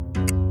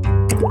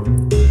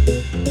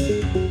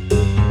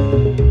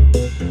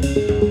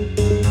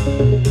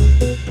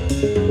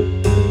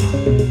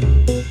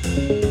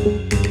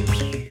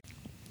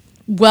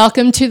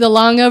Welcome to the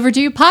Long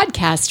Overdue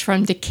podcast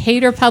from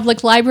Decatur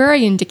Public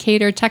Library in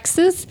Decatur,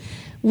 Texas.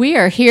 We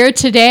are here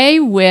today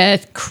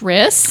with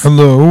Chris.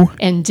 Hello.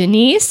 And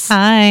Denise.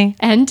 Hi.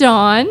 And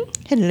Dawn.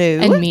 Hello.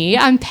 And me,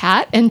 I'm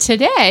Pat. And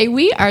today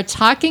we are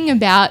talking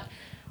about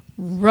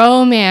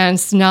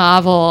romance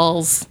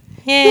novels.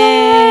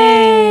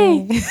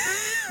 Yay!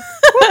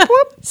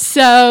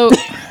 So,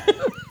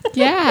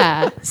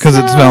 yeah. Because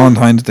it's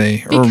Valentine's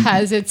Day. Or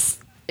Because it's,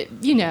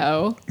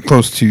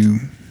 close to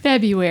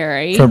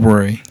February.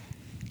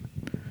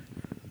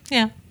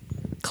 Yeah.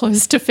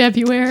 Close to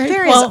February.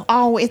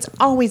 It's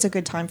always a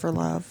good time for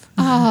love.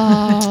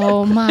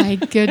 Oh, my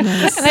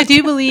goodness. And I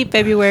do believe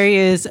February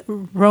is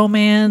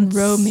romance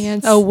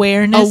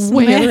awareness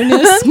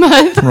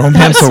month.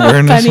 Romance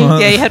Awareness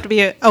Month. Yeah, you have to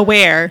be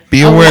aware.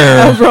 Be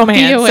aware. Of romance.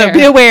 Be aware. So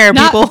be aware,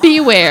 people. Not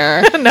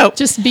beware. Nope.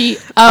 Just be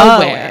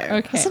aware.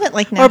 Okay. Isn't it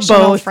like National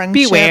both. Friendship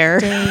Beware.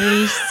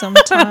 Day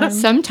sometime?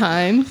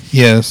 Sometime.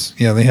 Yes.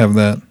 Yeah, they have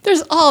that.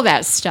 There's all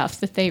that stuff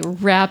that they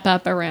wrap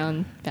up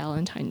around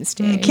Valentine's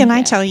Day. Can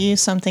I tell you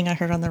something I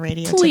heard on the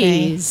radio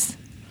Please. today?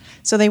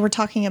 So they were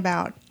talking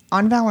about,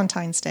 on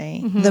Valentine's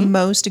Day, the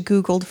most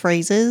Googled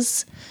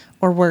phrases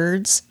or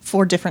words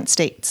for different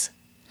states.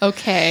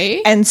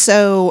 Okay. And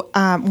so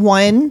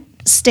one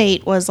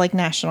state was like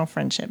National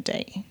Friendship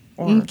Day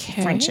or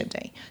Friendship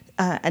Day.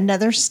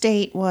 Another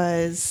state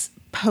was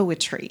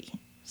poetry,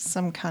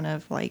 some kind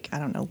of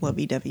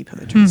lovey-dovey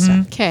poetry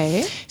stuff.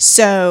 Okay.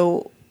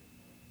 So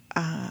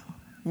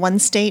one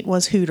state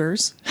was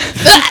Hooters.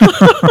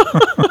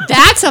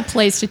 That's a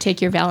place to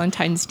take your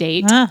Valentine's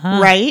date.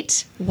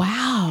 Right?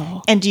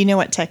 Wow. And do you know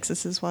what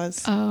Texas's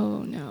was? Oh,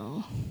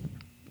 no.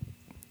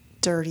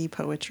 Dirty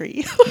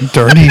poetry.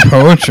 Dirty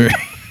poetry.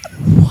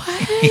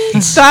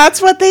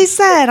 That's what they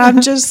said.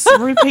 I'm just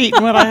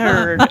repeating what I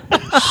heard.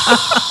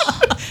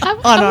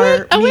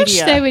 I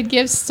wish they would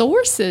give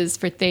sources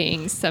for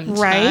things sometimes.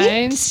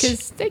 Right?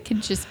 Because they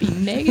could just be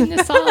making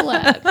this all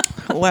up.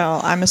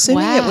 Well, I'm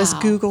assuming it was Wow.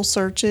 Google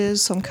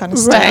searches, some kind of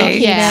Right, stuff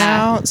yeah.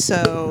 out.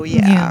 So,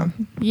 yeah.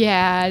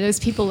 Yeah, those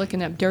people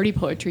looking up dirty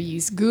poetry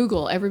use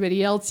Google.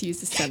 Everybody else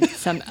uses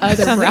some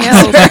other Something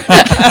browser.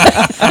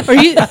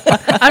 else.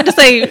 I'm just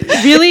like,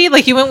 really?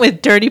 Like you went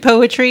with dirty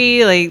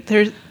poetry? Like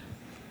there's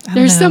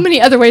so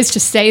many other ways to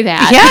say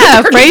that.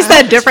 Yeah, phrase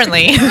that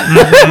differently.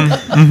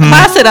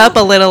 Class it up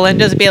a little and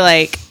just be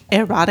like,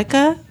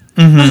 erotica?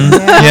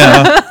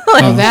 Yeah.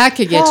 Oh, that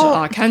could get you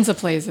all kinds of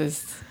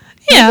places.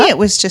 Yeah. Maybe it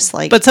was just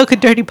like, But so could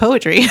dirty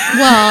poetry.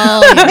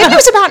 Well, maybe it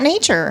was about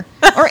nature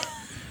or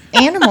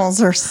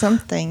animals or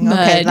something.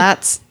 Okay, Mud.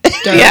 that's,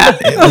 Yeah.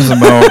 It was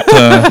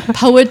about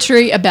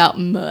poetry about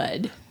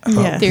mud.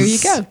 yes. There you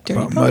go. Dirty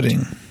about poetry.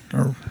 mudding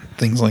or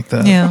things like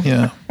that. Yeah.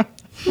 Yeah.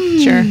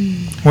 Sure.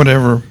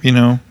 Whatever,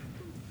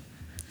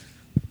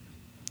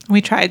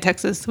 We tried,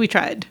 Texas. We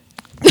tried.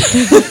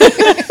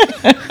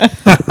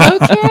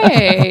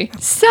 Okay.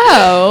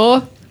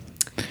 So,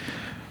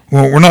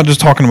 Well, we're not just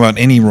talking about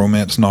any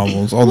romance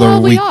novels, although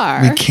we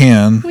are. we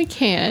can. we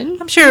can.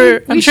 I'm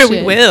sure we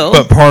should. will.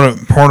 But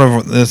part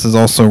of this is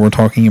also we're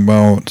talking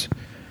about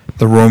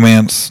the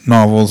romance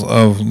novels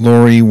of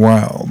Lori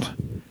Wilde.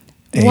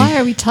 Why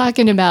are we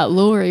talking about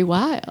Lori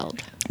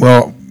Wilde?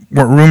 Well,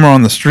 what rumor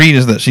on the street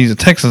is that she's a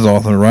Texas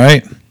author,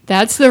 right?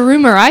 That's the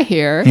rumor I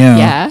hear. Yeah.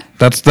 Yeah.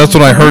 That's what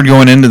I heard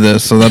going into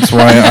this, so that's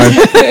why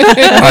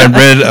I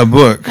read a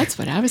book. That's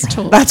what I was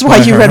told. That's why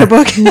you read a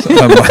book.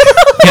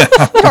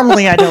 Yeah.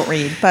 Normally I don't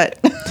read, but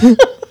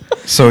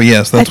So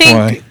yes, that's I think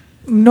why.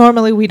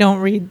 normally we don't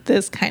read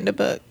this kind of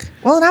book.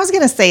 well, and I was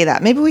going to say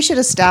that maybe we should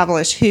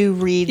establish who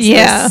reads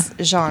this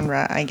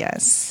genre, I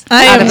guess,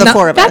 I out am of the not-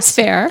 four of That's us.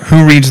 fair.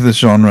 Who reads this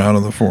genre out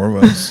of the four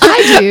of us?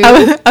 I do.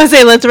 I would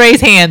say let's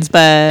raise hands,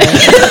 but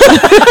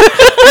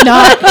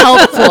Not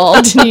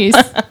helpful, Denise.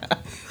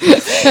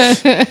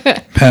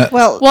 Pat.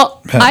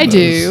 Well, Pat I knows.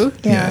 do.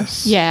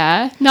 Yes.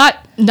 Yeah. Not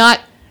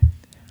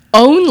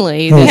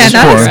only Well, this of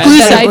genre, course. but I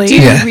Exclusively. do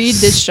Yes. read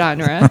this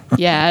genre.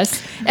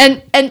 Yes.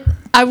 And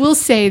I will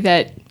say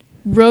that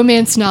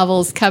romance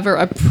novels cover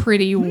a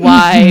pretty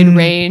wide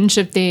range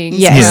of things.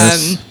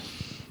 Yes.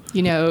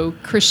 From,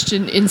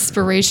 Christian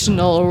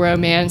inspirational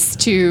romance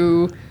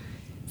to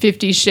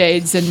 50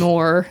 Shades and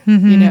more,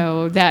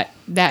 that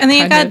and then you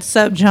kind got of,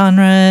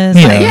 subgenres,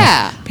 Yeah. like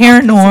yeah.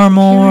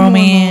 paranormal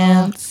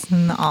romance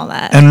and all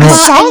that. And I ro-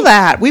 saw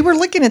that. We were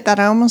looking at that.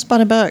 I almost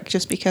bought a book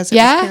just because it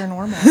Yeah? was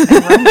paranormal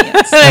and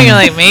romance. And you're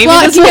like, maybe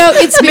Well, this one.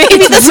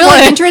 it's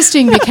really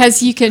interesting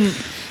because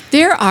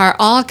there are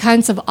all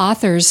kinds of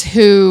authors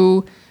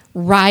who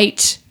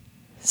write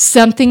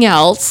something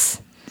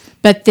else,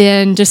 but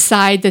then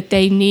decide that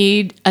they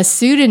need a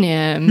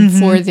pseudonym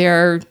for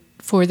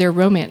their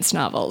romance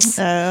novels,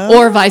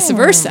 or vice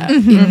versa.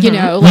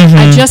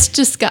 I just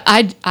discussed.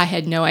 I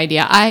had no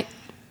idea.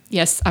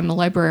 Yes, I'm a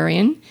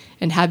librarian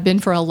and have been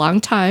for a long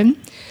time,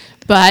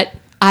 but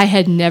I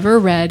had never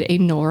read a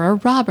Nora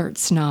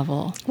Roberts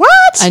novel. What?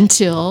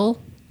 Until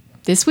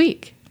this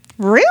week.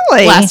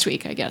 Really? last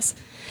week, I guess.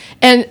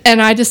 And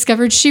I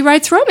discovered she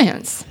writes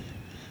romance.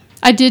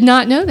 I did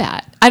not know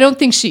that. I don't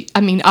think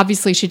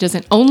obviously she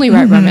doesn't only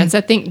write romance.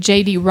 I think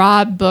J.D.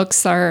 Robb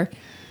books are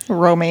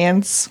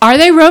Romance.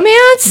 they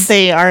romance?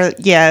 They are,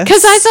 yes.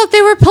 Because I thought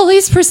they were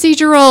police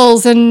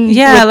procedurals and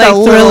Yeah, With like the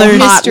little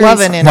thrillers. hot mysteries.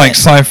 loving in Like it.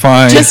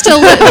 sci-fi. just a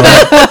little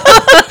bit.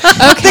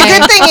 The Okay.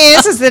 good thing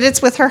is that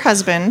it's with her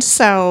husband,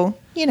 so,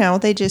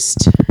 they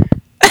just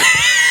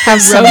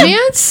have some...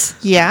 Romance?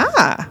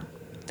 Yeah.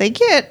 They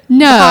get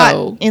No.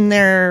 hot in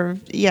their...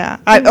 Yeah.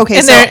 Okay,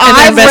 In so their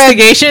I've read...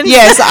 investigations?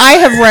 Yes, I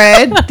have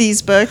read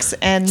these books,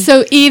 and...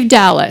 So Eve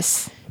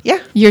Dallas, yeah.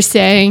 you're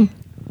saying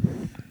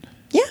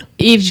Yeah.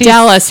 Eve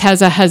Dallas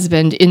has a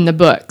husband in the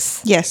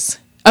books. Yes.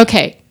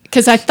 Okay.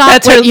 Because I thought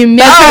That's what her- you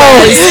meant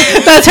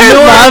was That's her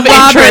love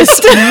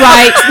interest.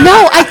 writes.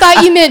 No, I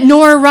thought you meant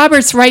Nora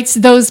Roberts writes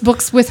those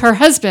books with her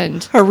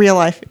husband. Her real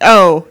life.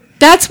 Oh.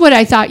 That's what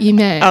I thought you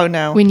meant. Oh,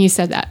 no. When you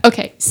said that.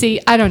 Okay. See,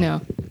 I don't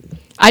know.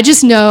 I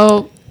just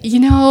know,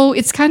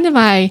 it's kind of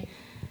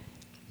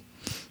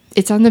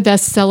it's on the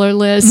bestseller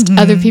list. Mm-hmm.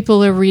 Other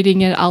people are reading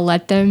it. I'll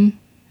let them.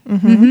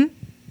 Mm-hmm.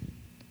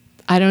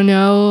 I don't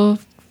know.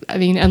 I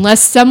mean,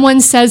 unless someone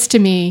says to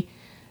me,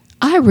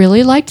 I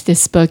really liked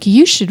this book.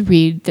 You should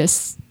read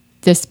this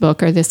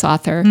book or this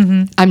author.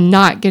 Mm-hmm. I'm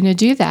not going to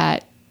do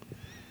that.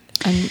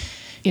 And,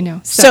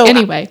 So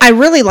anyway. I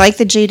really like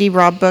the J.D.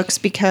 Robb books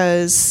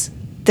because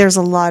there's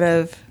a lot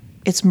of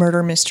it's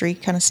murder mystery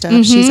kind of stuff.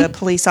 She's a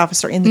police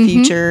officer in the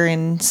future,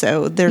 and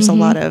so there's a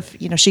lot of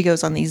she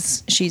goes on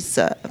these. She's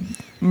a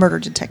murder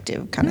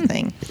detective kind of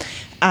thing.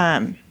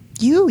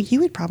 You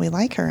would probably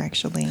like her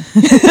actually.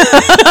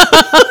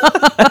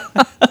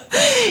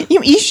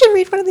 You should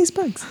read one of these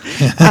books.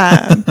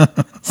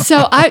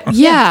 So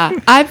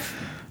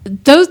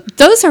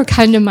those are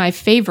kind of my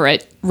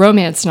favorite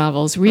romance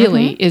novels,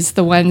 really, is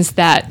the ones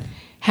that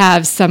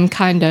have some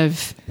kind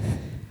of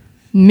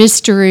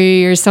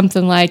mystery or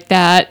something like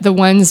that. The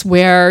ones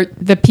where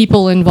the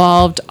people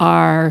involved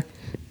are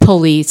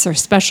police or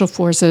special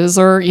forces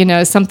or,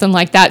 something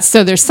like that.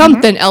 So there's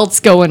something else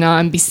going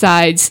on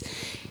besides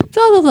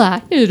blah, blah, blah,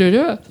 blah,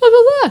 blah,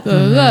 blah,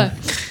 blah, blah.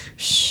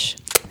 Shh.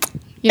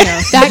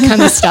 That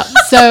kind of stuff.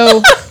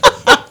 So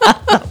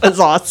That's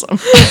awesome.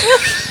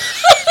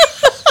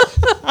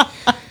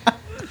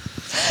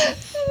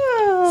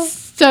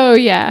 So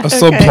yeah, a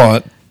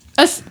subplot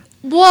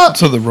well,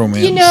 to the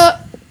romance.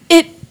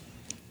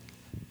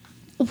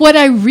 What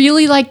I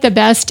really like the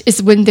best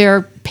is when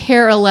they're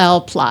parallel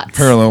plots.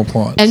 Parallel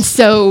plots. And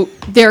so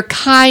they're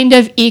kind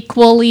of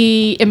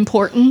equally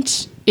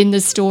important in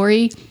the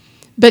story,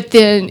 but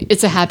then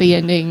it's a happy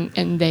ending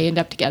and they end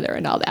up together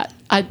and all that.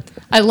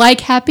 I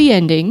like happy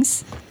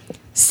endings.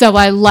 So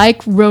I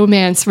like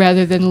romance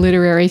rather than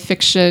literary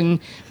fiction,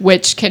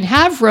 which can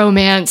have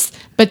romance,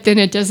 but then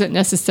it doesn't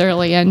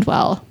necessarily end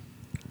well.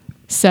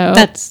 So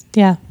That's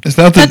Is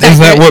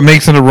that what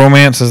makes it a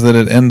romance? Is that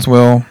it ends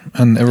well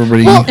and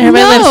everybody? well,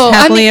 Everybody lives no,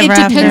 happily it ever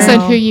depends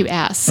after. on who you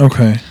ask.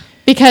 Okay.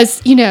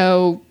 Because,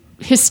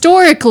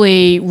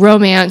 historically,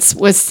 romance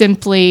was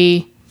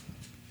simply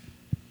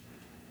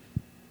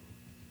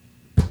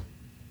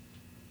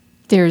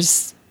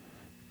there's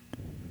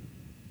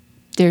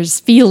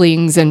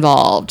feelings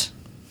involved.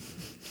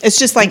 It's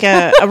just like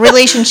a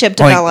relationship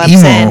Like develops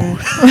emo. and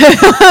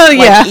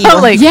yeah, emo.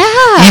 like Yeah,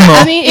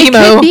 I mean, it Emo.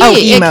 could be. Oh,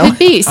 It emo. could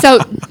be. So,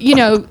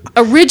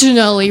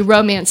 originally,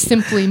 romance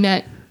simply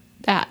meant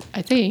that,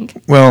 I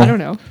think. Well, I don't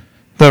know.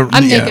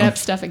 I'm making up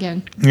stuff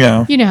again.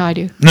 Yeah. You know how I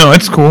do. No,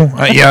 it's cool.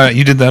 Yeah,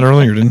 you did that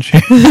earlier, didn't you?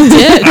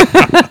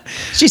 Did.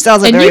 she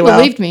sells it And very you well.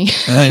 believed me.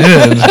 I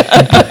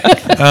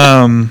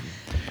did.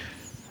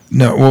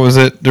 No, what was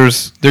it? There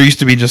used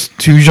to be just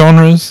two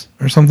genres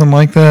or something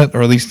like that,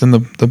 or at least in the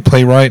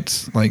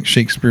playwrights, like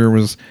Shakespeare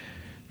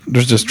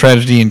there's just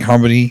tragedy and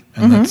comedy,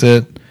 and that's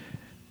it.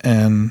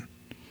 And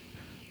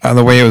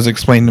the way it was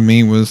explained to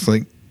me was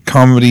like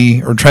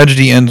comedy or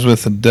tragedy ends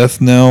with a death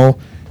knell,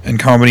 and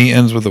comedy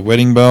ends with a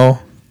wedding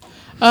bell.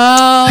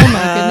 Oh,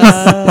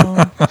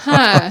 my goodness.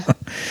 Huh.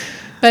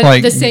 But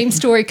Like- the same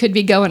story could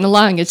be going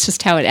along. It's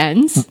just how it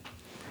ends.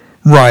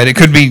 Right. It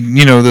could be,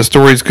 the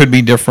stories could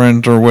be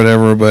different or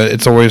whatever, but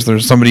it's always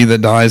there's somebody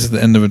that dies at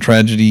the end of a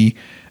tragedy,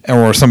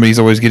 or somebody's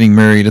always getting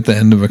married at the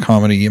end of a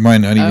comedy. It might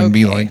not even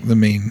be Okay. like the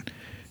main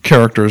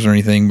characters or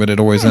anything, but it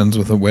always ends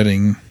with a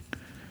wedding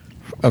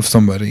of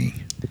somebody.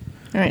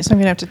 All right, so I'm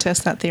going to have to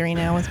test that theory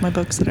now with my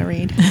books that I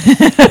read.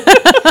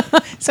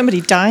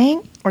 Somebody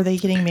dying or they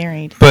getting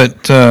married?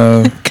 But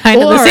kind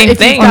of the Or same if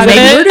thing. you've got isn't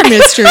a it? murder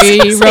mystery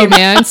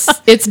romance,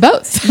 it's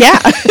both. Yeah.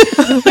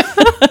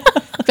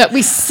 But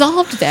we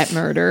solved that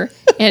murder.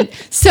 And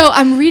so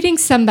I'm reading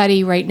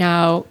somebody right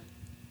now.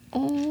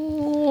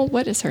 Oh,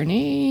 what is her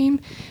name?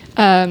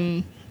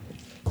 Yes,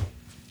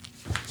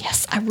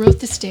 I wrote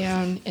this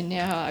down, and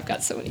now I've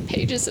got so many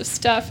pages of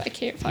stuff, I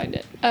can't find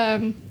it.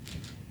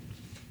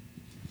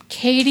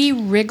 Katie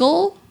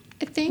Riggle,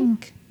 I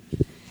think.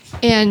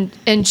 And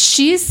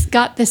she's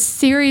got this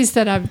series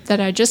that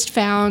I just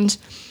found,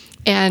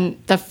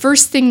 and the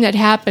first thing that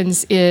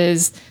happens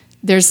is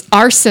there's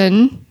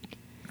arson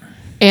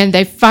and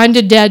they find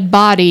a dead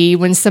body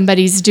when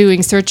somebody's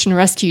doing search and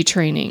rescue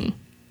training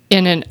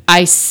in an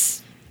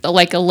ice,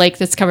 like a lake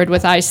that's covered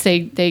with ice.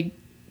 They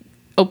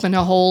open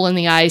a hole in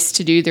the ice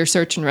to do their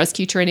search and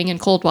rescue training in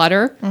cold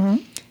water,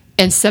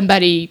 and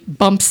somebody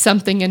bumps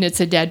something and it's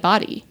a dead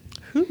body.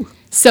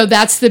 So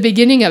that's the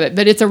beginning of it,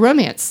 but it's a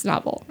romance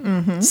novel.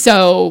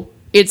 So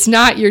it's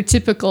not your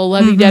typical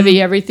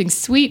lovey-dovey, everything's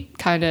sweet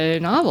kind of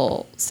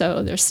novel.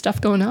 So there's stuff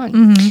going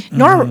on.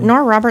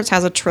 Nora Roberts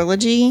has a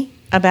trilogy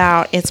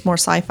about, it's more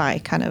sci-fi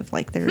kind of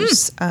like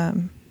there's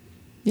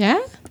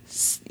Yeah?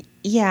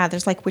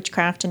 there's like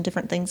witchcraft and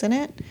different things in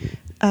it.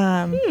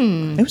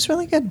 It was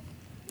really good.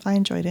 I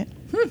enjoyed it.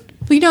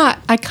 Well,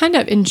 I kind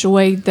of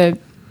enjoy the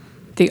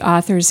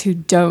authors who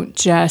don't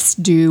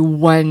just do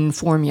one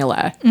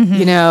formula.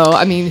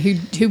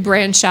 Who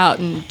branch out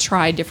and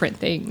try different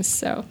things.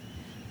 So,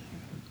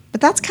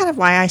 But that's kind of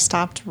why I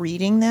stopped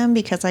reading them,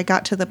 because I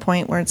got to the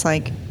point where it's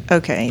like,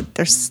 okay,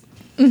 they're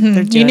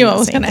You doing knew the what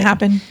was same going to thing.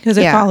 happen because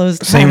it Yeah. follows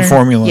the Same pattern.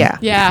 formula. Yeah.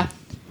 yeah.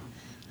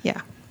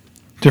 Yeah.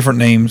 Different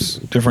names,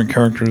 different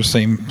characters,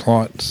 same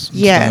plots. and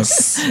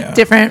Yes. stuff. Yeah.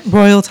 Different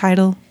royal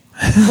title.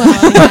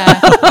 Well,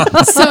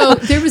 yeah. So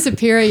there was a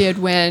period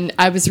when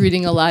I was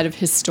reading a lot of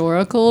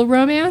historical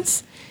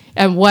romance,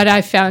 and what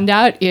I found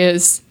out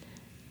is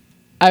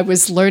I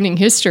was learning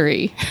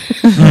history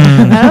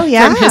Oh,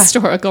 yeah. from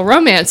historical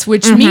romance,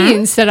 which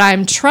means that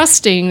I'm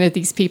trusting that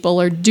these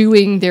people are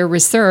doing their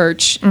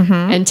research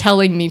and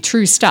telling me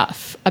true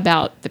stuff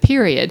about the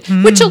period,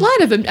 which a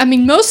lot of them,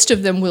 most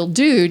of them will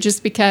do,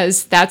 just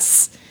because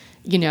that's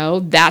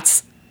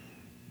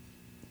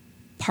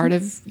part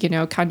of,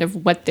 kind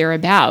of what they're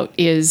about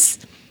is,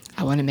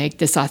 I want to make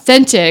this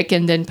authentic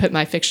and then put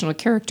my fictional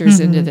characters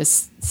into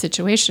this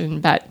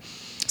situation. But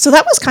So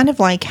that was kind of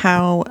like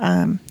how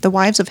The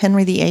Wives of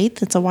Henry VIII,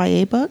 it's a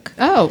YA book.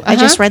 I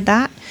just read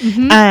that.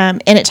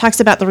 And it talks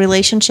about the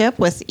relationship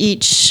with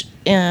each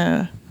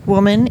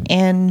woman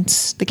and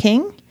the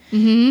king.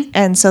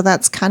 And so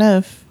that's kind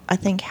of, I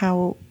think,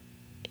 how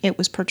it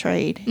was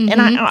portrayed.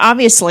 And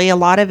obviously a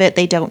lot of it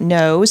they don't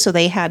know, so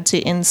they had to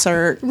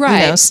insert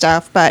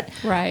stuff. But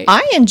Right.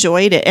 I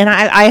enjoyed it. And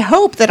I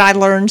hope that I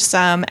learned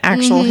some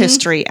actual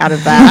history out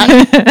of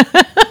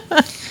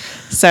that.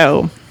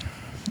 So...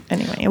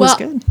 Anyway, it was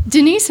good.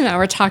 Denise and I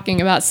were talking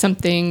about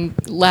something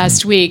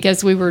last week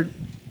as we were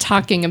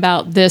talking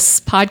about this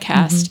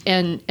podcast,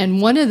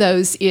 and one of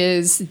those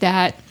is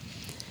that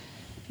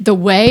the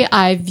way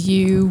I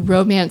view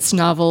romance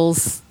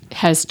novels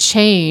has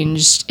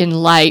changed in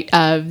light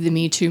of the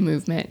Me Too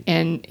movement,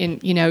 and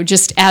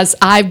just as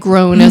I've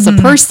grown as a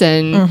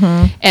person,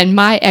 and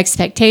my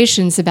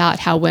expectations about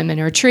how women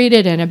are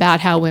treated and about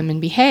how women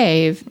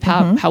behave,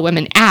 how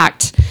women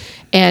act,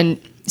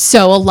 and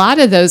so a lot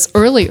of those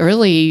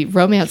early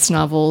romance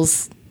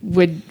novels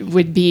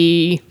would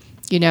be,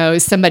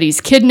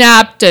 somebody's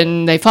kidnapped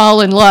and they fall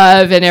in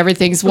love and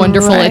everything's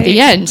wonderful at the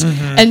end.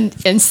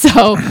 And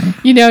so,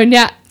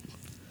 now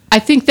I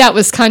think that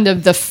was kind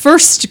of the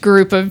first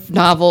group of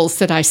novels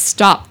that I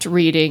stopped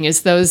reading,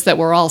 is those that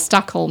were all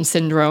Stockholm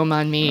Syndrome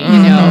on me,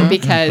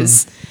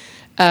 because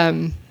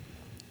I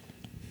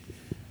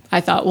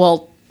thought,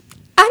 well,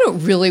 I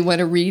don't really want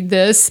to read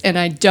this, and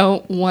I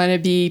don't want to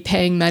be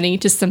paying money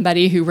to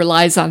somebody who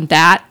relies on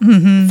that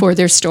for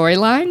their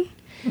storyline.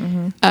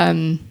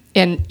 And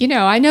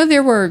I know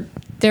there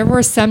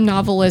were some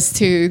novelists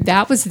who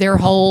that was their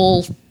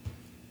whole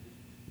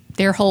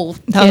That was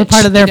a pitch,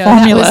 part of their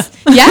formula.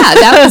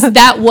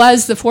 That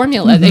was the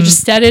formula. They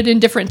just set it in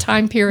different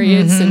time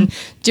periods and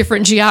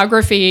different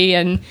geography,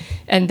 and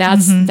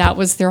that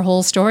was their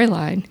whole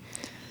storyline.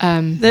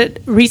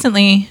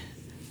 Recently,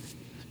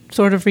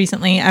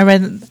 I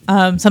read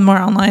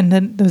somewhere online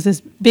that there was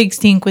this big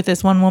stink with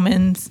this one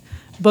woman's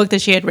book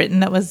that she had written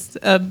that was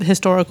a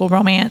historical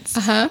romance.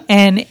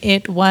 And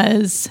it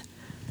was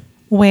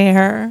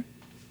where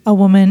a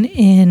woman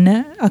in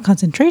a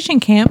concentration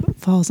camp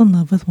falls in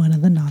love with one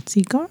of the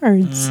Nazi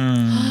guards.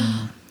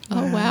 Oh,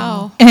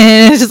 wow.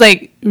 And it's just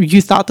like,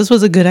 you thought this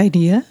was a good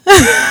idea?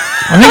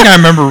 I think I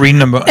remember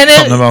reading about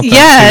something about that.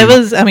 Yeah, too. it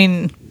was,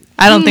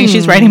 I don't think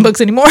she's writing books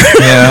anymore.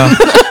 Yeah.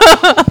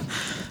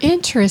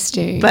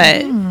 Interesting.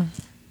 But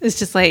it's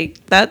just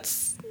like,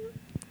 that's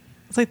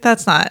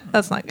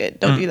not good.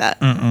 Don't do that.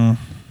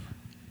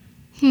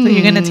 So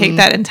you're going to take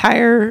that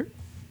entire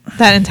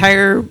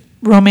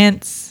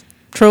romance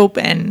trope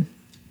and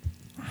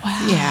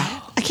Yeah.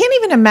 I can't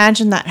even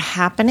imagine that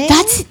happening.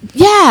 That's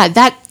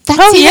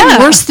even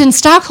worse than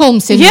Stockholm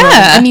Syndrome.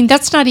 Yeah.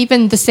 That's not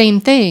even the same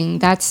thing.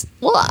 That's,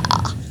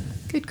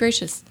 good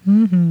gracious.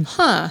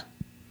 Huh.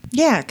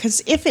 Yeah,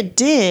 because if it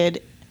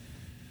did,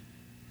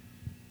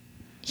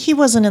 he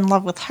wasn't in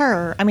love with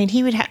her.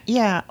 He would have, okay.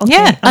 Yeah.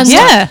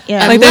 Unless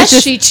Like, there's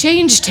just- she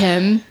changed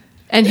him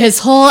and his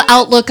whole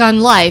outlook on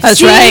life.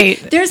 That's right.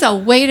 There's a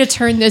way to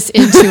turn this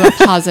into a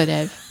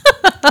positive.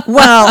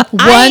 Well,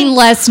 One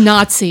less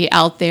Nazi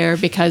out there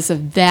because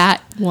of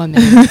that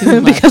woman.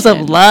 Who because loved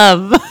of him.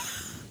 love.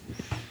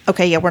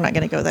 okay, yeah, we're not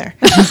going to go there.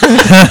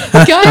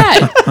 Go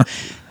ahead.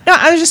 No,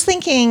 I was just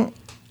thinking,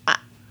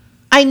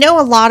 I know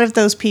a lot of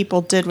those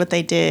people did what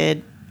they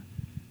did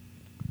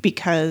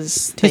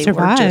because they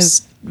survive. were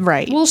just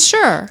right. Well,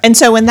 sure. And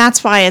so, and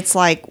that's why it's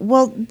like,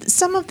 well,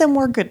 some of them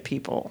were good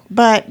people,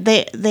 but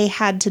they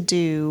had to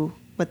do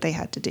what they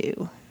had to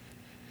do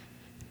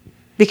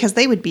because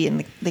they would be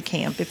in the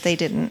camp if they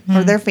didn't,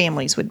 or their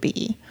families would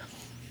be.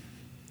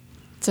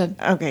 It's a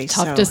Okay,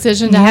 tough so-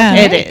 decision to Yeah. have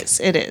to It make. is.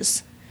 It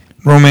is.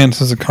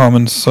 Romance is a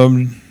common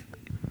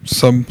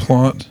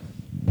subplot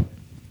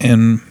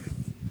in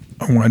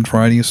a wide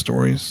variety of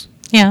stories.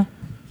 Yeah.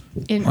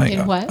 In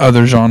Like what?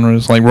 other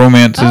genres, like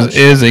romance Oh,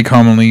 is a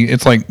commonly.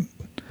 It's like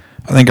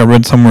I think I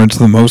read somewhere it's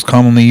the most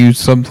commonly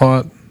used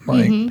subplot.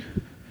 Like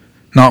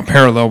not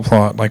parallel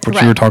plot, like what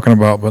you were Right. talking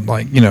about, but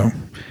like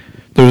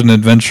there's an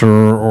adventure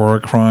or a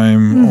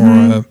crime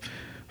or a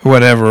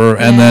whatever,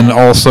 and then Yeah.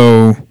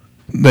 also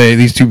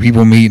these two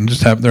people meet and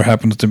just there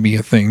happens to be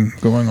a thing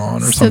going on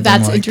or something. So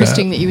that's like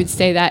interesting that. that you would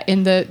say that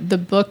in the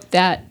book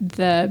that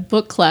the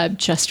book club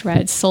just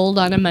read, Sold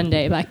on a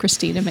Monday by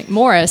Christina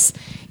McMorris.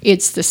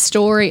 It's the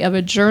story of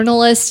a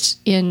journalist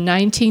in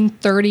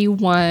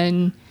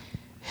 1931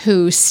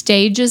 who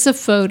stages a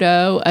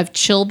photo of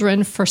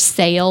children for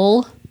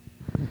sale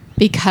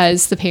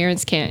because the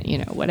parents can't,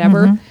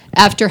 whatever,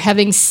 after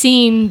having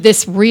seen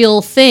this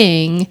real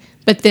thing.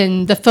 But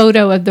then the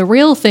photo of the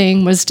real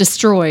thing was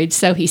destroyed.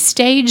 So he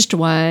staged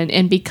one.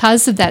 And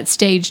because of that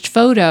staged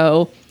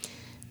photo,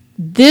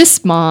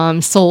 this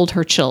mom sold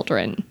her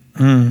children.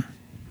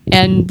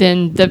 And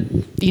then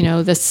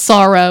the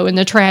sorrow and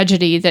the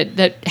tragedy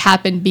that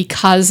happened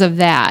because of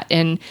that.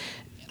 And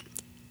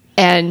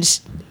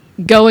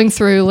going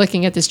through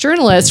looking at this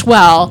journalist,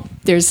 well,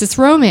 there's this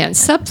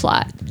romance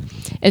subplot.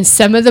 And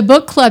some of the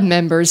book club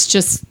members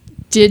just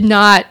did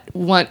not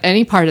want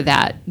any part of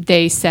that.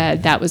 They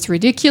said that was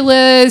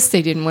ridiculous.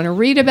 They didn't want to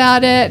read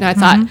about it. And I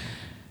thought,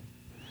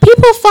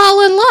 people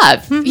fall in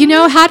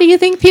love. How do you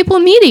think people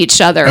meet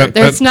each other?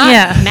 There's not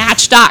Yeah.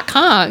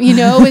 Match.com.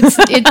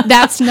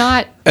 That's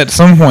not. At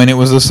some point, it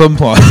was a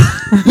subplot.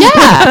 Yeah,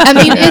 I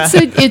mean,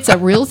 it's a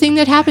real thing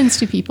that happens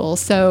to people.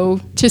 So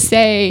to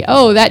say,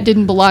 oh, that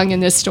didn't belong in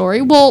this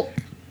story, well,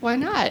 why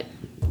not?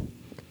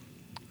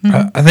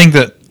 I think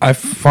that I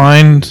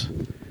find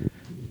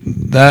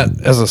that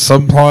as a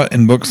subplot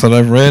in books that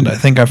I've read, I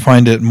think I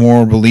find it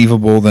more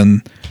believable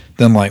than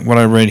like what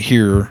I read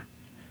here.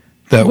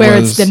 That Where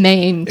was, it's the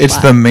main It's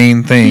plot. the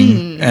main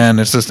thing, and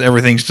it's just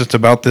everything's just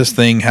about this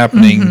thing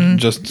happening.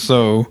 Just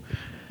so,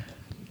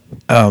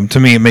 to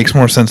me, it makes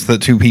more sense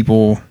that two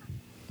people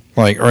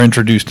like are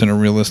introduced in a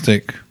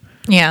realistic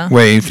Yeah.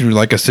 way through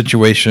like a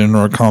situation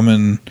or a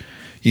common,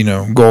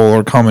 goal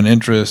or common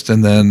interest,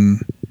 and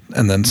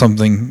then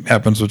something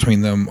happens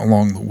between them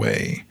along the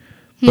way,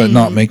 but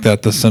not make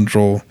that the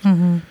central.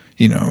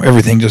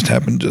 Everything just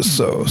happened just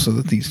so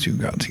that these two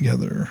got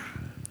together.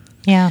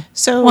 Yeah.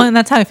 So- well, and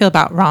that's how I feel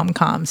about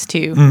rom-coms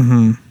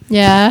too.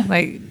 Yeah.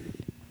 Like,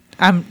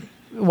 I'm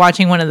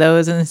watching one of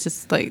those and it's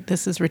just like,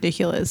 this is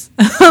ridiculous.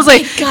 I was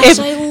like, Gosh,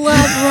 I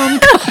love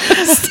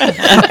rom-coms.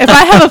 if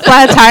I have a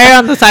flat tire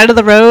on the side of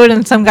the road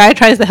and some guy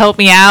tries to help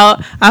me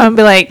out, I'm gonna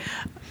be like,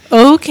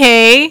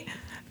 okay,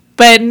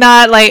 but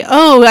not like,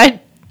 oh,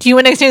 do you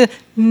want to exchange?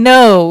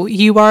 No,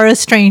 you are a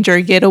stranger.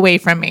 Get away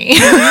from me.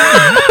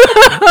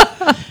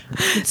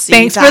 See,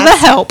 Thanks for the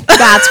help.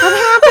 That's what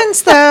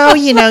happens, though.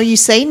 You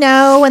say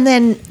no, and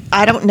then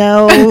I don't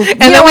know. And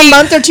then a we-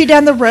 month or two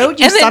down the road,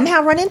 you and then-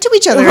 somehow run into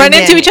each other. Run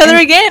into again. each other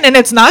again, and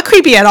it's not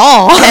creepy at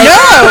all. and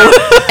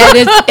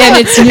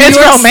it's New It's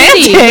York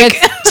City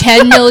romantic. with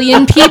 10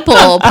 million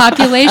people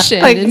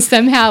population, Like, and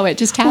somehow it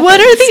just happens. What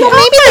are the So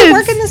maybe they odds?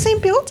 work in the same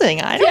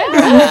building. I don't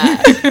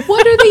know.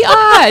 What are the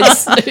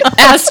odds?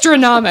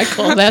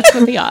 Astronomical. That's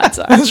what the odds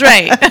are. That's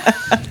right.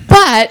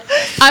 But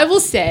I will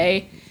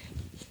say,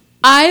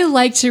 I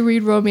like to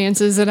read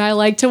romances and I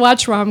like to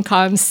watch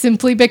rom-coms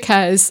simply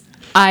because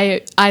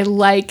I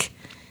like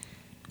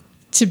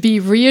to be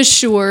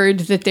reassured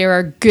that there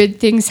are good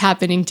things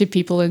happening to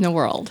people in the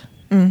world.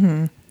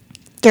 There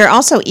are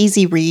also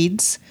easy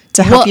reads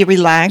to help Well, you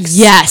relax.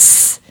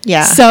 Yes.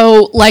 Yeah.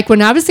 So, like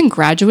when I was in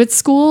graduate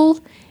school,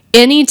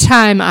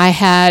 anytime I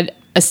had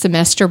a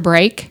semester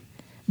break,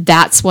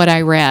 that's what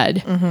I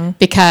read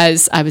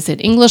because I was an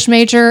English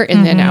major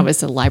and then I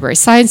was a library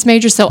science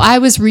major. So I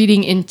was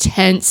reading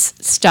intense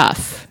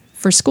stuff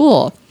for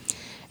school.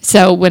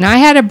 So when I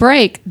had a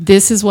break,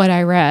 this is what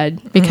I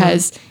read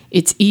because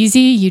it's easy.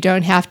 You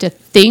don't have to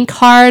think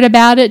hard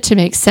about it to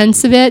make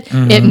sense of it.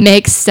 It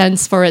makes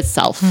sense for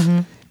itself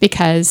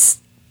because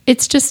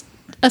it's just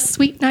a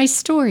sweet, nice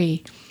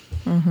story.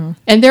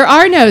 And there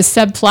are no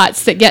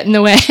subplots that get in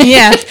the way.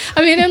 Yeah.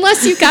 I mean,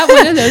 unless you've got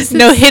one of those.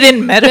 No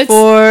hidden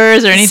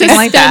metaphors or anything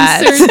like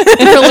that.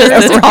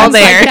 It's all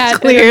there,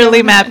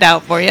 clearly mapped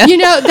out for you.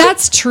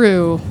 That's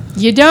true.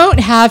 You don't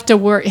have to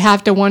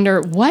wonder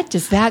what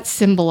does that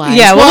symbolize.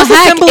 Yeah, what was the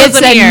heck, symbolism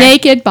it's a here?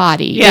 naked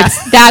body. Yeah.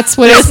 That's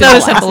what it There's no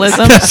symbolizes.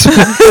 symbolism.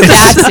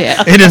 That's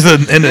it. It is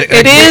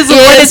It is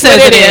what it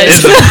says it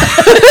is.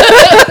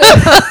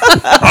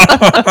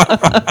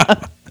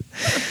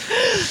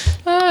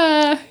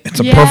 It's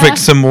a Yeah. perfect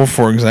symbol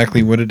for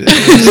exactly what it is.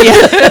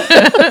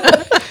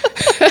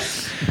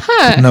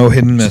 No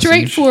hidden message.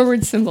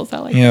 Straightforward symbols. I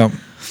like. Yeah.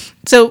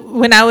 So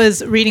when I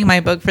was reading my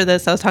book for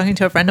this, I was talking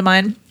to a friend of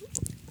mine,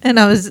 and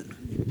I was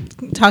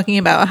talking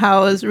about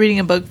how I was reading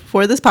a book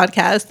for this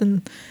podcast,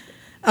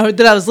 or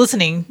that I was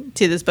listening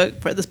to this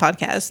book for this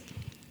podcast,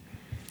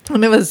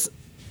 and it was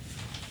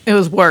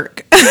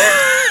work.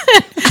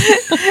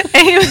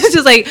 And he was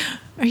just like,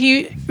 "Are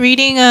you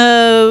reading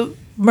a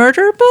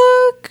murder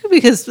book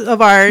because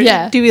of our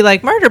Do We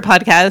Like Murder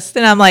podcast?"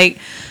 And I'm like,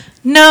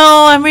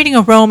 "No, I'm reading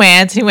a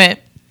romance." And he went,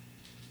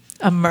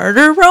 "A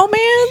murder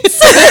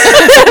romance?"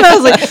 And I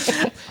was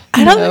like,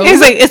 "I don't." No. He's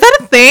like, "Is that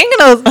a thing?"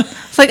 And I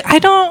was like, "I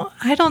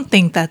don't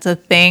think that's a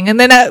thing." And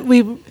then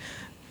we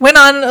went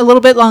on a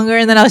little bit longer,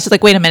 and then I was just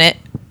like, "Wait a minute,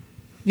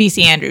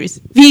 V.C.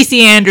 Andrews.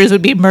 V.C. Andrews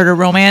would be murder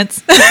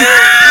romance."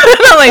 And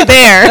I'm like,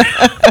 there,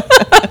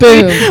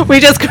 Boom.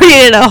 we just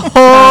created a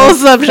whole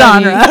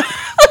subgenre.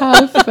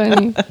 How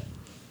funny.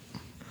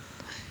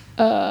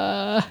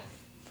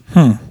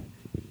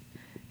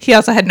 He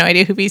also had no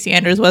idea who V.C.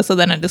 Andrews was, so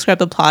then I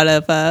described the plot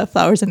of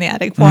Flowers in the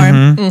Attic for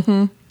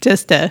him,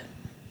 just to,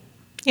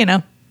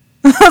 I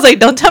was like,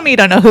 "Don't tell me you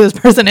don't know who this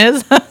person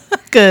is,"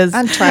 because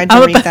I tried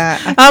to read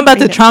that. I I'm about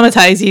to couldn't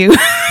traumatize you.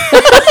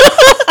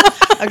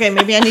 Okay,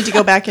 maybe I need to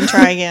go back and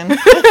try again.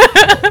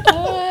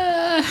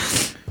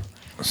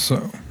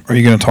 So, are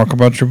you going to talk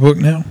about your book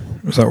now?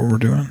 Is that what we're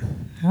doing?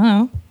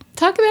 Oh.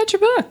 Talk about your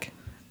book.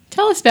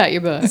 Tell us about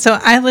your book. So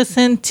I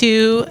listened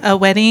to A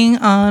Wedding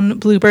on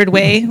Bluebird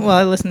Way. Well,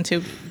 I listened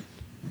to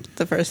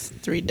the first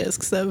 3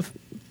 discs of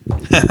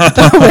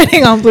A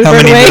Wedding on Bluebird How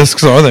many Way.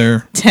 discs are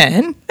there?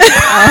 10.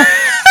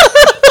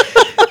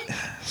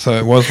 So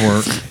it was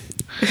work.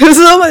 It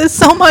was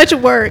so much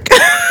work.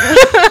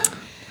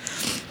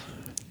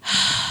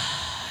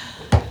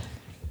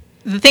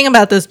 The thing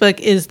about this book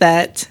is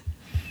that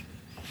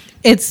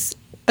it's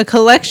a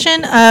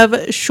collection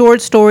of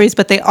short stories,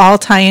 but they all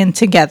tie in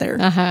together.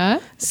 Uh-huh.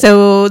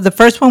 So the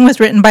first one was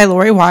written by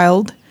Lori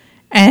Wilde,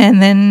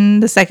 and then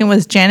the second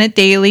was Janet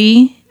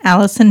Daly,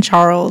 Allison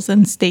Charles,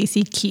 and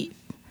Stacy Keith.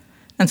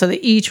 And so they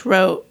each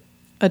wrote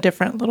a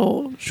different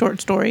little short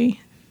story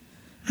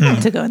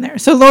to go in there.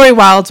 So Lori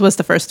Wilde's was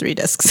the first 3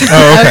 discs.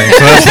 Oh, okay. So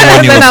that's the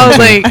one you Then I was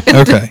listened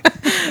to. Okay.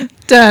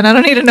 Done. I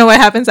don't need to know what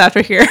happens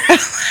after here.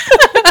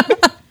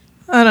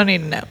 I don't need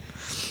to know.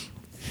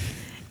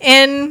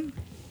 In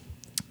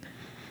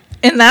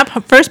that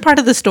first part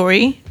of the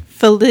story,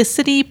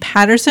 Felicity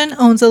Patterson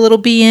owns a little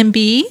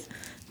B&B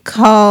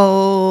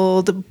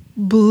called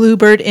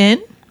Bluebird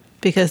Inn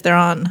because they're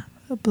on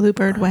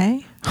Bluebird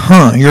Way.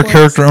 Huh. Your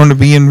character owned a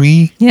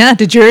B&B? Yeah.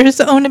 Did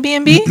yours own a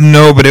B&B?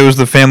 No, but it was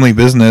the family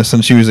business,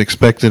 and she was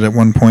expected at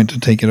one point to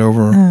take it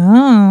over.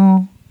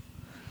 Oh.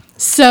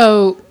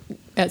 So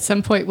at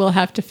some point we'll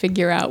have to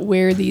figure out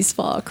where these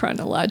fall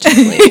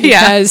chronologically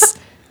Yeah. because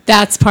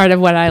that's part of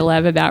what I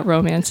love about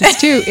romances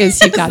too is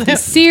you've got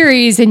this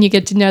series and you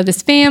get to know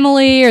this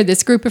family or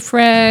this group of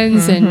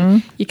friends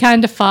and you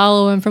kind of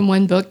follow them from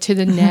one book to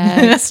the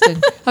next.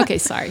 Okay,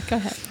 sorry, go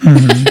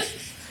ahead.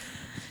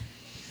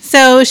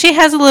 So she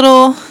has a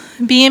little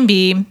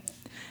B&B.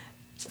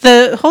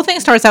 The whole thing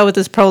starts out with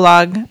this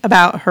prologue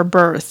about her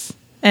birth.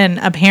 And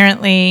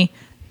apparently,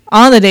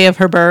 on the day of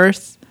her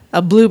birth,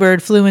 a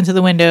bluebird flew into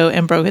the window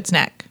and broke its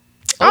neck.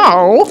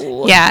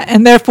 Oh. Yeah,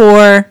 and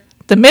therefore,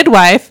 the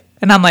midwife,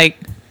 and I'm like,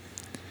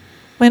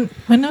 when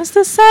was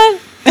this said?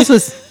 This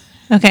was,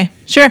 okay,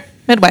 sure,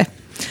 midwife.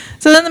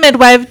 So then the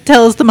midwife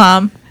tells the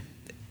mom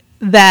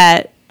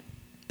that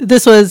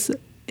this was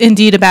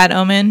indeed a bad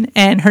omen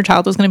and her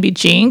child was going to be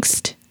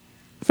jinxed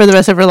for the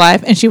rest of her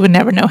life and she would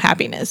never know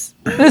happiness.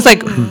 And it's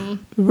like,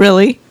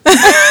 really?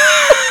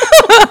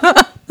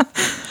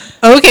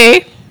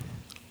 Okay.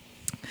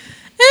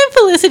 And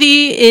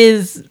Felicity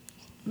is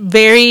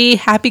very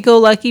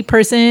happy-go-lucky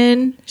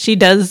person. She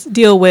does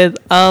deal with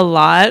a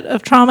lot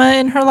of trauma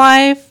in her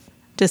life.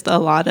 Just a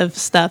lot of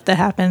stuff that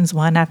happens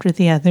one after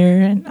the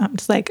other. And I'm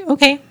just like,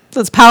 okay,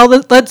 let's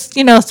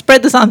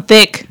spread this on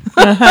thick.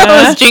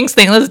 This jinx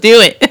thing, let's do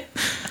it.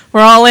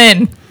 We're all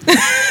in.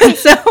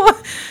 So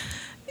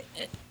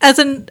as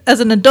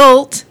an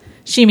adult,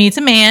 she meets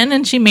a man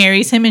and she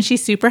marries him and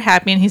she's super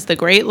happy and he's the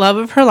great love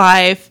of her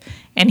life.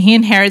 And he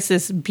inherits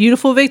this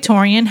beautiful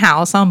Victorian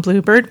house on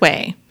Bluebird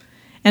Way.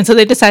 And so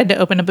they decide to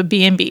open up a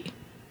B&B.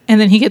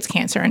 And then he gets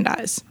cancer and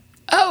dies.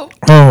 Oh.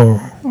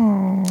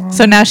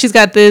 So now she's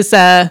got this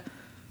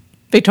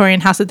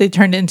Victorian house that they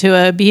turned into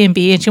a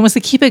B&B. And she wants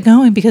to keep it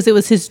going because it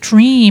was his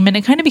dream. And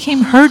it kind of became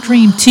her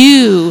dream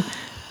too.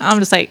 I'm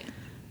just like,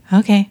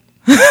 okay.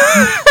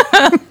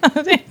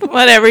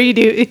 Whatever you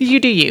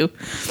do you.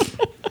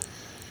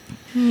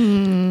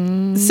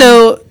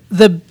 So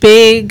the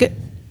big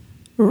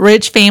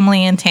rich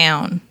family in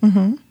town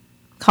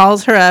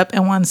calls her up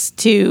and wants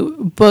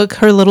to book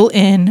her little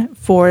inn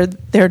for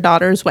their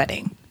daughter's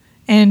wedding.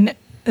 And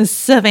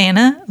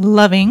Savannah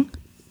Loving,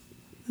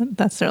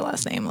 that's their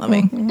last name,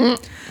 Loving,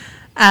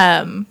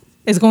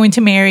 is going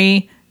to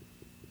marry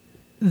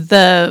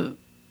the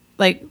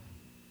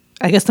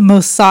I guess, the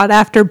most sought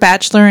after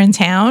bachelor in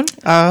town,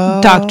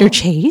 Dr.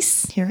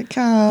 Chase. Here it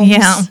comes.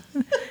 Yeah.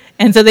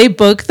 And so they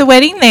book the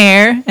wedding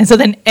there. And so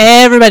then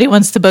everybody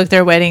wants to book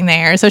their wedding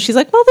there. So she's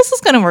like, well, this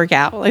is going to work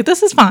out. Like,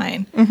 this is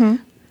fine.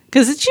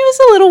 Because she was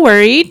a little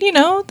worried, you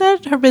know,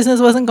 that her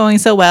business wasn't going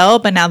so well.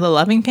 But now the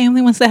Loving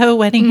family wants to have a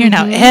wedding here.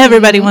 Now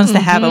everybody wants to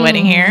have a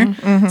wedding here.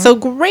 So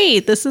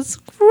great. This is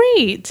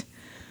great.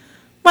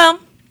 Well,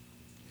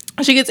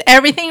 she gets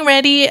everything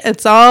ready.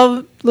 It's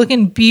all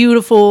looking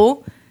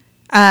beautiful.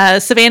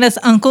 Savannah's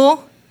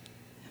uncle,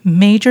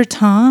 Major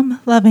Tom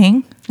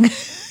Loving.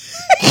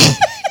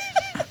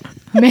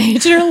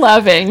 Major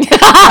Loving.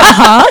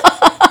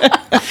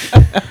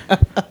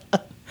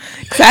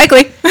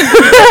 Exactly.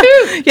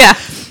 Yeah.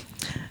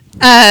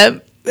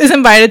 Is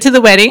invited to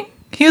the wedding.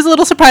 He was a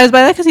little surprised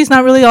by that because he's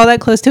not really all that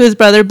close to his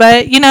brother,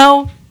 but, you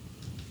know,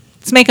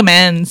 let's make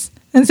amends.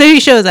 And so he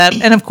shows up,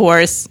 and of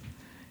course,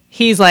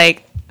 he's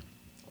like,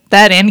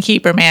 that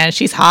innkeeper, man,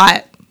 she's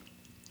hot.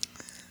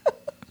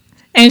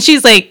 And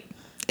she's like,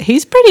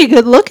 he's pretty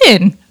good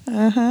looking.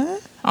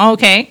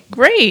 Okay,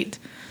 great.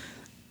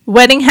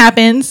 Wedding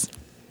happens.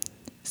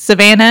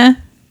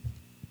 Savannah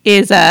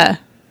is not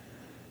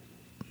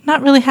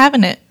really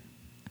having it.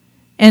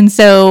 And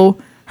so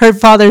her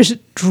father's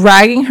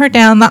dragging her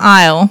down the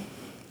aisle.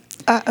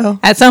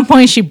 At some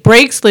point, she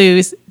breaks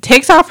loose,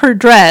 takes off her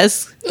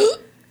dress,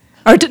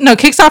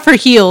 kicks off her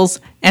heels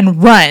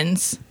and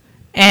runs.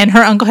 And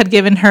her uncle had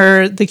given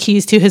her the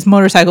keys to his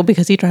motorcycle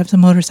because he drives a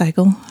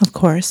motorcycle, of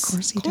course. Of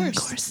course he does.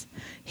 Of course.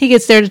 He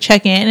gets there to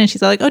check in, and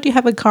she's like, oh, do you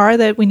have a car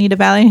that we need to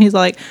valet? And he's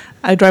like,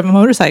 I drive a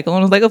motorcycle. And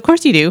I was like, of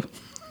course you do.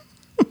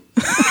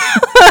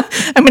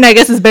 I mean, I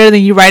guess it's better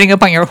than you riding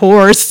up on your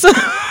horse.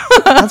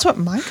 That's what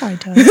my guy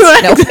does.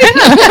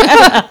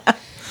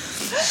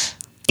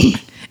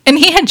 And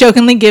he had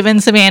jokingly given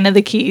Savannah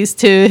the keys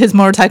to his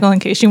motorcycle in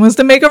case she wants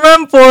to make a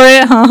run for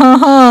it.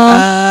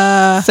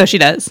 So she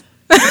does.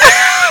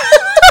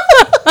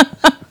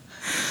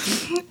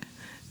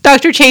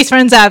 Dr. Chase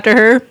runs after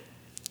her.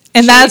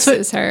 And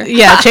chases her.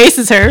 Yeah,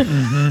 chases her.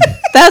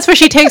 That's where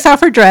she takes off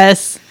her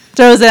dress,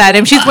 throws it at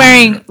him. She's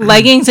wearing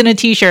leggings and a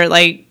t-shirt.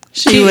 Like,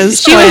 she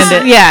was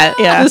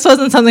yeah. This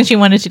wasn't something she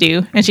wanted to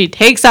do. And she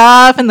takes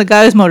off in the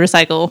guy's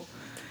motorcycle.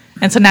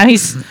 And so now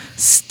he's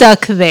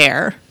stuck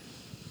there.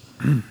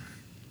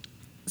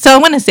 So I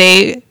want to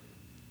say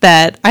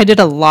that I did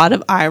a lot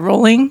of eye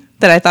rolling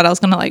that I thought I was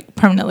going to like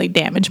permanently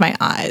damage my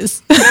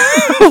eyes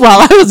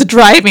while I was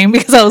driving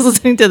because I was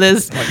listening to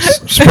this. Like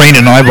sprain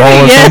an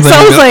eyeball or something. So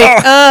I was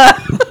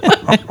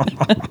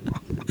like,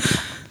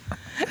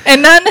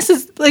 and not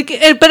necessarily like,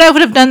 but I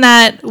would have done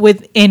that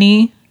with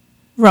any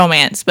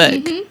romance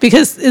book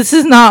because this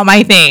is not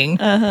my thing.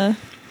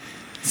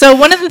 So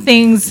one of the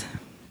things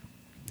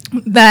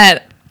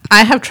that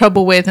I have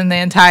trouble with in the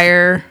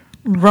entire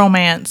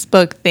romance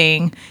book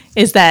thing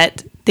is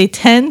that they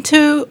tend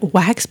to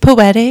wax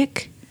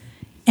poetic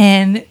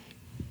and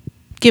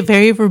get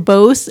very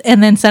verbose,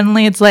 and then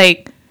suddenly it's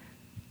like,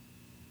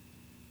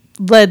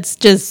 let's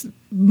just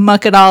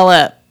muck it all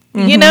up,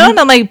 you know? And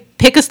I'm like,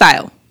 pick a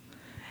style.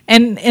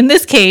 And in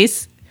this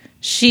case,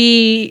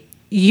 she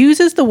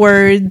uses the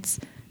words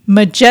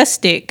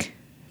majestic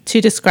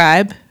to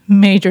describe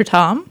Major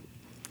Tom.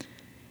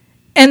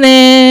 And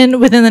then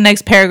within the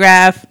next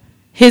paragraph,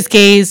 his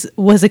gaze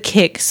was a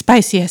kick,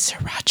 spicy as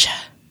sriracha.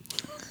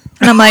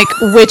 And I'm like,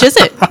 which is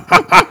it?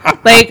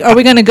 Like, are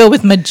we going to go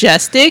with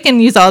majestic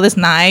and use all this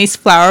nice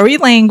flowery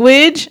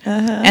language?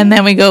 And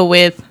then we go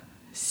with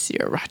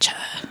sriracha.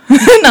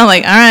 And I'm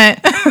like, all right.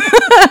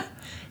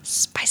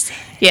 Spicy.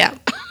 Yeah.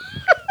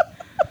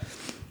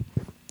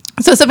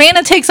 So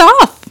Savannah takes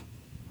off.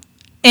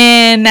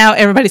 And now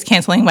everybody's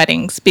canceling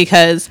weddings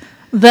because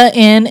the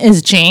inn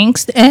is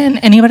jinxed. And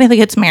anybody that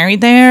gets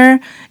married there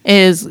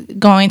is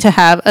going to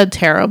have a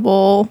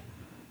terrible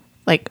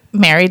like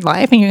married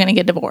life, and you're gonna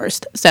get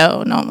divorced.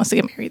 So no one wants to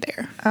get married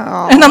there.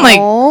 And I'm like,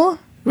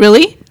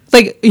 really?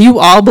 Like, you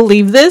all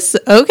believe this?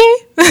 Okay.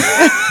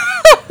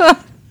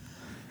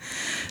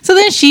 So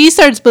then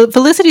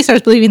Felicity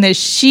starts believing that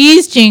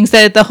she's jinxed,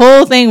 that the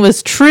whole thing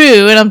was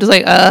true, and I'm just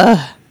like,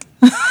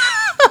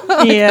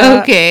 Yeah.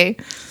 Okay.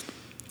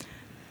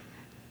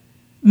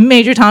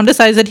 Major Tom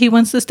decides that he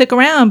wants to stick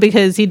around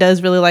because he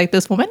does really like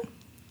this woman.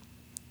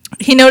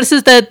 He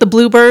notices that the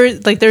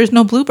bluebird, like, there's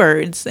no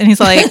bluebirds, and he's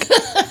like,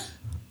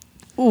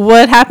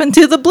 what happened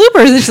to the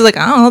bluebirds? And she's like,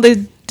 I don't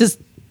know,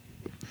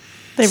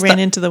 they ran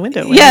into the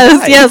window.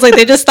 It's like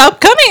they just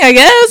stopped coming, I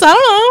guess. I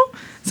don't know.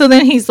 So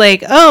then he's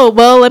like, oh,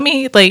 well, let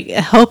me like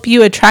help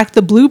you attract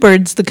the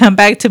bluebirds to come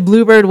back to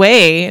Bluebird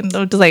Way. And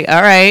I'm just like,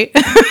 all right.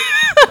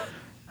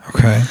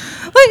 Okay.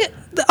 Like,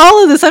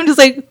 all of this, I'm just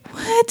like,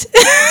 what?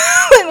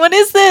 Like, what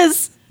is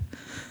this?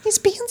 He's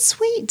being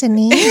sweet,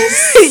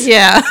 Denise.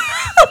 Yeah.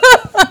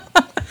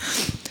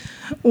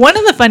 One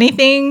of the funny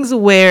things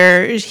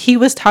where he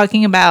was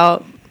talking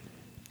about,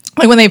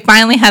 like, when they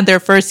finally had their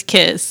first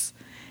kiss,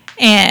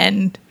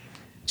 and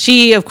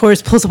she, of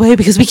course, pulls away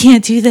because we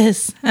can't do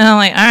this. And I'm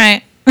like, all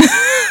right.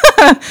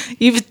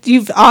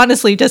 You've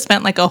honestly just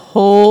spent like a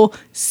whole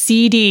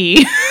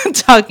CD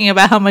talking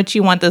about how much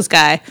you want this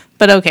guy.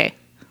 But okay.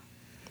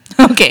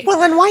 Okay.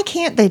 Well, and why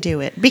can't they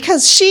do it?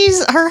 Because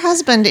her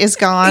husband is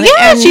gone.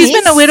 Yeah, and she's he's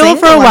been a widow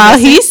for single, a I'm while.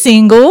 guessing. He's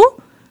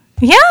single.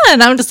 Yeah,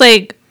 and I'm just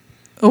like,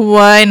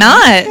 why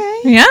not?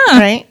 Okay. Yeah.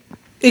 Right.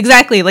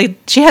 Exactly. Like,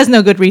 she has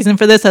no good reason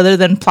for this other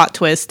than plot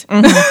twist.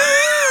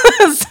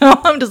 So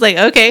I'm just like,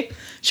 okay,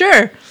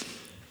 sure.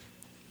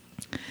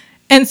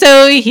 And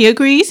so he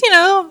agrees,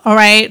 all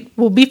right,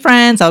 we'll be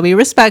friends. I'll be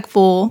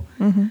respectful.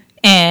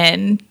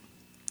 And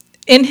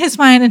in his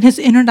mind, in his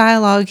inner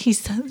dialogue,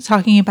 he's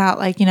talking about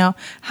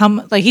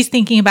he's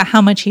thinking about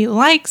how much he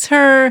likes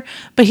her,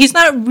 but he's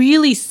not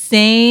really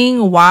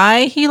saying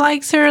why he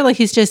likes her. Like,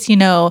 he's just,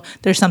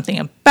 there's something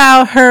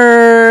about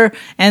her.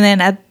 And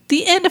then at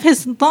the end of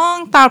his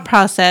long thought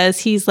process,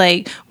 he's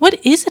like,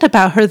 what is it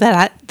about her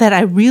that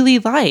I really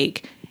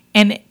like?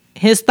 And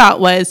his thought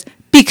was,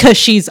 because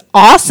she's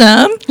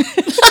awesome.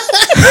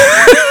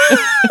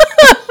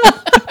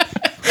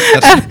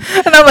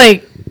 And I'm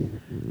like,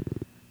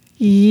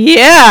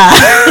 yeah.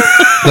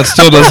 That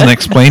still doesn't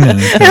explain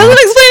anything. It doesn't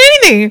explain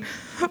anything.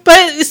 But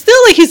it's still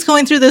like he's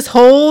going through this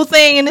whole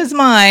thing in his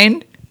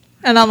mind.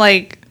 And I'm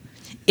like,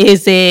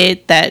 is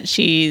it that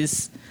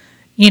she's,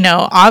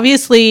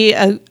 obviously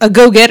a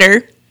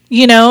go-getter,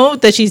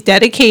 that she's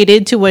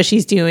dedicated to what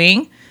she's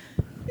doing?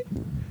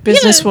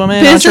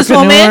 Businesswoman,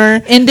 entrepreneur.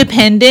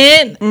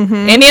 Independent,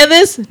 any of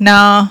this?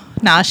 No,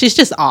 she's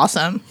just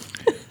awesome.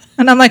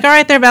 And I'm like, all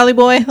right there, Valley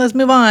Boy, let's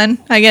move on,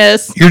 I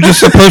guess. You're just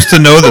supposed to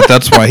know that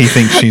that's why he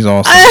thinks she's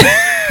awesome.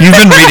 You've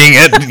been reading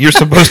it. You're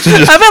supposed to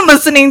just I've been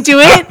listening to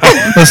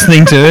it.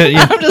 listening to it.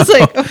 I'm just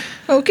like,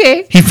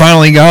 okay. He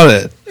finally got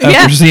it.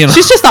 Yeah, Seeing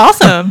she's just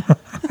awesome.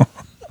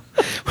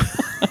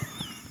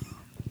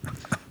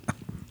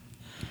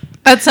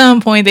 At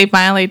some point, they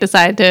finally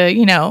decide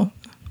to,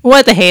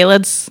 what the hey,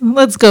 let's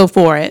go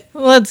for it.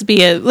 Let's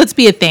be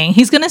a thing.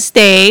 He's gonna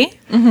stay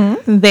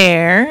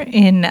there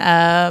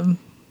in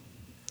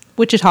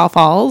Wichita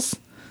Falls,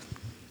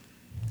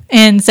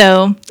 and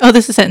so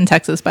this is set in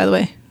Texas, by the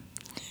way.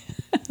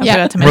 I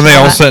forgot to Were mention they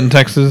all that. set in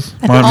Texas?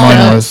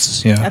 Mine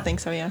was. I Yeah. think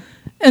so, yeah.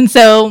 And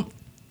so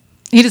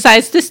he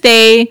decides to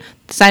stay,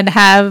 decide to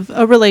have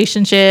a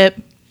relationship.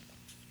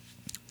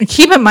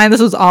 Keep in mind,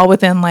 this was all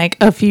within like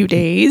a few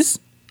days.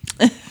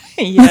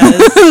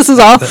 Yes. This was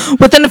all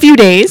within a few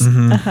days.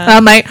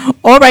 I'm like,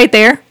 all right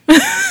there.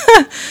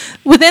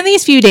 Within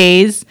these few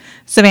days,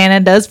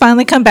 Savannah does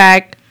finally come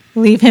back,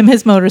 leave him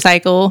his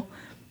motorcycle,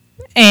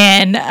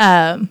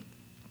 and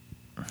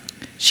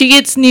she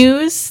gets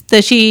news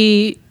that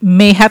she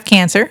may have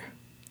cancer.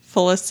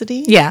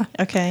 Felicity? Yeah.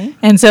 Okay.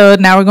 And so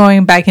now we're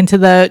going back into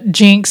the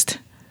jinxed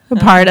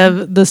part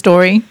of the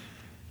story.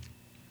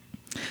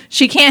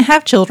 She can't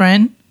have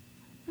children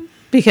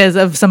because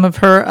of some of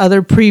her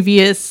other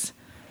previous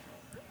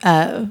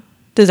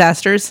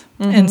disasters.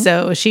 And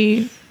so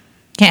she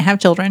can't have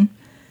children.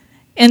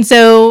 And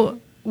so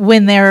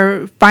when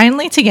they're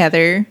finally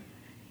together,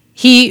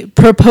 he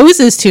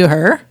proposes to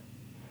her.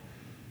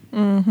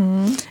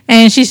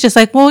 And she's just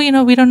like, well,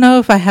 we don't know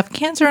if I have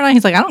cancer or not.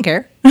 He's like, I don't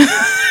care.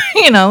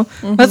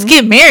 Let's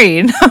get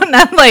married. And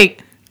I'm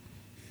like,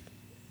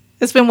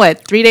 it's been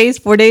what, 3 days,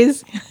 4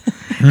 days?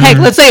 Heck,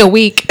 let's say a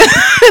week.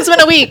 It's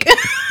been a week.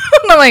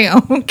 I'm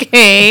like,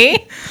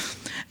 okay.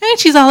 And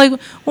she's all like,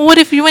 well, what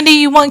if one day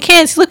you want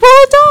kids? She's like,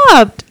 well,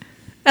 adopt.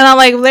 And I'm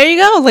like, well, there you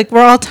go. Like,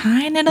 we're all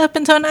tying it up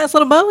into a nice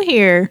little bow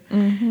here.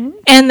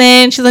 And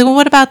then she's like, well,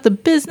 what about the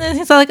business?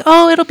 He's like,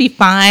 oh, it'll be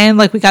fine.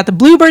 Like, we got the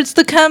bluebirds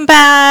to come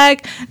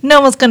back.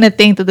 No one's going to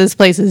think that this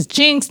place is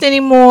jinxed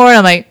anymore.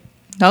 I'm like,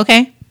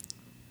 okay.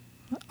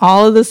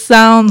 All of this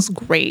sounds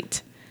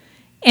great.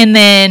 And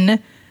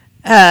then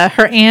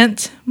her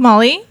aunt,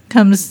 Molly,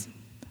 comes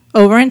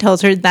over and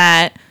tells her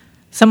that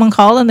someone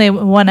called and they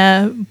want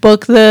to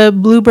book the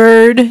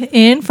bluebird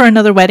in for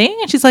another wedding.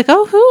 And she's like,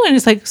 oh, who? And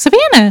it's like,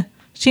 Savannah.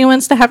 She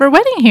wants to have her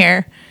wedding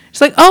here.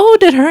 She's like, oh,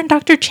 did her and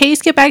Dr.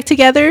 Chase get back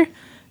together?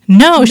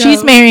 No,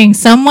 she's marrying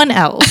someone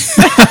else.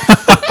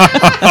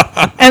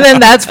 And then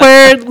that's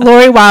where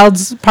Lori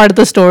Wilde's part of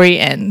the story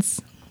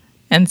ends.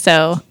 And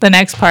so the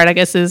next part, I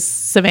guess, is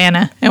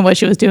Savannah and what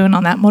she was doing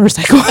on that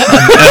motorcycle. and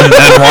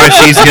why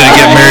she's going to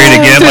get married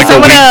again like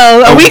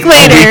a week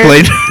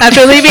later.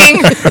 After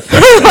leaving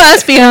her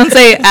last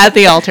fiance at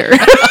the altar.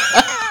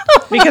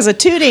 Because a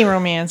 2-day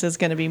romance is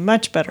going to be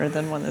much better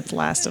than one that's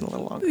lasted a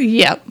little longer.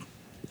 Yep.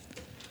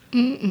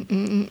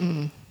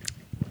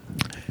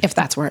 If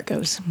that's where it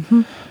goes.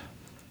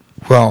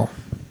 Well,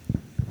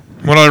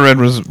 what I read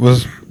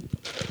was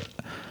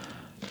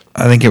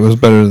I think it was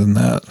better than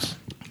that.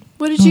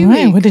 What did you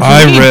read? What did you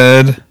I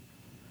read? read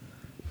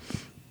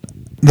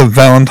The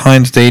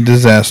Valentine's Day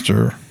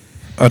Disaster,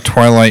 a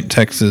Twilight,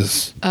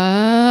 Texas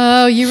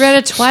Oh, you read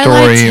a Twilight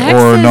story Texas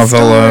or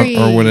novella story.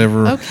 or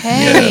whatever.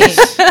 Okay.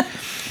 Yes.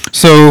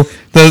 So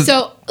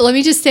So let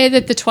me just say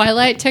that the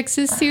Twilight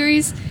Texas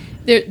series,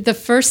 the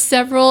first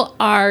several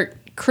are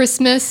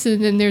Christmas,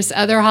 and then there's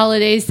other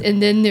holidays,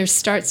 and then there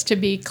starts to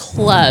be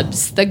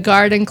clubs, the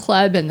garden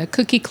club and the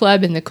cookie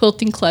club and the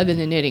quilting club and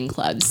the knitting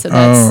club. So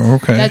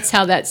that's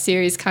how that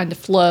series kind of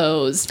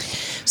flows.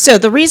 So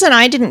the reason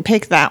I didn't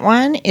pick that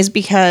one is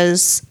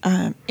because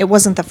it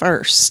wasn't the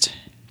first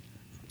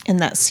in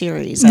that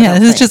series. Yeah,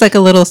 this is just like a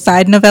little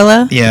side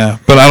novella. Yeah,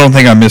 but I don't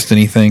think I missed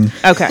anything.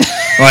 Okay.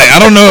 Like, I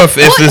don't know if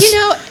Well, this... you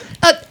know,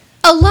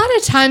 a lot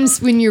of times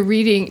when you're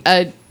reading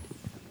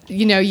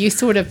you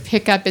sort of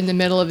pick up in the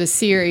middle of a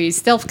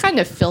series, they'll kind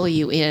of fill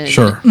you in.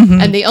 Sure. Mm-hmm.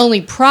 And the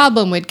only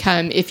problem would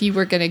come if you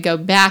were going to go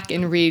back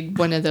and read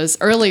one of those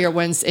earlier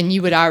ones and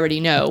you would already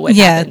know what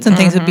happened. Some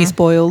things would be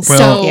spoiled.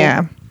 Well, So,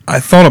 Yeah.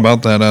 I thought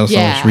about that as I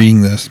Yeah. was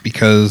reading this,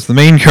 because the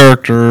main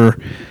character,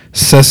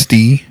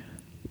 Cesti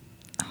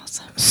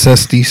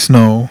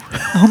Snow,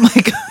 Oh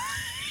my god.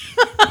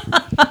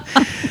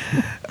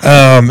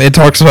 it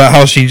talks about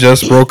how she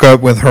just broke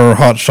up with her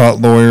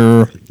hotshot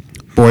lawyer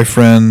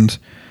boyfriend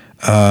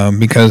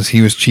because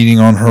he was cheating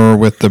on her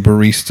with the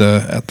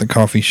barista at the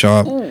coffee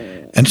shop.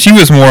 And she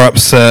was more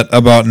upset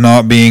about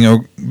not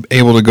being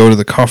able to go to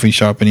the coffee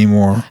shop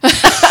anymore.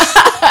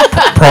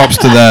 Props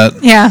to that.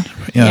 Yeah.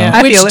 Yeah.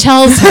 I which feel it.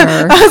 tells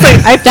her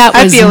that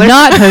I was feel her.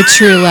 not her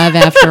true love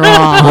after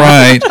all.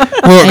 Right.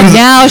 Well, And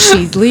now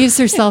she leaves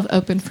herself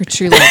open for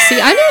true love. See,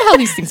 I know how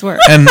these things work.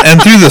 and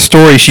through the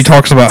story, she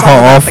talks about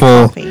how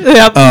awful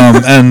Yep.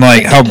 and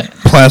like how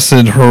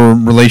placid her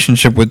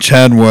relationship with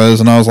Chad was.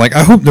 And I was like,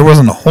 I hope there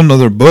wasn't a whole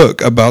nother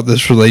book about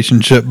this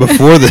relationship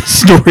before this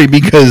story,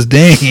 because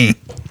dang.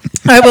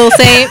 I will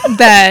say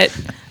that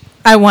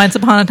I once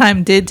upon a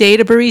time did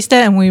date a barista,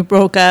 and we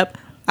broke up.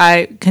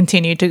 I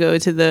continued to go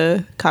to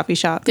the coffee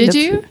shop. Did because-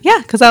 you? Yeah,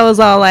 because I was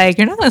all like,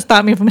 "You're not going to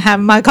stop me from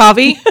having my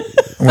coffee."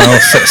 Well,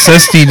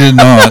 Cesti did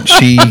not.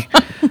 She,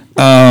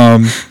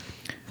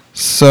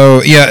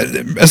 so yeah,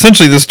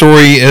 essentially the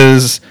story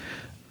is,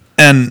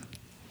 and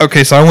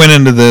okay, so I went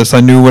into this,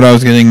 I knew what I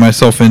was getting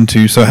myself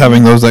into, so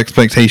having those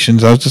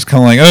expectations, I was just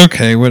kind of like,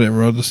 okay,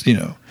 whatever, I'll just,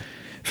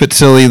 if it's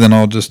silly, then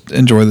I'll just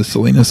enjoy the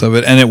silliness of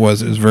it. And it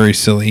was very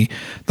silly.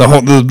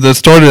 The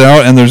started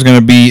out, and there's going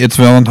to be, it's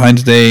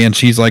Valentine's Day, and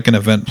she's like an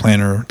event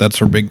planner. That's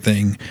her big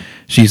thing.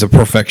 She's a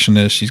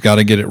perfectionist. She's got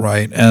to get it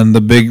right. And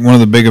one of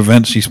the big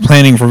events she's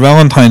planning for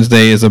Valentine's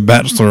Day is a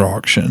bachelor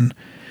auction.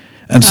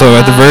 And so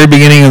at the very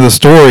beginning of the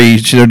story,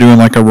 they're doing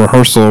like a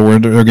rehearsal where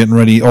they're getting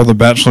ready, all the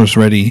bachelors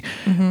ready,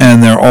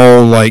 and they're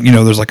all like,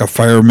 there's like a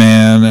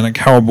fireman and a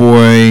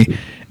cowboy,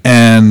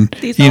 and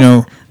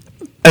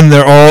and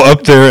they're all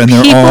up there, and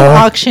they're People all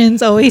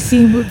auctions always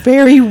seem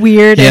very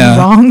weird Yeah. and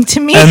wrong to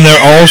me. and they're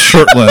all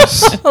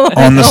shirtless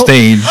on the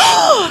stage.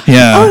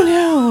 Yeah. Oh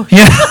no!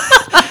 Yeah.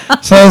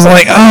 So I was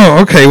like, oh,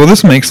 okay, well,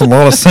 this makes a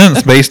lot of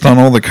sense based on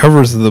all the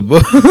covers of the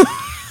book.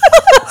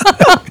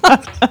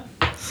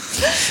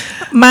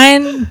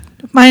 Mine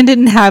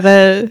didn't have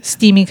a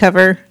steamy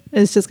cover.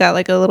 It's just got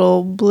like a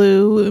little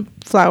blue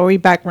flowery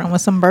background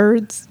with some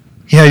birds.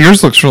 Yeah,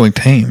 yours looks really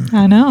tame.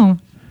 I know.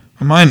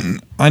 Mine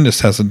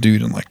just has a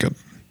dude in like a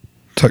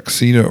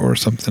tuxedo or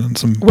something, and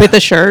some. With a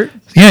shirt.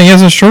 Yeah, he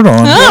has a shirt on.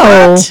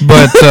 Oh.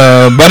 But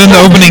in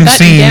the opening Button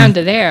scene, down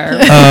to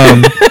there.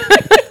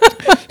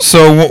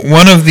 so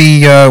one of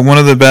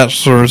the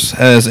bachelors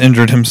has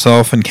injured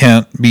himself and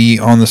can't be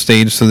on the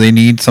stage, so they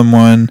need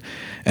someone,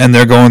 and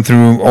they're going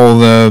through all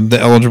the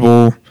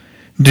eligible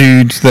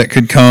dudes that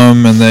could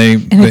come, and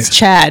It's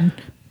Chad.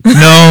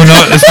 No,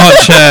 it's not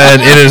Chad.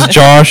 It is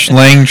Josh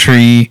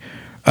Langtree,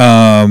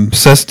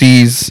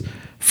 Cesti's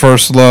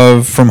first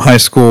love from high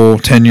school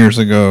 10 years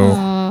ago.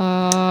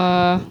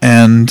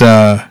 And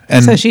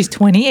So she's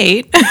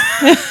 28.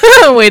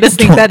 Way to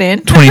sneak that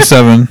in.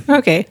 27.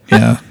 Okay.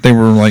 Yeah, they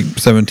were like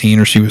 17,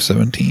 or she was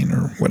 17,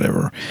 or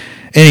whatever.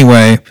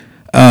 Anyway,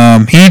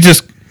 he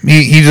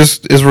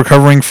just is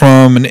recovering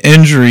from an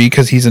injury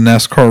because he's a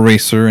NASCAR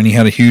racer, and he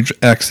had a huge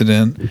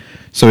accident.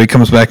 So he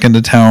comes back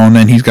into town,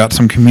 and he's got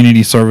some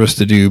community service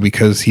to do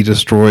because he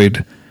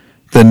destroyed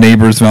the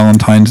neighbor's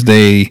Valentine's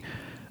Day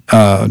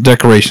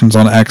decorations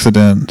on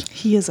accident.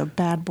 He is a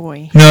bad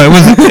boy. No, it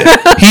wasn't.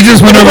 He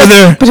just went over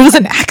there. But it was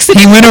an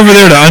accident. He went over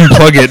there to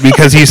unplug it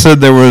because he said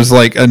there was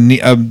like a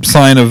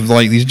sign of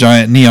like these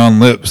giant neon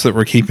lips that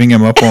were keeping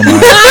him up all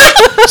night.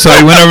 So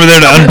he went over there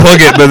to unplug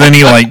it, but then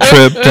he like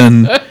tripped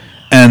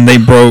and they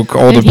broke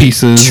all the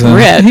pieces.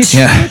 Tripped.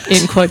 Yeah.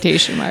 In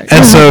quotation marks.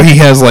 And so he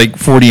has like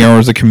 40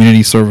 hours of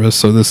community service.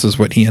 So this is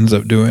what he ends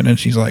up doing. And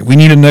she's like, we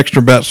need an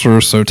extra bachelor.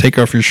 So take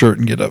off your shirt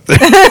and get up there.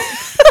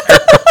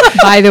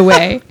 By the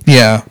way.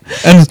 Yeah.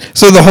 And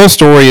so the whole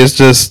story is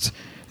just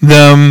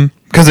them,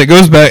 because it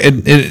goes back,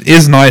 it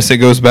is nice. It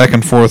goes back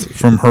and forth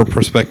from her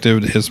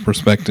perspective to his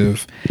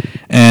perspective.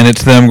 And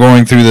it's them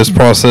going through this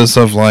process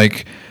of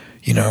like,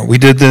 we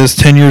did this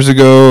 10 years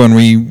ago and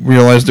we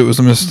realized it was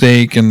a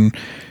mistake, and,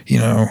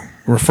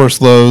 we're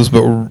first lows,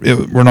 but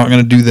we're not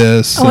going to do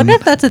this. I wonder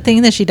if that's a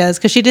thing that she does,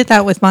 because she did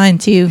that with mine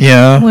too.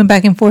 Yeah. Went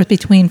back and forth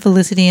between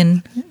Felicity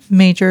and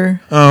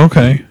Major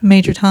Okay.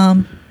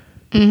 Tom.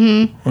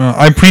 Well,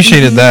 I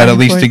appreciated that, at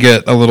least to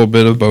get a little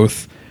bit of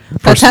both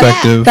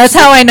perspective. That's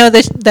how I know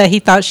that he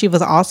thought she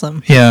was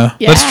awesome. Yeah,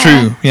 that's Yeah.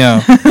 true.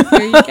 Yeah.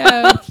 There you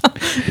go.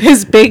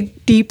 His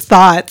big, deep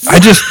thoughts. I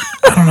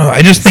don't know.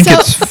 I just think So-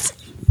 it's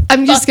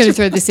I'm just going to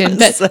throw this in,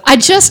 but I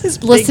just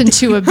listened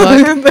to a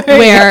book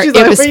where She's it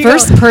like, was "Where you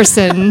first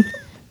person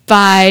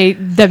by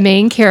the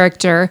main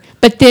character,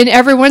 but then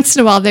every once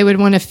in a while they would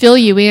want to fill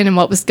you in on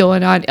what was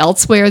going on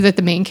elsewhere that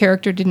the main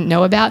character didn't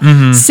know about.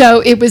 So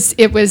it was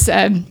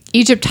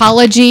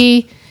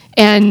Egyptology,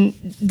 and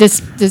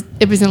this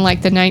it was in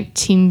like the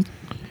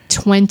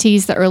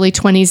 1920s, the early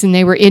 20s, and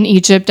they were in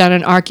Egypt on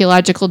an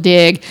archaeological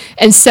dig,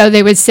 and so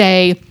they would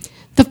say,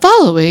 "The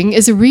following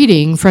is a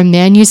reading from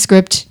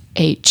manuscript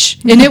H,"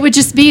 and it would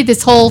just be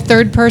this whole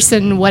third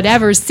person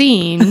whatever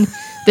scene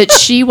that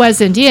she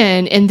wasn't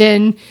in, and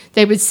then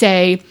they would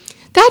say,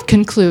 "That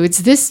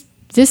concludes this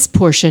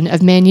portion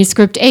of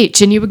manuscript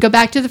H," and you would go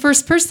back to the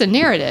first person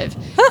narrative,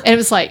 and it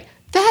was like,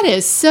 that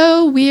is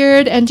so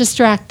weird and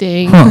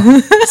distracting.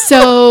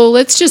 So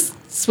let's just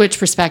switch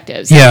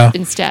perspectives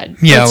instead.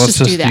 Yeah, let's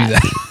just do that.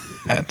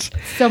 That's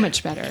So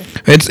much better.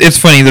 it's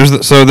funny. There's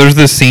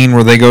this scene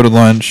where they go to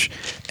lunch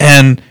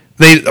and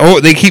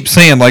they keep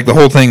saying like the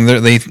whole thing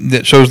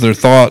that shows their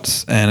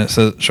thoughts, and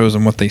it shows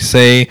them what they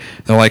say.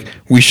 They're like,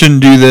 "We shouldn't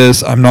do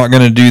this. I'm not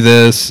going to do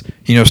this.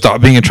 Stop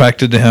being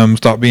attracted to him.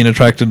 Stop being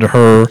attracted to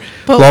her."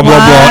 But blah blah blah.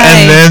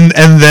 why?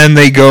 And then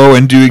they go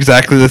and do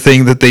exactly the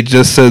thing that they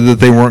just said that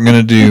they weren't going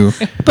to do.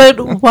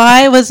 But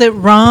why was it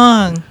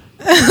wrong?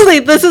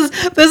 Like this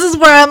is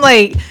where I'm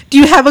like, do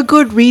you have a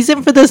good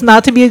reason for this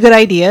not to be a good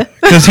idea?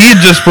 Because he had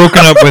just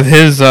broken up with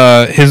his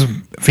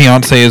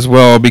fiance as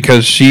well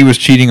because she was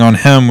cheating on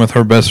him with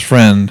her best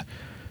friend.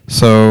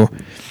 So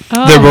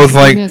they're both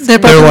like goodness. They're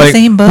both in the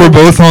same boat. we're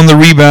both on the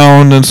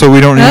rebound, and so we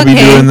don't need to be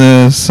Okay. doing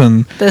this.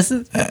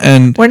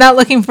 And We're not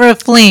looking for a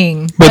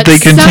fling. but they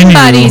continue.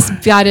 Somebody's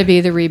got to be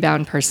the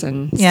rebound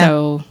person. Yeah.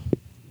 So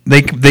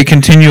They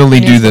continually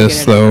They do just go this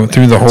get it though over with.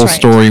 through the whole That's right.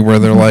 story where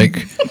they're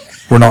like,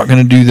 "We're not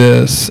going to do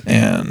this,"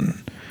 and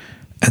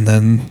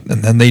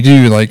then they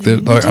do like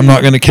I'm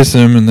not going to kiss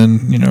him, and then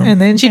And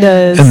then she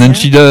does. and then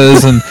she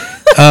does, and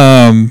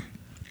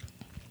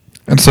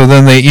so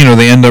then they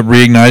end up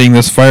reigniting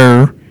this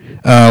fire.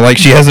 Like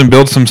she hasn't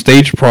built some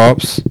stage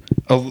props.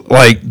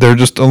 Like they're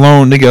just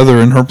alone together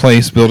in her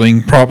place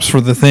building props for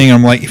the thing.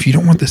 I'm like, if you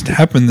don't want this to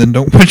happen, then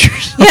don't put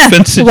yourself Yeah,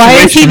 in situations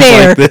why is he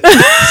there? like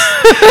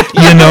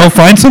this.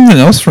 Find something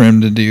else for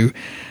him to do.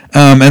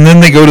 And then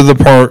they go to the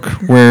park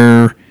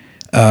where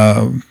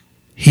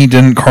he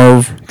didn't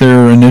carve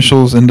their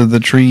initials into the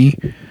tree.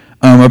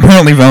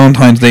 Apparently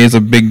Valentine's Day is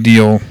a big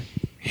deal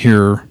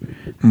here.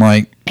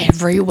 Like,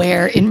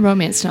 everywhere in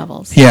romance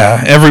novels.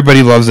 yeah,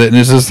 everybody loves it, and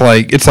it's just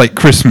like it's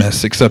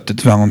Christmas except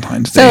it's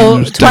Valentine's Day. So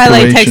There's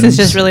Twilight, Texas decorations.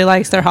 just really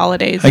likes their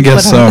holidays. I is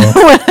guess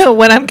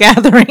what I'm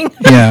gathering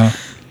Yeah,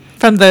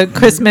 from the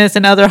Christmas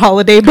and other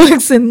holiday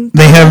books. And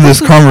they have this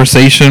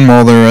conversation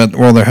while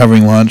they're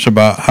having lunch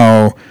about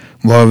how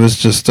love is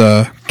just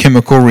a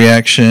chemical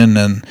reaction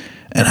and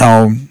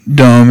how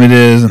dumb it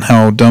is and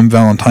how dumb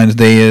Valentine's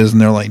Day is, and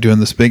they're like doing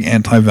this big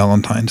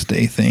anti-Valentine's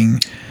Day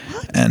thing.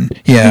 And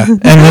yeah, and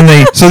then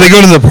they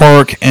go to the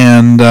park,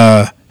 and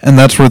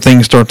that's where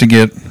things start to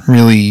get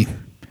really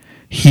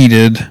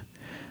heated.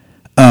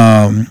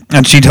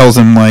 And she tells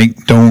him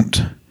like,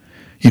 "Don't,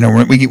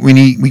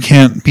 we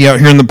can't be out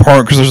here in the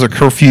park because there's a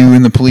curfew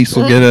and the police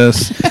will get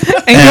us."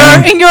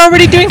 and you're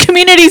already doing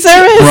community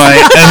service.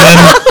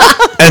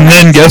 Right, and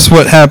then guess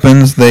what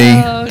happens?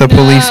 The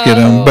police get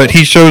him, but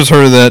he shows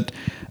her that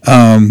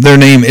their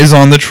name is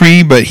on the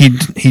tree, but he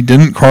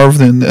didn't carve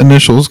the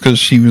initials because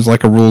she was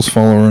like a rules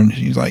follower, and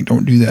she's like,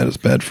 "Don't do that; it's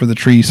bad for the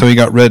tree." So he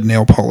got red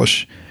nail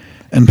polish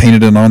and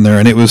painted it on there,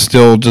 and it was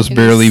still just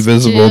barely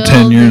visible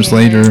still 10 years there.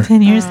 later.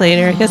 10 years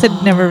later, I guess it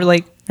never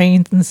like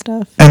rains and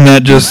stuff. And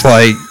that just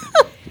like,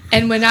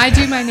 And when I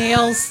do my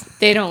nails,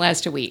 they don't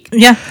last a week.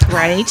 Yeah.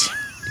 Right?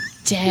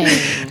 Dang.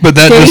 but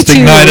that Day just two.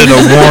 ignited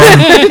a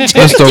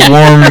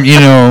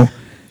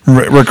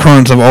warm,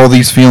 recurrence of all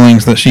these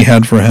feelings that she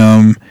had for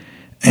him.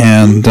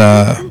 And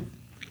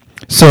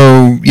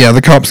so, yeah,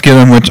 the cops get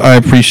him, which I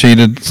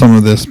appreciated some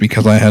of this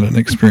because I had an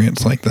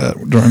experience like that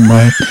during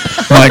my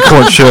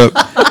courtship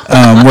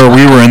where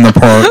we were in the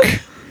park.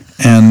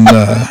 And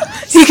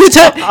He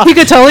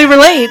could totally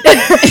relate.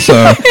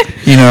 so,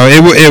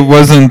 it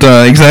wasn't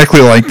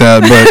exactly like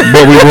that,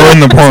 but we were in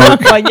the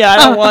park. Oh, yeah, I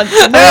don't want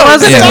to know. It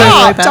wasn't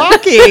Yeah.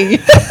 Stop talking.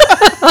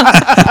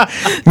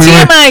 We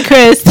were, TMI,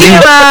 Chris.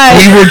 TMI.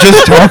 we were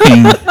just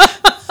talking.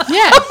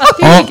 Yeah,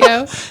 there you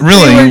go.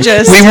 Really, We were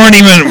just we weren't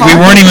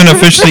even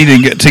officially to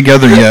get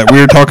together yet.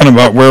 We were talking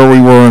about where we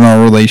were in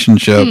our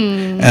relationship,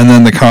 and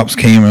then the cops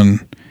came and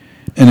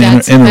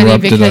That's funny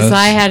interrupted because us.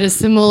 I had a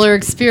similar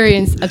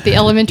experience at the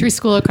elementary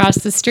school across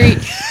the street.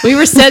 We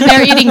were sitting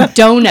there eating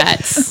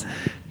donuts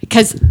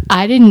because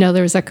I didn't know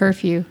there was a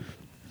curfew.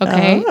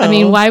 Okay. I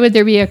mean, why would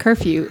there be a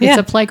curfew? It's Yeah.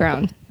 a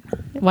playground.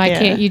 Why Yeah.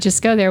 can't you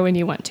just go there when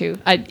you want to?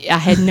 I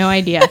had no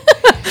idea.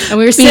 And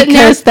we were sitting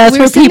there. Because that's we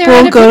were where sitting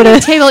there people at a go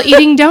picnic to- table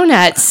eating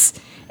donuts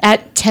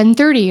at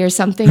 10:30 or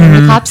something, Mm-hmm.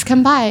 and the cops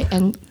come by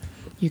and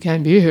you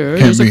can't be here.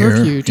 Can't There's a be here.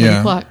 curfew, 10 Yeah.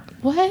 o'clock.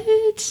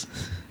 What?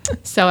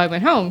 So I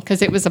went home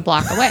because it was a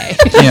block away.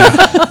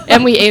 Yeah.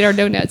 And we ate our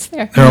donuts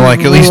there. They're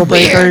like, at least. Rule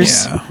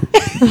breakers. Yeah.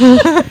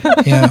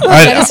 Yeah.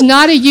 That is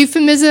not a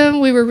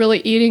euphemism. We were really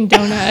eating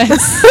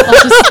donuts. I'll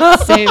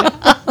just say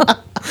that.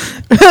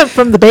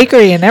 From the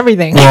bakery and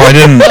everything. Well, I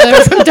didn't. They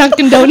were from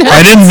Dunkin' Donuts.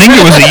 I didn't think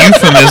it was a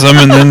euphemism,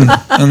 and then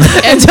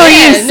Until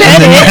you said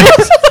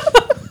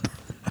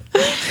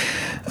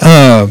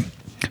it.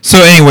 so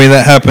anyway,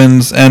 that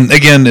happens, and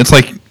again, it's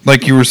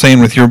like you were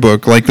saying with your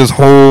book, like this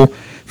whole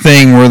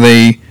thing where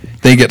they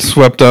get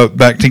swept up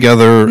back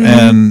together,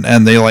 and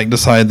they like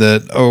decide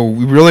that, oh,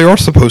 we really are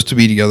supposed to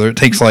be together. It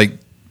takes like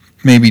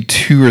maybe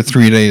 2 or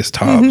 3 days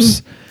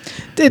tops.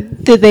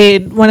 Did they?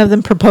 One of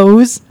them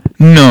propose?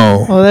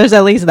 No, Well, there's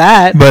at least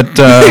that. but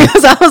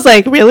Because I was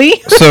like,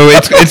 really? so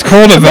it's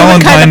called a Kind of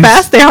Valentine's.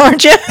 fast there,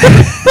 aren't you?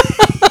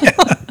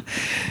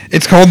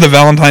 It's called the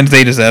Valentine's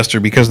Day disaster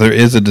because there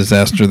is a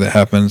disaster that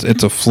happens.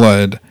 It's a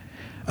flood,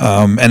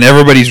 and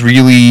everybody's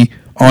really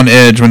on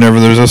edge whenever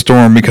there's a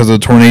storm because a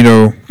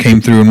tornado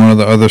came through in one of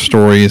the other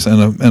stories,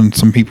 and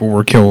some people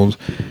were killed.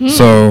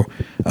 So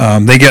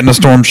they get in a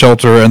storm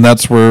shelter, and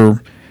that's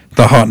where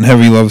the hot and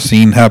heavy love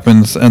scene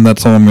happens, and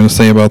that's all I'm going to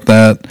say about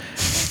that.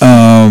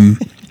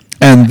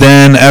 And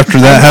then after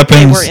that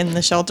happens, They were in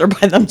the shelter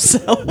by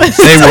themselves.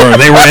 they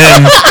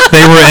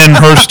were in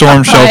her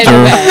storm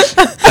shelter.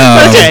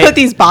 Just put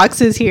these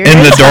boxes here. In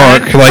the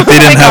dark, like they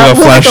didn't have a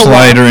Look at the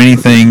flashlight or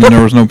anything, and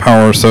there was no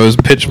power, so it was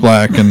pitch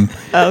black. And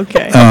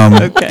Okay.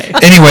 Okay.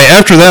 anyway,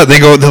 after that,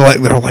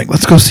 they're like,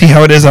 let's go see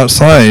how it is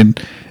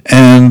outside.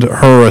 And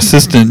her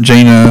assistant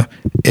Jaina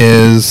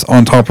is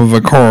on top of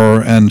a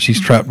car, and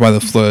she's trapped by the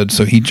flood.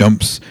 So he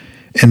jumps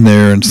in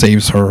there and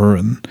saves her.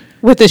 And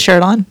With his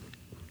shirt on.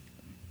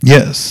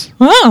 yes,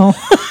 Oh.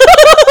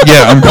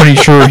 yeah, I'm pretty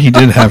sure he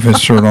did have his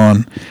shirt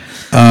on.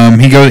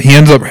 He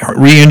ends up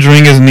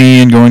re-injuring his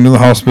knee and going to the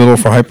hospital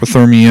for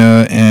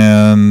hypothermia.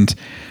 And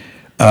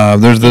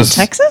there's this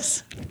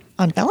Texas?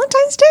 On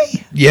Valentine's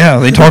Day? Yeah,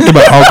 they talked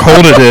about how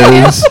cold it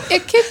is.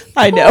 It could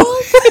I know.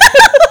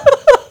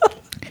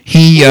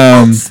 He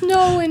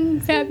snow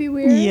in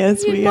February.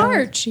 Yes, in we are.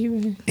 March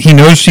even. he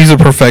knows she's a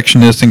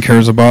perfectionist and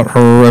cares about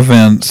her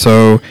event,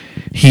 so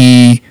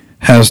he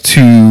has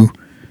to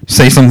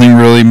say something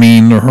really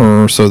mean to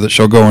her so that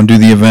she'll go and do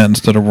the event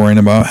instead of worrying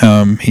about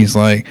him. It's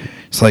like,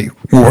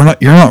 well,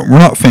 we're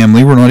not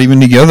family. We're not even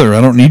together. I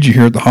don't need you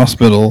here at the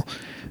hospital.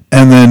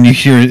 And then you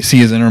see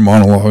his inner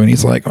monologue, and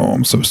he's like, oh,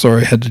 I'm so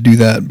sorry I had to do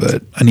that,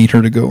 but I need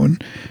her to go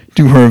and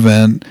do her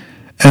event.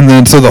 And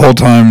then so the whole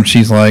time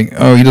she's like,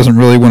 oh, he doesn't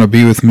really want to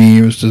be with me.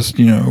 It was just,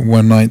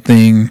 one night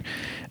thing.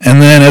 And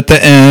then at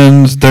the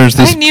end, there's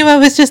this. I knew I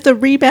was just a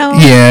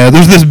rebound. Yeah,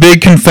 there's this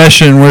big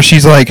confession where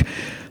she's like,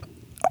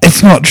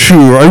 it's not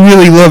true. I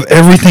really love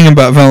everything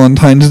about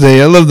Valentine's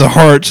Day. I love the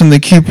hearts and the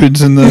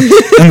cupids and the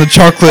and the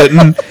chocolate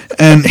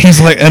and he's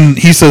like, and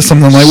he says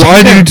something like, well,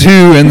 I do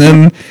too. And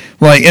then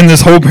like in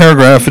this whole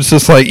paragraph, it's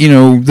just like,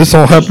 this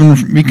all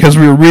happened because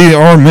we really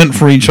are meant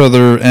for each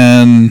other.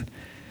 And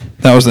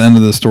that was the end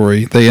of the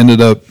story. They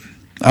ended up,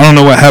 I don't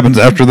know what happens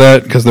after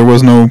that because there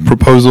was no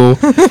proposal,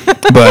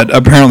 but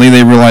apparently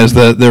they realized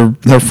that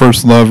their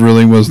first love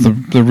really was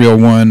the real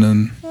one.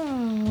 And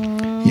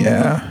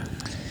yeah.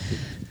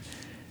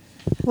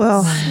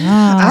 Well,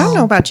 I don't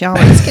know about y'all,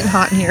 but it's getting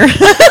hot in here.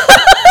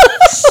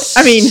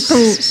 I mean,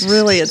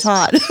 really, it's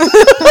hot.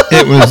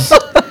 It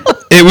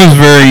was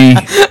very.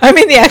 I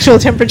mean, the actual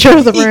temperature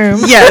of the room.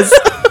 Yes.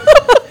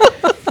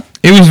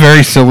 It was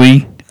very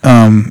silly.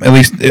 At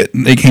least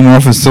it came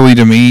off as silly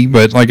to me.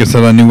 But like I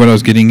said, I knew what I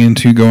was getting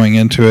into going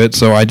into it,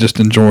 so I just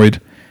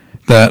enjoyed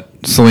that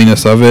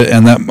silliness of it,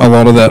 and that a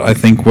lot of that I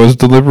think was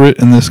deliberate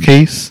in this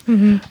case.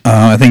 Mm-hmm.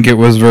 I think it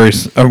was very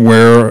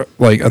aware.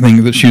 Like I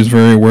think that she was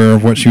very aware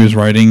of what she was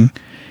writing,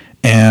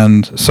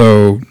 and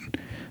so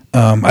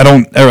I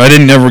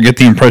didn't ever get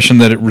the impression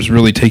that it was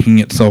really taking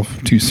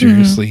itself too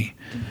seriously.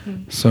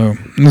 Mm-hmm. So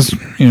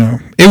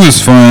it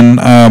was fun.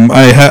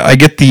 I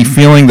get the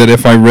feeling that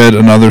if I read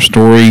another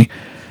story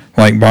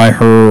like by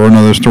her or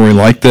another story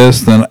like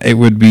this, then it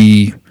would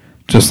be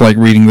just like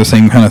reading the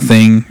same kind of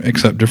thing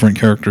except different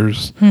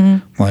characters.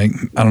 Mm-hmm. Like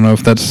I don't know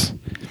if that's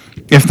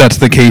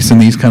the case in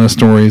these kind of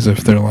stories, if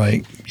they're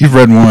like you've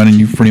read one and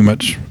you've pretty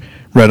much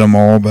read them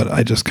all, but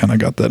I just kind of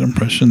got that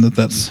impression that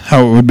that's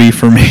how it would be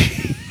for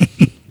me.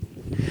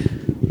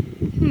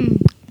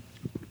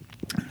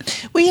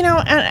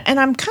 Well, and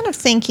I'm kind of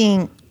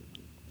thinking,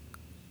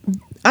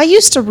 I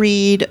used to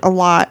read a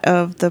lot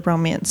of the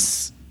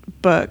romance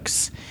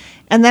books,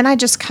 and then I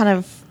just kind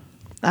of,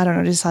 I don't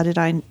know, decided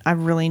I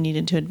really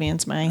needed to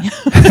advance my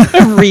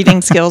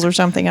reading skills or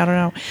something. I don't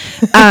know.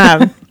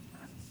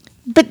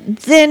 But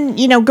then,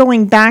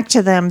 going back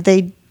to them,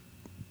 they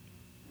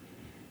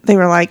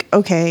were like,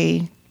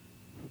 okay,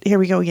 here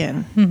we go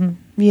again.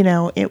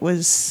 Mm-hmm. It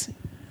was,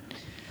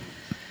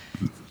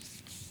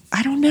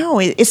 I don't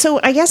know. So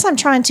I guess I'm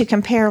trying to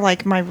compare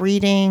like my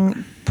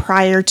reading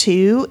prior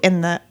to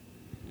and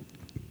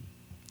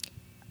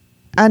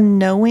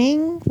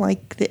unknowing,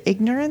 like the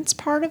ignorance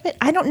part of it.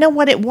 I don't know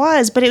what it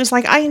was, but it was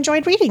like I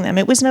enjoyed reading them.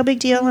 It was no big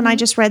deal, and I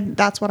just read.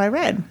 That's what I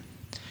read.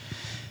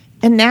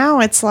 And now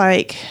it's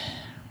like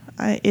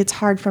it's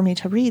hard for me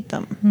to read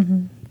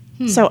them.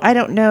 So I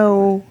don't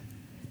know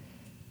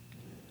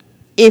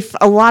if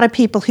a lot of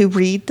people who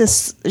read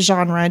this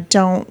genre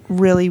don't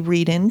really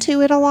read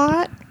into it a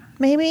lot,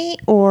 maybe,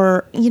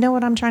 or you know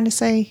what I'm trying to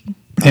say.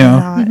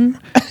 Yeah.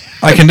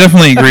 I can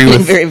definitely agree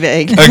with very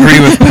vague. agree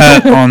with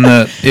Pat on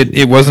that.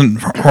 It wasn't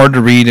hard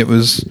to read. It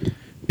was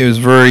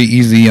very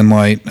easy and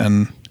light,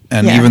 and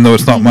Yeah. even though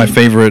it's not my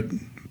favorite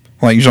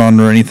like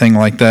genre or anything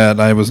like that,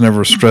 I was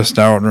never stressed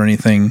out or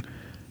anything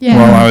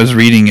while I was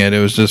reading it. It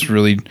was just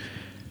really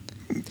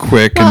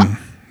quick and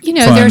you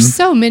know, fun. there's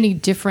so many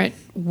different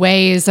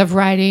ways of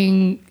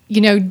writing.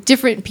 You know,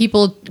 different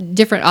people,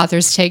 different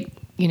authors take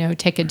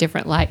a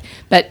different light.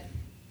 But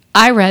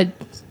I read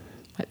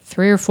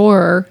 3 or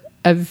 4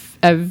 of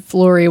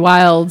Lori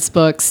Wilde's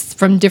books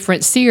from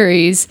different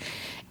series.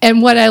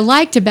 And what I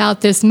liked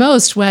about this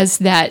most was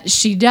that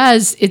she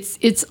does,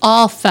 it's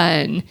all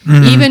fun.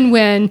 Even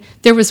when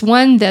there was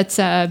one that's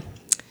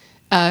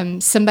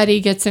somebody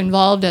gets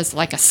involved as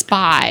like a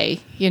spy,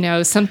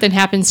 something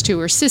happens to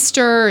her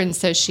sister. And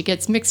so she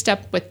gets mixed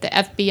up with the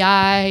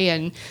FBI.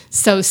 And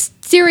so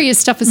serious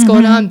stuff is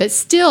going on, but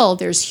still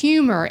there's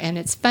humor and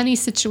it's funny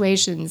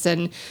situations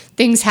and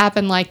things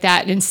happen like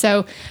that. And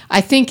so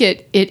I think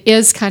it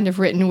is kind of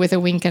written with a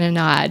wink and a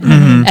nod.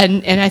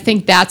 And I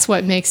think that's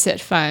what makes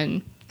it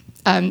fun.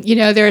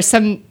 There are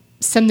some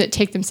that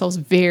take themselves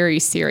very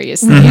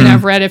seriously, and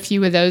I've read a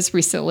few of those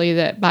recently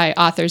that by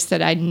authors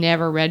that I'd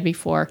never read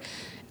before.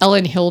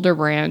 Ellen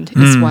Hilderbrand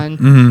is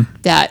one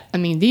that,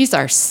 these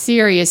are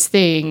serious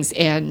things,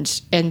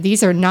 and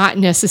these are not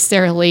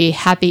necessarily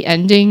happy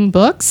ending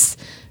books,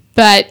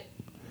 but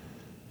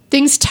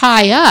things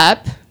tie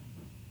up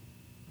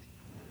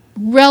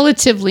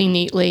relatively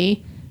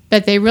neatly,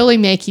 but they really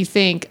make you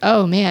think,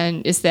 oh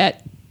man, is this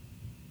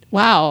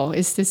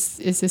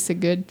a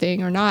good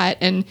thing or not?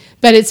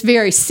 But it's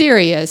very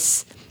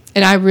serious,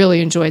 and I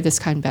really enjoy this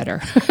kind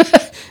better.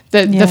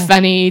 The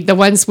funny, the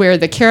ones where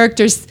the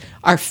characters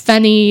are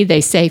funny,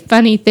 they say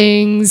funny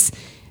things.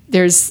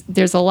 There's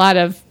a lot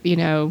of,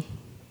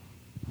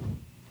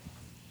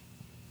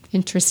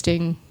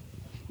 interesting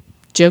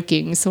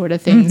joking sort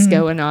of things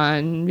going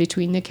on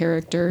between the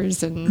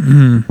characters,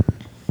 and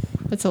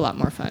it's a lot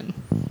more fun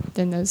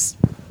than those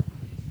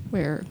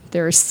where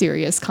there are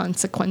serious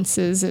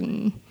consequences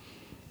and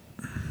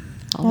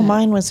all that.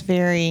 Mine was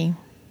very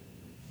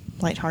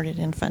lighthearted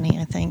and funny,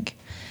 I think.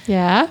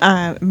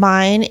 Yeah.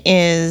 Mine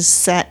is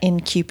set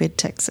in Cupid,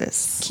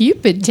 Texas.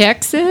 Cupid,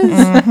 Texas?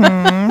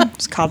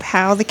 It's called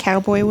How the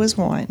Cowboy Was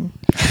Won.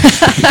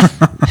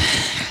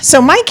 So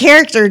my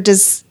character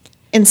does,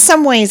 in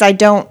some ways, I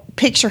don't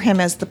picture him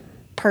as the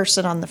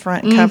person on the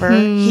front cover.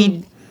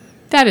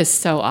 That is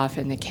so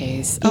often the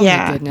case. Oh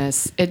my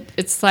goodness.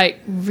 It's like,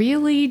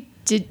 really?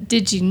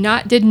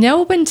 Did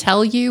no one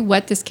tell you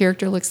what this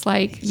character looks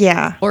like?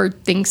 Yeah. Or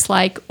thinks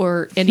like,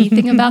 or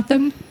anything about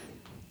them?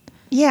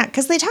 Yeah,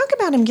 because they talk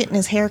about him getting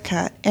his hair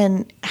cut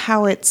and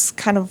how it's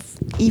kind of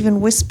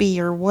even wispy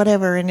or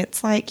whatever, and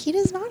it's like, he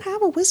does not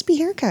have a wispy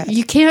haircut.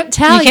 You can't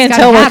tell. You can't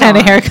tell what kind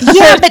of haircut.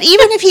 Yeah, but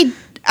even if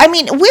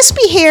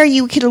wispy hair,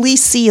 you could at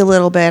least see a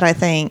little bit, I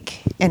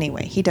think.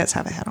 Anyway, he does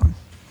have a hat on.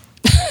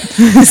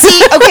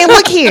 See, okay,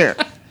 look here.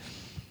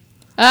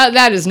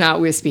 That is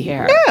not wispy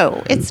hair.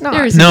 No, it's not.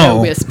 There's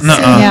no wisps.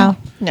 Yeah.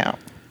 No.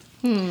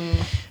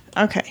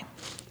 Okay.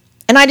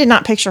 And I did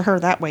not picture her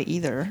that way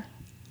either.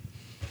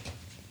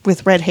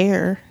 With red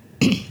hair.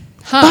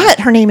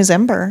 But her name is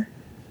Ember.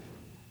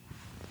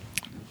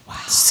 Wow.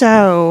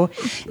 So,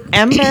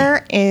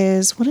 Ember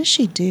is, what does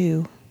she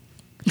do?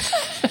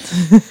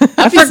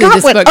 I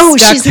forgot what. Oh,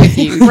 she's with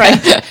you. Right.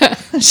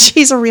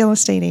 She's a real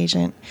estate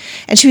agent,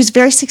 and she was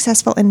very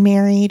successful and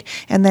married.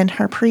 And then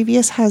her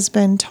previous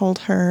husband told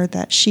her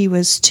that she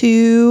was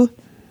too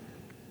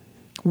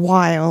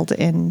wild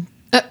and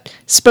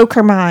spoke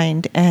her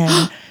mind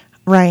and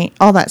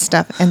all that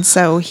stuff. And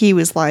so he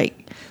was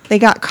like, they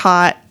got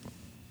caught.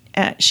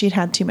 She'd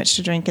had too much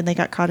to drink, and they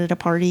got caught at a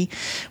party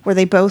where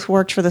they both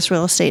worked for this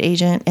real estate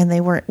agent, and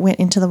they went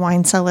into the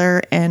wine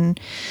cellar and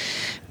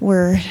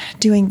were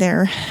doing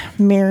their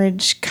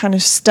marriage kind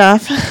of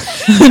stuff.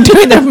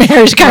 Doing their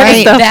marriage kind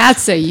of stuff.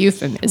 That's a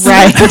euphemism.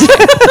 Right.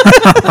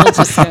 I'll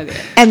just say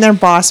that. And their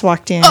boss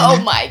walked in.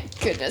 Oh my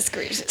goodness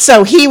gracious.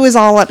 So he was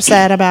all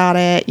upset about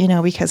it,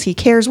 because he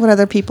cares what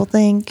other people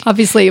think.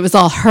 Obviously, it was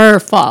all her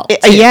fault.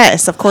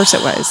 Yes, of course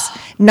it was.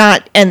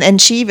 Not,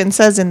 and she even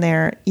says in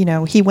there,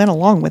 he went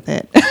along with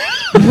it.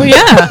 Well,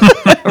 yeah.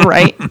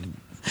 Right.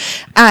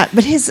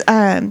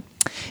 But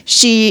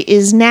she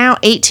is now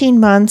 18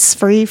 months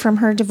free from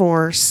her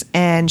divorce,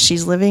 and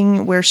she's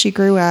living where she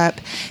grew up.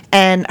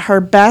 And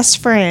her best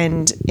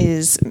friend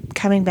is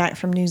coming back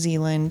from New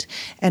Zealand,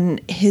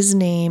 and his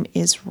name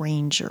is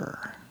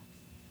Ranger.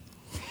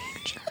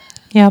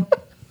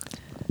 Yep.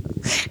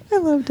 I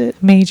loved it.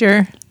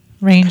 Ranger.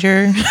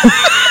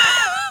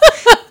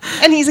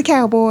 And he's a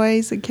cowboy.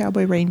 He's a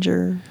cowboy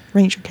ranger.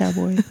 Ranger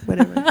Cowboy,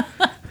 whatever.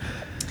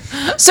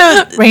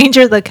 So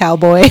Ranger the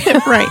Cowboy.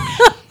 right.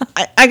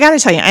 I got to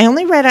tell you, I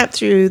only read up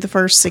through the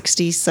first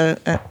 60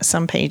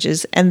 some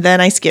pages, and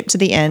then I skipped to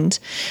the end.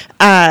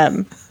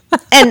 And,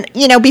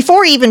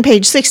 before even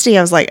page 60,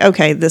 I was like,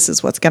 okay, this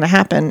is what's going to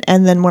happen.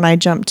 And then when I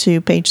jumped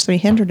to page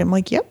 300, I'm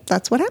like, yep,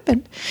 that's what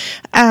happened.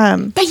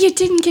 But you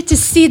didn't get to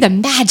see the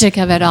magic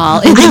of it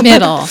all in the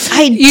middle.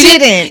 I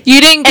didn't.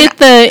 You didn't get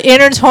the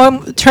inner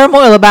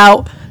turmoil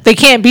about they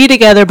can't be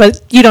together,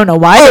 but you don't know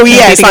why. Oh, they can't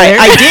yes, be together.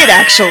 I did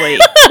actually.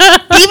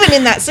 Even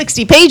in that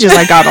 60 pages,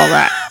 I got all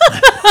that.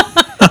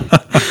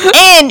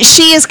 And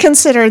she is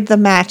considered the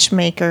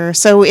matchmaker.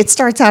 So it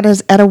starts out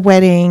as at a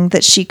wedding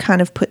that she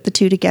kind of put the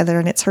two together,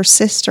 and it's her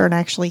sister and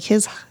actually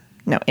his.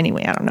 No,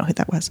 anyway, I don't know who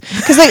that was.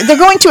 Because they're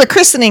going to a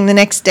christening the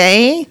next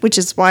day, which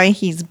is why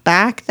he's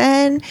back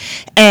then.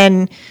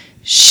 And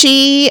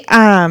she,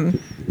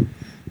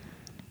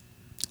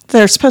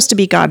 they're supposed to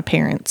be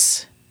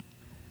godparents.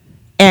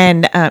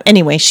 And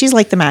anyway, she's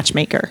like the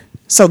matchmaker.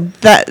 So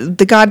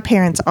the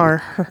godparents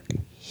are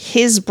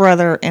his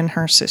brother and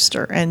her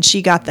sister, and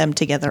she got them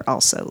together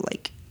also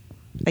like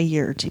a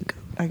year or two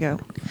ago.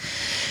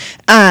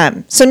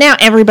 So now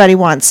everybody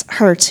wants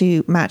her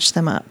to match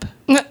them up.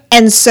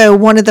 And so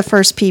one of the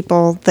first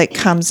people that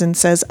comes and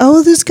says,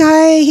 oh, this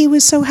guy, he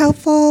was so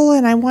helpful,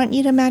 and I want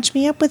you to match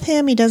me up with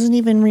him. He doesn't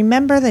even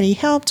remember that he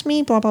helped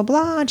me, blah, blah,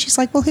 blah. And she's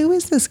like, well, who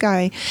is this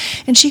guy?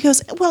 And she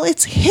goes, well,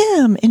 it's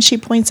him. And she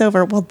points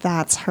over, well,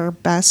 that's her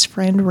best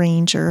friend,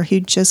 Ranger, who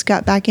just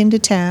got back into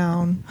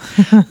town.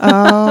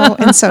 Oh,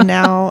 and so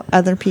now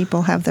other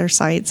people have their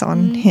sights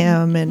on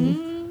him.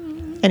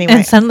 And anyway.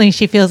 And suddenly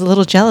she feels a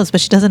little jealous,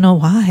 but she doesn't know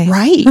why.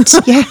 Right,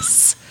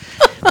 yes.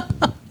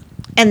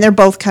 And they're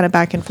both kind of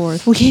back and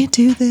forth. We can't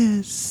do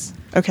this.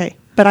 Okay,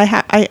 but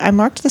I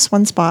marked this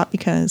one spot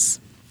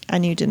because I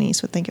knew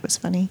Denise would think it was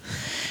funny.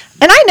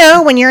 And I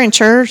know when you're in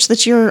church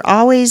that you're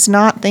always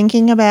not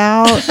thinking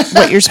about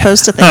what you're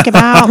supposed to think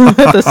about.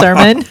 The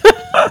sermon.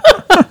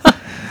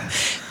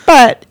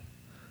 But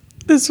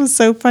this was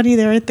so funny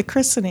there at the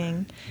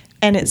christening.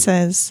 And it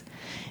says,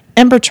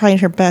 Ember tried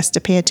her best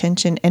to pay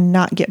attention and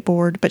not get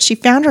bored, but she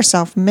found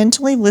herself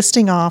mentally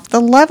listing off the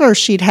lovers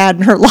she'd had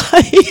in her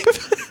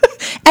life.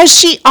 As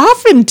she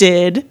often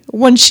did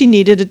when she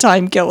needed a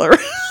time killer. I'm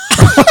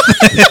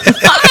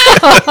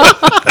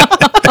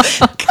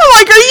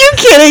like, are you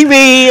kidding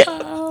me?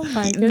 Oh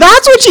my goodness.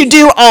 That's what you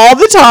do all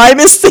the time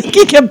is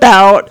thinking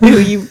about who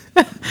you've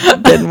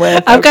been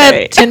with. I've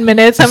Okay. got 10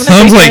 minutes. I'm gonna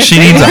Sounds take like this. she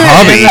needs a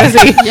hobby.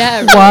 Yeah.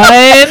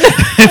 One.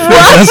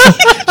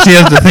 She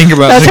has to think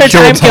about That's her to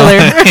kill time killer.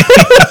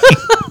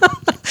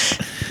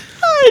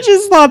 I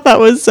just thought that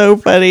was so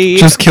funny.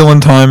 Just killing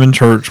time in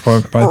church by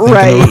thinking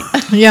right.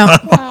 of- Yeah.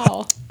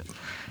 Wow.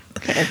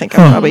 Okay, I think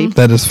I'm probably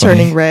that is funny.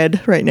 turning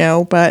red right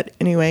now, but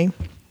anyway.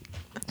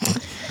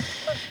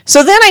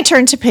 So then I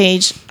turned to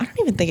page, I don't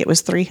even think it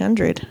was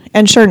 300.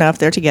 And sure enough,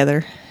 they're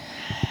together.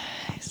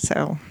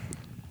 So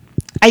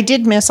I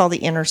did miss all the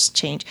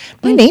interchange.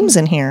 My name's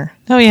in here.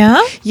 Oh,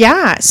 yeah?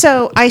 Yeah.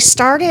 So I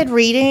started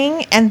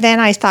reading and then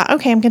I thought,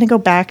 okay, I'm going to go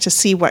back to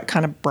see what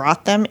kind of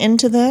brought them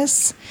into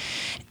this.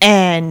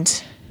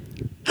 And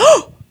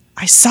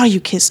I saw you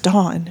kiss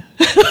Dawn.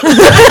 You're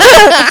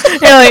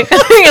like,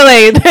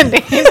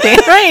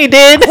 damn right, you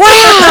did.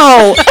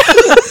 Wow.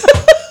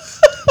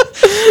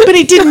 But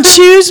he didn't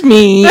choose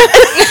me.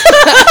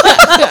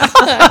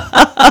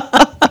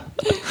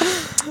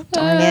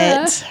 Darn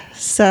it.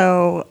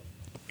 So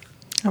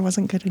I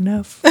wasn't good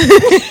enough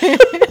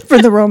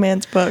for the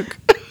romance book.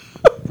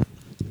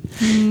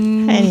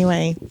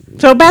 Anyway,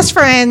 so best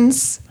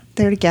friends,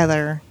 they're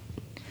together.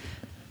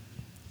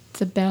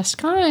 The best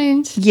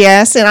kind.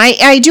 Yes, and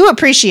I do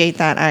appreciate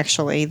that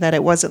actually, that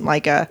it wasn't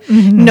like a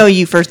know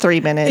you for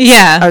 3 minutes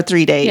Yeah. or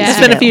 3 days. Yeah. It's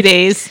been a few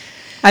days.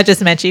 I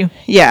just met you.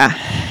 Yeah.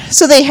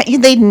 So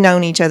they'd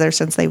known each other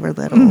since they were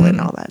little and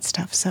all that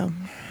stuff. So,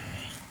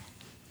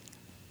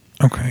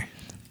 Okay.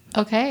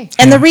 Okay.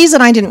 and the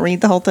reason I didn't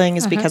read the whole thing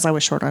is because I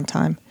was short on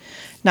time,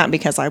 not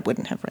because I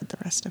wouldn't have read the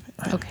rest of it.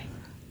 But Okay.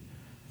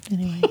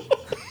 anyway,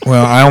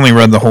 Well, I only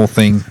read the whole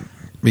thing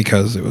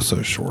because it was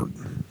so short.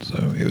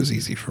 So it was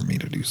easy for me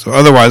to do so.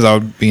 Otherwise, I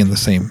would be in the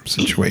same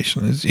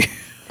situation as you.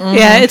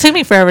 Yeah, it took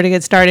me forever to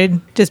get started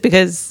just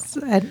because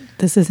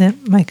this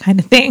isn't my kind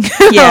of thing.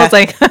 Yeah. I was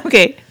like,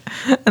 okay.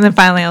 And then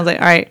finally I was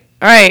like,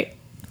 all right,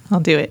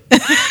 I'll do it.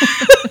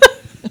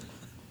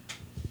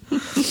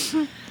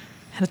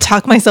 Had to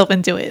talk myself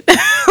into it.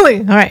 Like,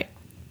 all right.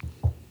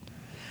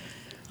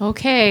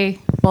 Okay.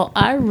 Well,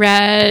 I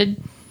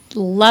read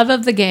Love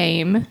of the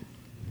Game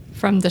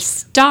from the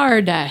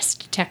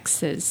Stardust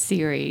Texas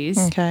series.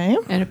 okay.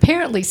 And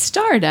apparently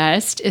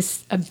Stardust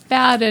is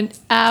about an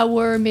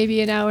hour,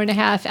 maybe an hour and a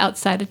half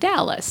outside of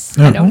Dallas.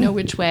 I don't know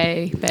which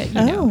way, but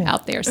you know,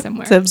 out there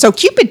somewhere. So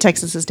Cupid,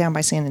 Texas is down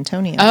by San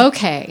Antonio.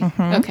 Okay.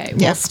 Okay.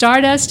 Well, Yeah.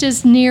 Stardust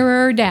is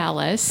nearer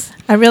Dallis.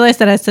 I realized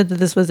that I said that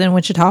this was in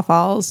Wichita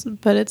Falls,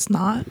 but it's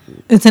not.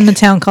 It's in a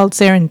town called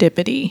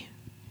Serendipity,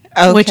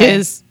 Okay. which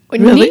is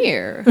Really?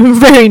 Near.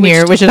 Very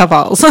near Wichita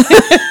Falls.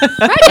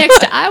 Right next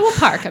to Iowa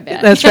Park, I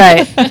bet. That's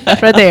right.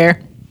 Right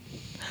there.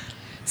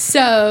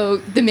 So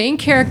the main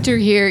character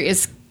here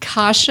is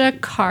Kasha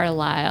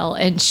Carlisle,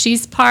 and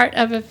she's part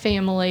of a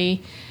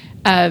family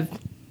of,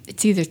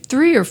 it's either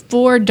 3 or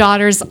 4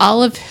 daughters,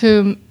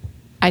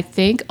 I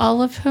think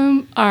all of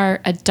whom are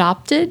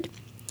adopted.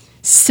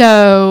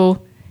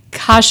 So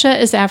Kasha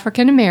is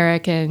African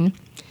American,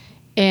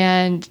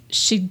 and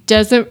she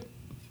doesn't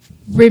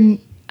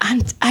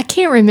I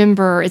can't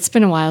remember. It's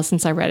been a while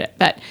since I read it,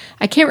 but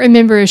I can't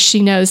remember if she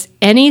knows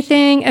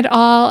anything at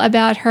all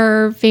about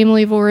her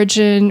family of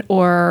origin,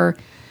 or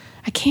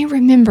I can't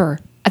remember.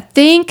 I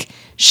think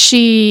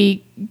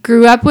she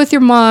grew up with her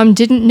mom,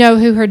 didn't know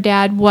who her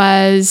dad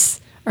was,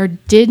 or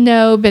did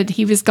know, but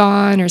he was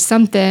gone or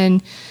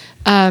something.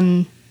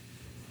 And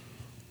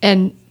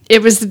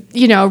it was,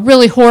 a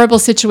really horrible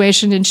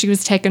situation, and she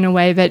was taken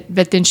away, but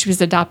then she was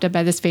adopted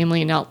by this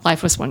family, and now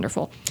life was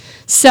wonderful.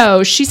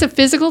 So she's a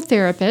physical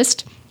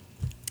therapist,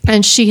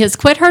 and she has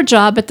quit her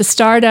job at the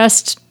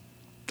Stardust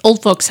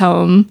Old Folks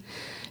Home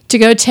to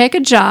go take a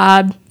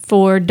job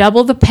for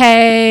double the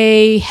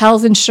pay,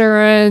 health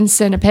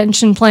insurance, and a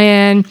pension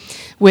plan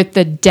with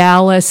the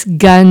Dallas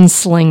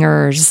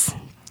Gunslingers,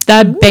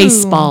 the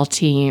baseball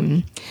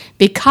team,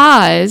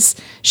 because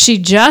she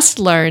just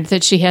learned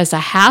that she has a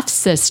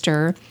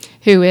half-sister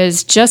who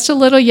is just a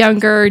little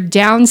younger,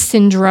 Down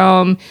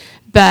syndrome,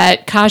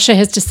 but Kasha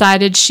has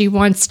decided she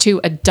wants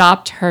to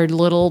adopt her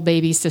little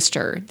baby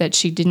sister that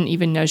she didn't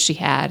even know she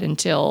had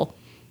until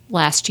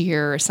last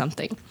year or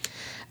something.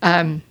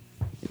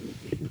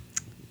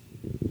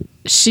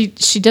 She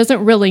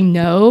doesn't really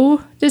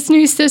know this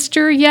new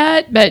sister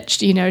yet, but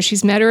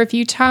she's met her a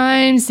few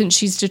times, and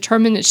she's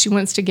determined that she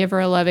wants to give her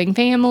a loving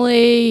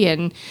family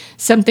and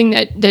something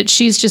that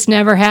she's just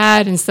never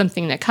had, and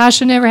something that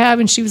Kasha never had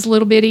when she was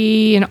little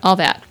bitty, and all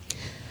that.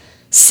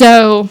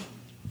 So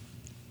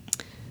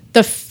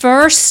the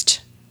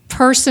first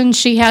person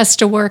she has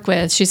to work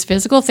with, she's a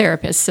physical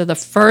therapist, so the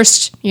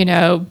first,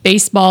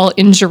 baseball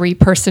injury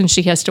person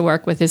she has to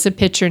work with is a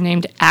pitcher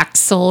named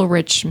Axel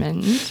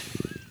Richmond.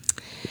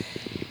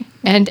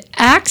 And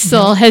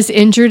Axel has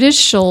injured his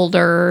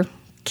shoulder,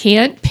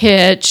 can't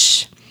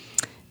pitch,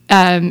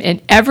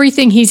 and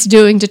everything he's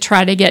doing to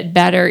try to get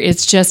better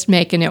is just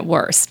making it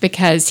worse,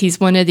 because he's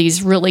one of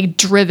these really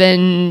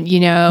driven,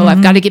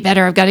 I've got to get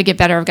better, I've got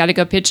to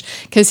go pitch,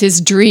 because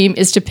his dream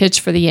is to pitch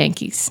for the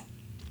Yankees,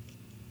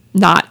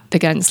 not the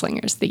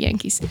Gunslingers, the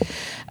Yankees.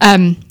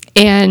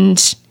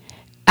 And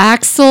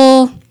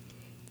Axel,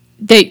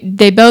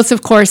 they both,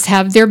 of course,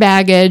 have their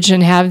baggage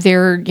and have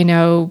their,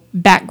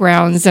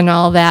 backgrounds and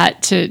all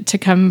that to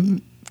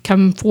come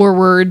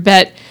forward,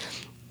 but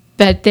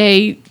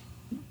they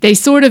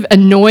sort of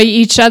annoy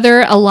each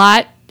other a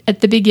lot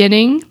at the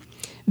beginning.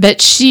 But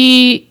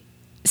she's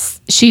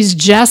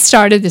just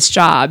started this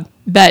job,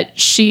 but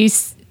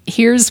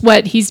here's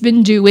what he's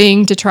been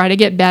doing to try to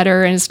get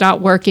better, and it's not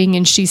working,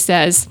 and she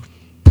says,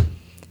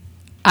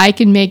 I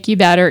can make you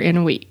better in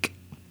a week.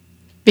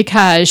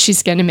 Because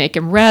she's going to make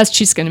him rest.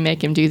 She's going to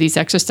make him do these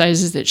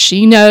exercises that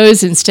she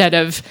knows instead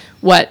of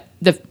what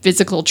the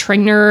physical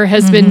trainer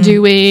has been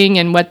doing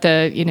and what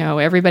the,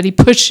 everybody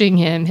pushing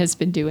him has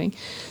been doing.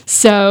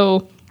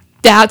 So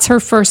that's her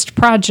first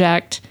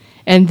project.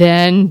 And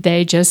then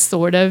they just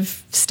sort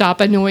of stop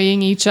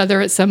annoying each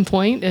other at some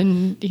point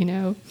and, hit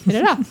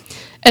it off.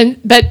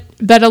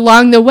 But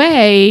along the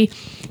way,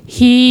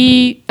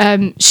 she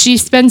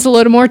spends a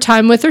little more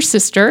time with her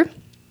sister,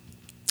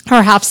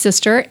 her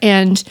half-sister,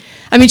 and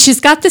she's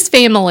got this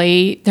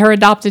family, her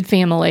adopted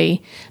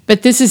family,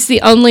 but this is the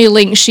only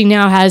link she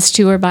now has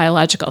to her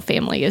biological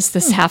family, is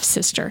this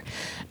half-sister.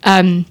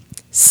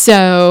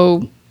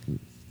 So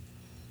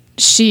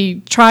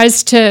she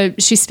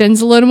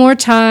spends a little more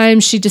time.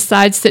 She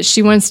decides that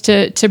she wants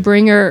to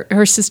bring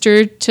her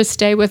sister to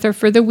stay with her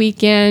for the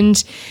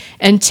weekend,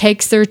 and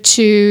takes her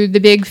to the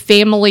big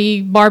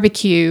family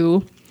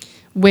barbecue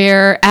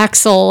where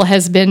Axel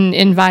has been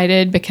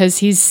invited because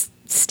he's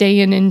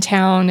staying in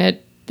town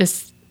at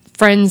this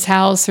friend's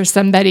house, or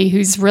somebody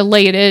who's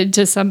related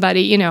to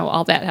somebody,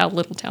 all that, how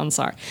little towns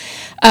are.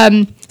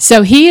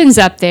 So he ends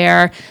up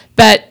there,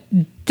 but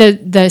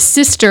the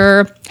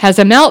sister has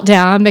a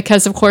meltdown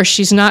because, of course,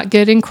 she's not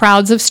good in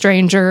crowds of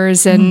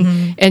strangers,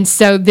 and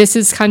so this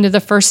is kind of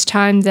the first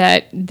time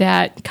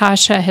that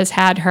Kasha has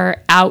had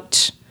her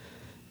out,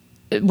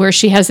 where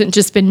she hasn't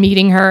just been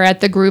meeting her at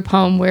the group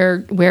home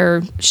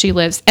where she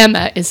lives.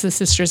 Emma is the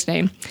sister's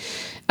name.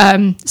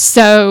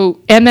 So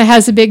Emma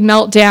has a big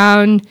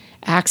meltdown.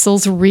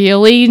 Axel's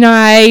really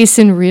nice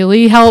and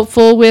really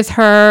helpful with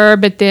her,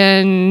 but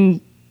then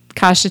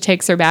Kasha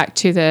takes her back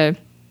to the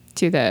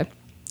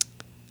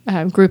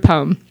group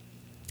home.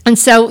 And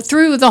so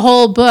through the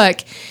whole book,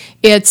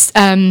 it's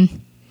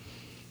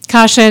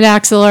Kasha and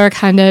Axel are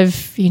kind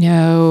of,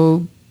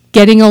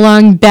 getting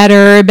along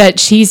better, but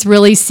she's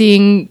really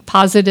seeing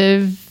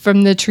positive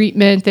from the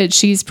treatment that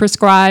she's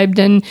prescribed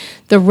and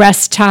the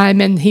rest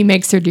time, and she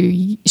makes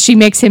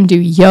him do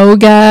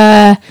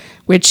yoga,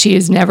 which she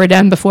has never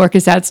done before,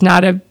 because that's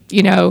not a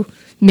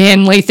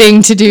manly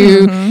thing to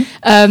do.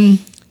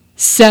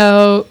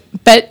 So,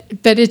 but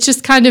it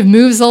just kind of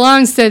moves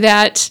along so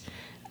that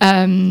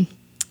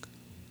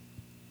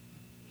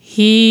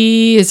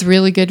he is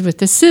really good with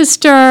the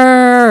sister,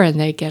 and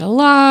they get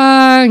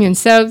along, and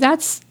so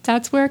that's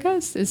where it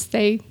goes. Is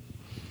they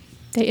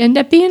end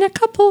up being a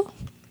couple.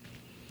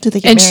 Do they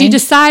get And married? she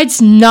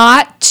decides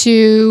not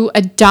to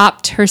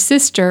adopt her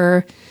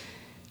sister.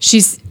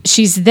 She's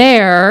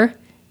there,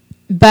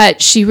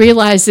 but she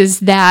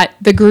realizes that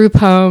the group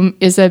home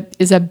is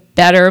a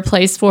better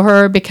place for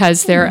her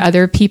because there are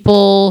other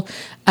people.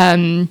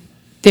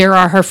 There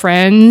are her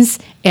friends,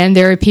 and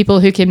there are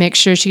people who can make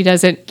sure she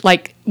doesn't,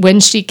 like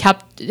when she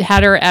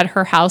had her at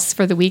her house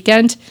for the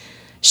weekend,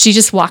 she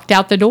just walked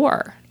out the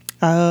door.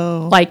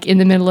 Oh. Like in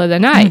the middle of the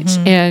night.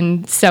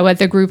 And so at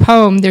the group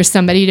home, there's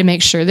somebody to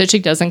make sure that she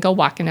doesn't go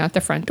walking out the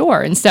front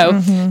door. And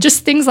so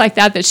just things like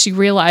that she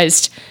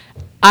realized,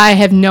 I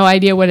have no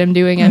idea what I'm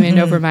doing. I'm in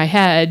over my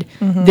head.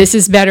 This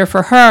is better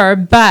for her,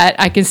 but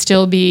we can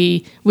still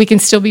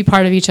be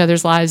part of each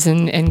other's lives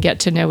and get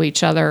to know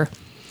each other.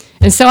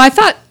 And so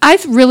I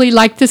really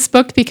liked this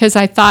book because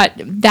I thought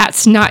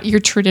that's not your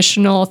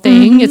traditional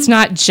thing. It's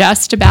not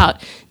just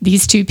about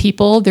these two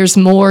people. There's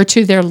more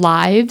to their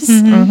lives.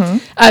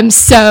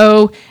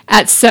 So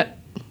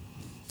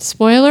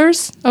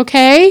spoilers,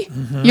 okay?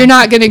 You're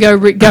not going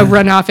to go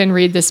run off and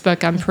read this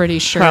book, I'm pretty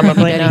sure.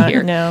 Probably not,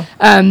 here. no.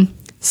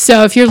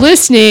 So if you're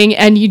listening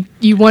and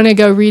you want to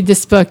go read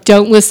this book,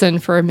 don't listen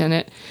for a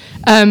minute.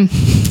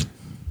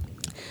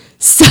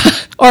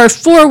 Or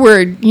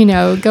forward,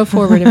 go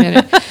forward a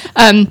minute.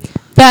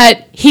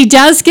 But he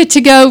does get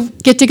to go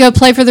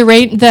play for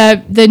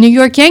the New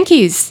York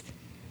Yankees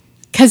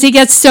because he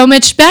gets so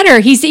much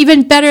better. He's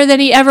even better than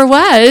he ever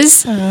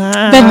was.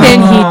 But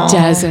then he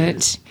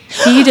doesn't.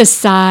 He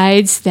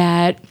decides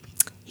that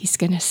he's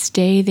going to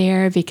stay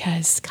there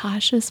because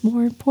Kosh is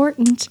more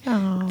important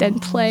than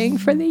playing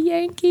for the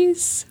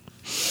Yankees.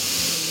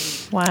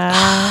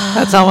 Wow.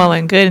 That's all well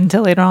and good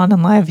until later on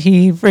in life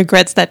he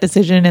regrets that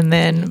decision and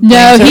then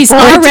No, blames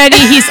her for it.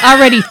 he's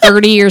already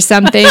 30 or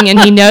something, and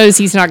he knows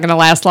he's not going to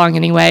last long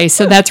anyway.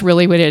 So that's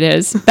really what it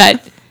is.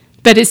 But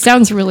it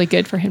sounds really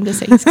good for him to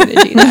say he's going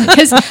to do that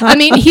because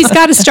he's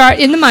got to start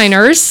in the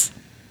minors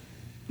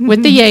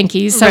with the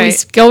Yankees, so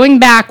he's going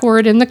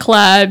backward in the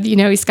club.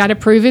 He's got to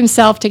prove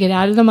himself to get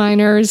out of the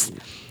minors,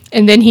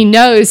 and then he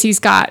knows he's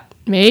got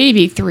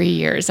maybe 3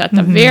 years at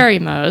the very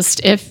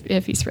most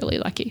if he's really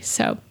lucky.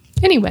 So.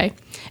 Anyway,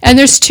 and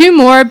there's 2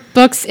 more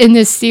books in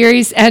this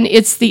series, and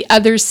it's the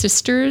other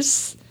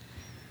sisters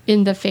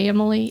in the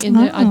family, in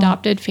the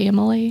adopted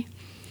family.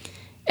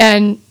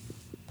 And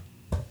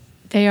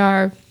they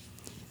are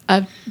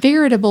a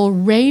veritable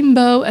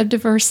rainbow of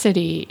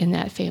diversity in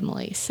that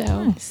family.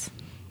 So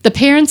the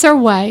parents are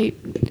white.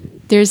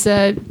 There's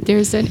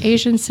an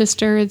Asian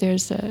sister.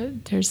 There's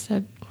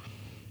a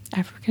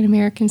African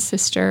American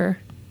sister.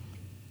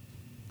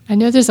 I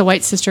know there's a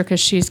white sister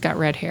because she's got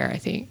red hair, I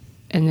think.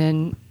 And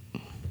then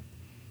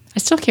I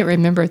still can't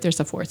remember if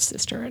there's a 4th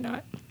sister or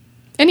not.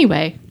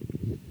 Anyway,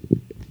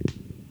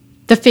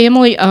 the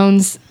family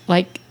owns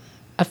like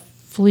a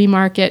flea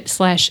market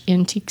 /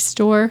 antique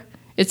store.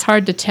 It's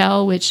hard to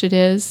tell which it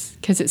is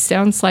because it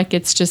sounds like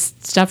it's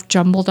just stuff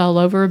jumbled all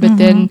over, but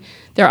then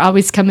they're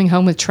always coming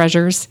home with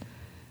treasures,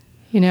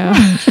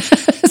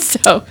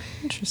 So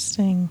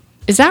Interesting.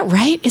 is that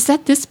right? Is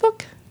that this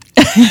book?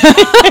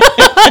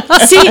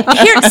 See,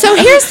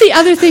 here's the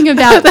other thing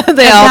about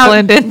They all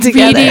blend in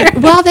together.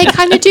 reading. Well, they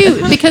kind of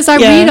do because I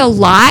read a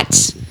lot.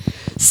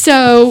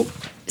 So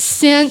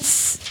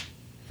since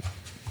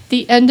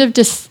the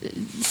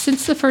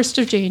since the 1st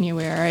of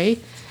January,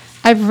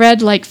 I've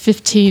read like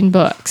 15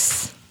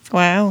 books.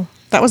 Wow.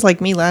 That was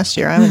like me last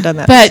year. I haven't done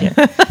that this year.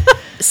 But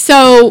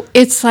so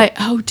it's like,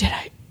 oh,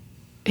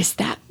 is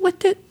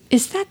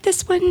that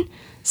this one?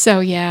 So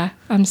yeah,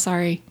 I'm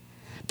sorry.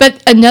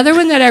 But another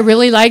one that I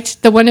really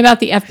liked, the one about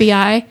the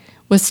FBI,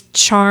 was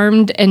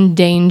Charmed and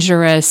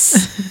Dangerous.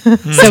 So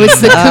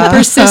it's the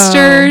Cooper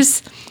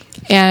sisters,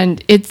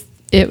 and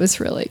it was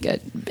really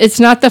good. It's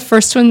not the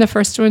first one. The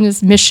first one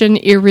is Mission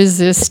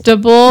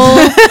Irresistible.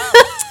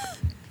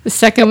 The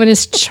second one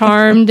is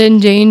Charmed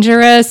and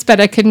Dangerous,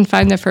 but I couldn't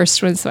find the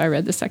first one, so I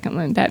read the second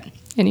one. But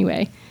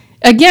anyway,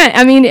 again,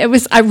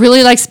 I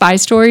really like spy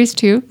stories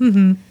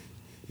too.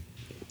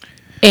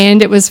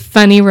 And it was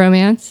funny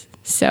romance,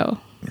 so...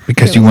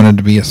 Because you wanted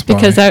to be a spy.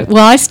 Because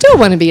I still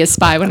want to be a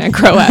spy when I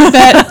grow up.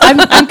 But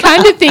I'm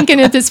kind of thinking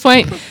at this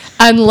point,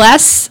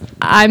 unless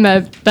I'm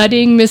a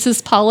budding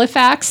Mrs.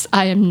 Polifax,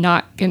 I am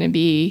not going to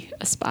be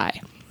a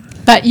spy.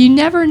 But you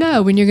never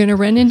know when you're going to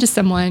run into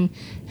someone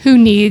who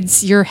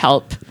needs your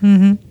help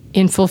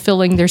in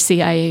fulfilling their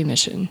CIA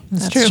mission.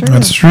 That's true.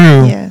 That's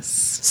true. Yes.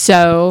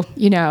 So,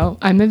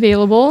 I'm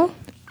available.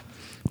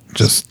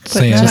 Just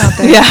saying. that out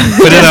there. Yeah.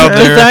 Put it out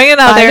there. Throwing it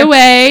out By there. the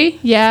way,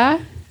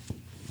 yeah.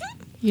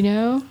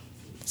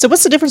 So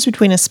what's the difference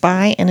between a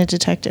spy and a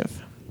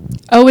detective?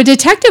 Oh, a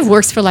detective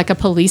works for like a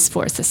police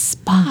force. A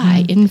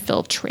spy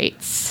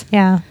infiltrates.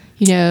 Yeah.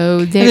 you know,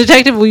 The they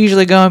detective will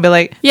usually go and be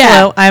like, Yeah.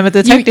 "Hello, I'm a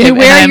detective." you and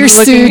wear I'm your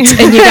looking- suit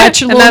and you got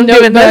your and little I'm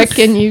doing notebook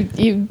this. and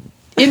you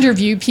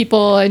interview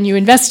people and you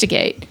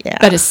investigate. Yeah.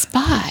 But a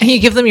spy, You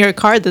give them your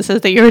card that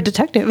says that you're a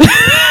detective.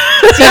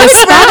 but a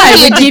spy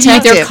would give you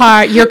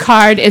detective. your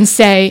card and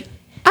say,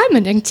 "I'm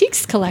an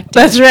antiques collector."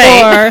 That's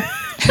right. Or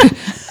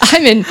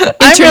I'm an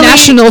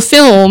international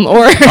film.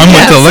 Or I'm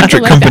with the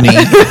electric company.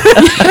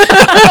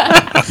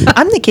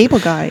 I'm the cable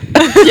guy.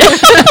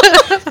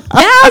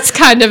 That's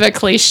kind of a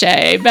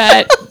cliche,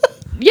 but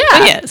yeah,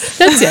 Yes.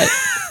 that's it.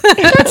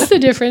 That's the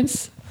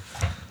difference.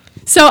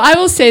 So I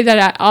will say that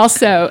I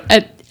also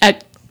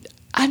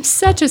I'm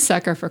such a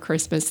sucker for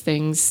Christmas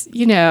things.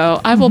 You know,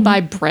 I will buy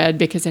bread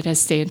because it has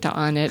Santa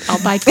on it.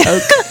 I'll buy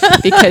Coke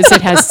because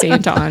it has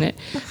Santa on it.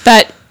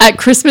 But at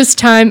Christmas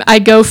time, I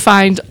go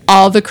find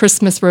all the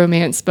Christmas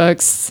romance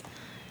books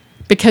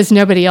because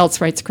nobody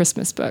else writes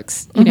Christmas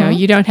books. You know,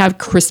 you don't have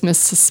Christmas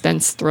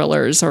suspense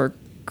thrillers or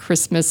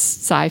Christmas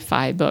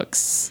sci-fi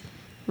books,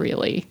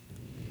 really.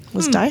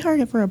 Was Die Hard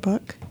ever a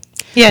book?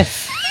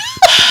 Yes.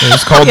 It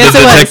was called Yes, The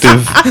it was.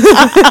 Detective.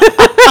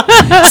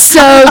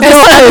 So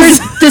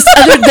this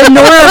other the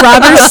Nora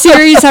Roberts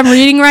series I'm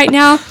reading right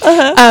now.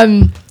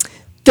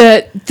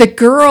 The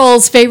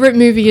girl's favorite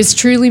movie is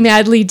Truly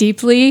Madly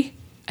Deeply.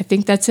 I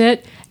think that's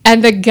it.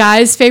 And the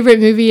guy's favorite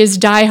movie is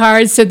Die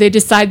Hard. So they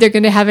decide they're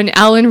going to have an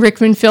Alan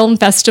Rickman Film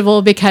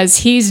Festival because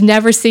he's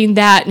never seen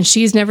that and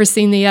she's never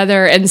seen the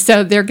other. And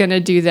so they're going to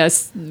do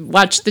this,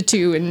 watch the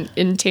two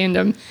in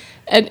tandem.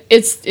 And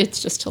it's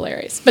just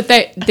hilarious. But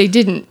they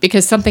didn't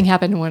because something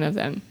happened to one of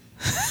them.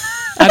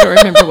 I don't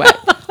remember what.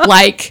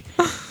 Like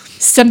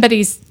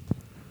somebody's,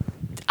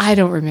 I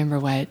don't remember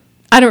what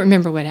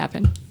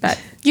happened. But,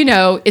 you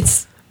know,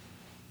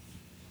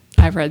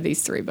 I've read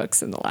these 3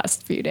 books in the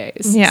last few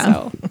days. Yeah.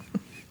 So.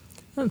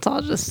 It's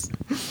all just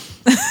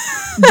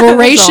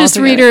Voracious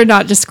together. reader,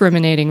 not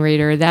discriminating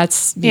reader.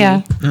 That's me.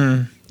 yeah.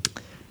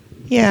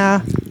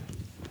 Yeah.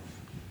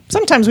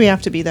 Sometimes we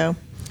have to be, though.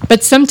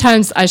 But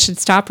sometimes I should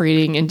stop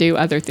reading and do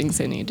other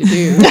things I need to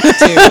do, too.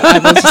 I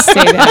will just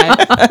say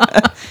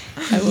that.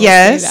 I will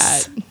Yes.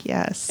 say that.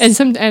 Yes.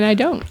 And I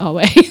don't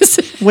always.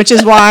 Which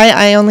is why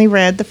I only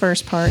read the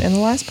first part and the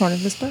last part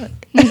of this book.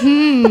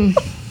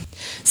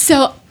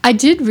 So I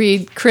did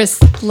read,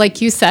 Chris,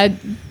 like you said,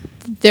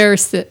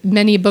 there's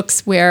many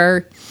books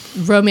where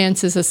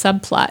romance is a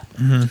subplot.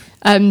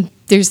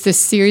 There's this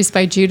series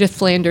by Judith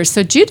Flanders.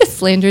 So Judith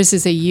Flanders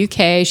is a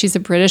UK, she's a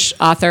British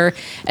author,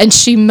 and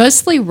she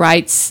mostly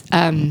writes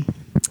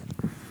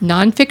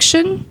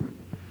nonfiction.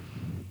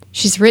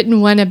 She's written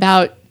one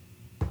about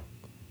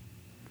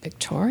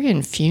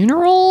Victorian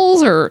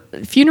funerals or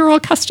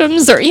funeral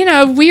customs or, you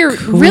know, weird,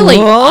 really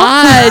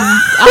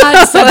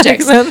odd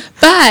subjects.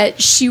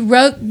 But she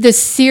wrote this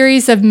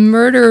series of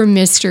murder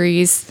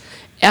mysteries.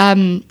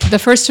 The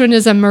first one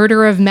is A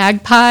Murder of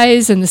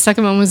Magpies, and the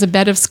second one was A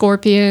Bed of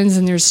Scorpions,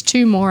 and there's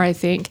 2 more, I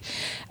think.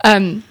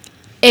 And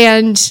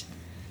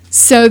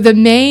so the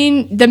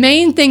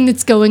main thing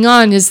that's going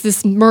on is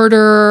this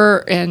murder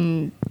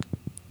and,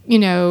 you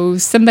know,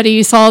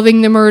 somebody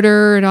solving the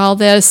murder and all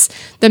this.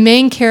 The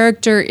main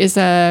character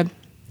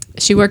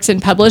she works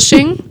in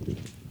publishing.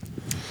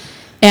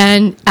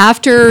 And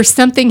after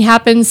something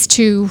happens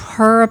to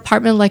her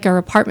apartment, like her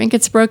apartment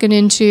gets broken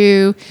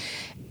into,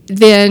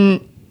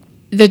 then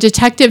the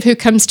detective who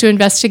comes to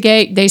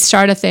investigate, they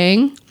start a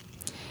thing.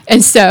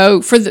 And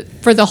so for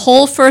the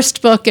whole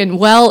first book and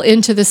well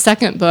into the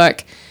second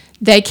book,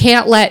 they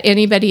can't let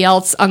anybody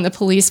else on the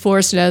police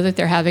force know that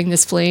they're having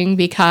this fling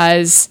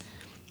because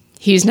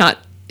he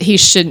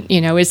shouldn't,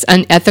 you know, it's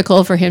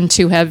unethical for him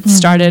to have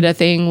started a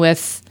thing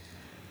with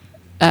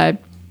a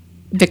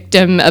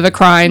victim of a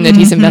crime that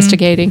he's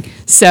investigating.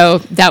 So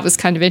that was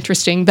kind of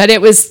interesting. But it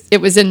was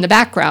in the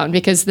background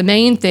because the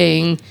main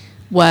thing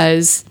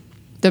was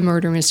the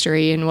murder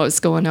mystery and what was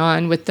going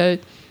on with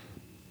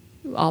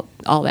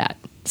all that.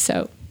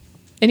 So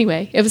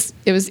anyway, it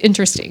was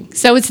interesting.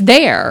 So it's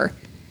there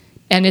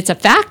and it's a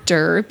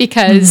factor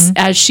because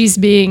as she's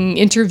being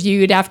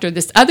interviewed after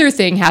this other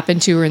thing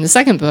happened to her in the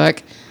second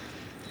book,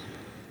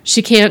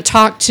 she can't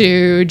talk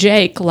to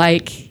Jake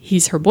like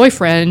he's her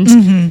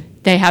boyfriend.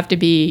 They have to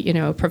be, you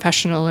know,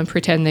 professional and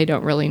pretend they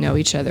don't really know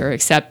each other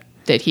except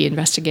that he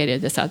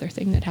investigated this other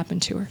thing that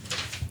happened to her.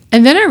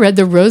 And then I read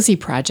The Rosie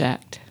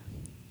Project.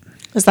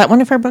 Is that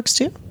one of her books,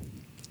 too?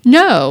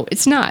 No,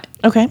 it's not.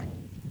 Okay.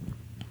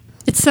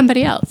 It's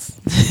somebody else.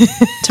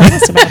 Tell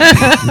us about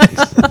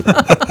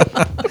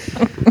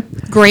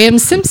it. Graham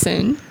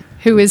Simpson,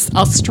 who is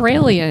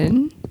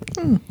Australian.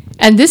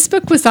 And this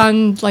book was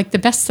on like the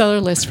bestseller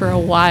list for a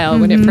while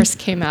when it first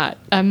came out.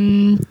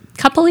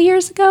 Couple of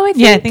years ago, I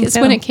think. Yeah, I think is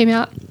so. when it came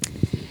out.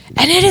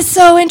 And it is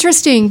so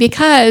interesting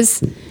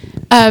because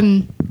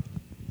the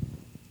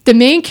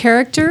main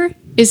character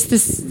is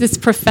this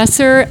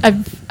professor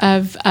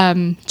of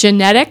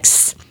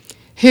genetics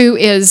who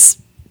is,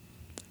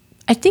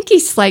 I think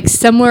he's like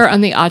somewhere on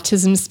the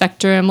autism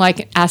spectrum,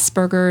 like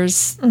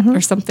Asperger's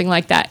or something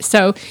like that.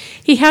 So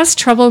he has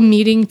trouble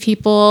meeting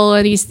people,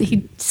 and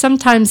he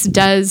sometimes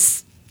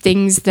does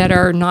things that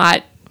are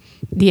not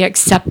the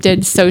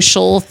accepted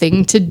social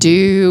thing to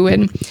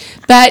do.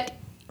 But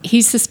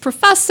he's this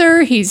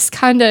professor. He's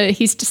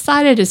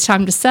decided it's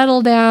time to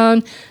settle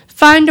down,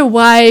 find a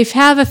wife,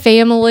 have a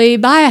family,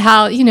 buy a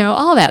house,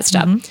 all that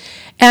stuff.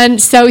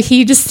 And so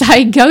he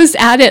goes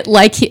at it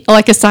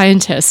like a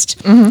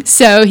scientist.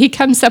 So he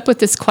comes up with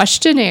this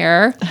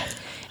questionnaire,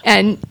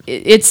 and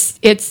it's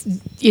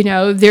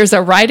there's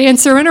a right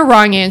answer and a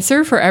wrong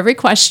answer for every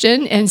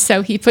question. And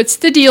so he puts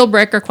the deal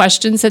breaker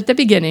questions at the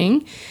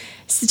beginning,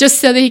 just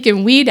so that he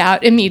can weed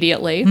out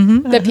immediately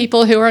the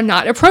people who are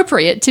not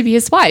appropriate to be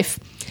his wife.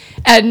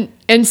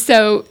 And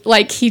so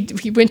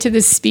he went to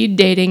this speed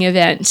dating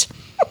event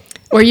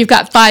where you've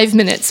got 5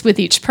 minutes with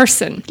each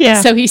person.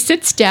 Yeah. So he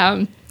sits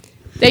down,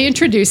 they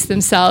introduce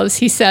themselves.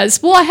 He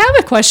says, well, I have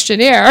a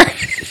questionnaire.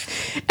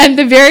 And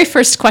the very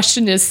first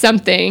question is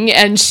something.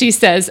 And she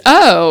says,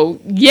 oh,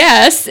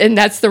 yes. And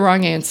that's the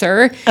wrong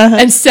answer.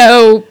 And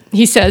so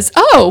he says,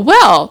 oh,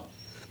 well,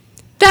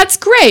 that's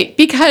great,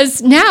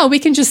 because now we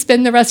can just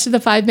spend the rest of the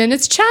 5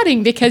 minutes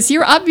chatting, because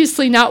you're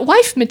obviously not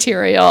wife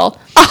material.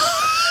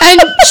 And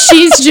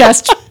she's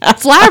just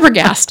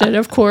flabbergasted,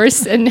 of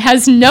course, and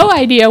has no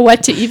idea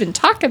what to even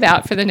talk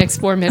about for the next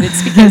 4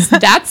 minutes, because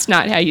that's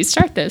not how you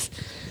start this.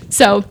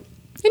 So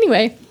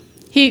anyway,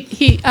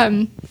 he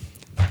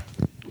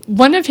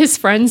one of his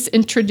friends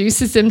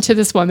introduces him to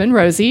this woman,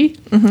 Rosie,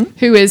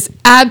 who is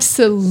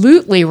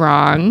absolutely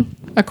wrong,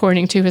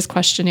 according to his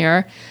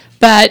questionnaire.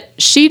 But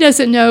she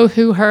doesn't know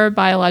who her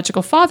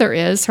biological father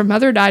is. Her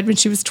mother died when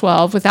she was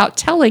 12 without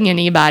telling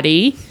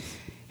anybody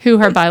who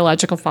her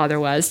biological father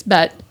was.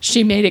 But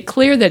she made it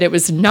clear that it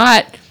was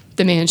not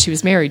the man she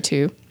was married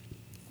to,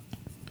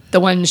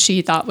 the one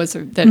she thought was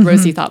that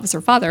Rosie thought was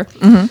her father.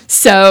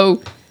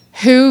 So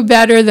who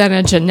better than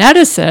a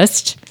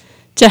geneticist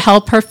to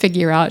help her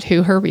figure out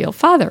who her real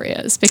father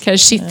is, because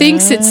she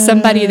thinks it's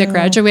somebody that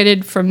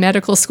graduated from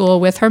medical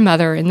school with her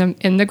mother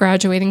in the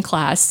graduating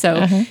class.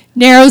 So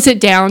narrows it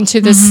down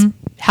to this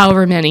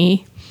however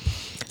many.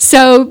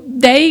 So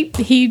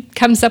he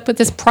comes up with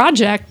this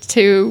project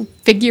to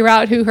figure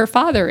out who her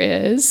father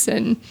is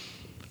and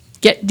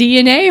get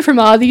DNA from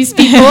all these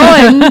people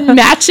and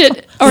match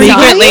it or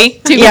Secretly.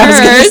 not to Yeah, I was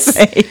gonna hers.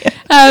 say.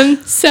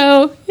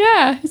 So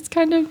yeah, it's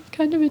kind of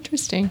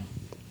interesting.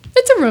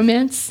 It's a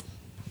romance.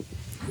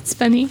 It's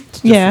funny.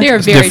 Yeah. They're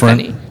It's very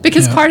different. funny,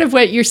 because Yeah. part of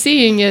what you're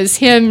seeing is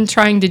him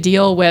trying to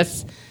deal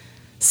with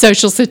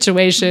social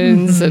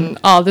situations and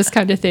all this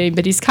kind of thing.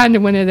 But he's kind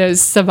of one of those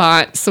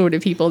savant sort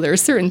of people. There are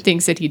certain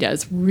things that he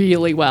does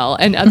really well,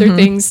 and other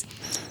things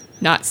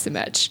not so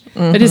much.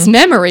 But his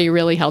memory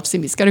really helps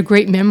him. He's got a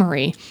great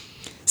memory.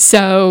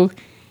 So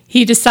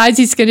he decides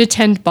he's going to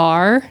tend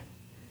bar.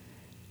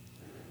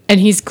 And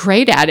he's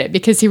great at it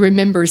because he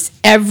remembers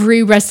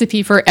every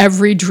recipe for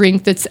every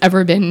drink that's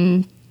ever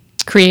been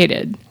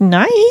created.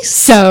 Nice.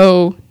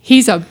 So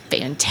he's a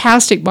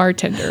fantastic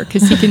bartender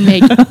because he can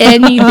make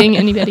anything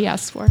anybody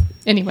asks for.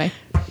 Anyway,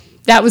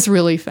 that was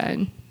really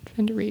fun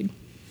to read.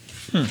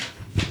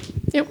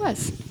 It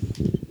was.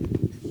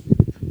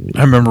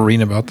 I remember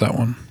reading about that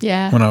one.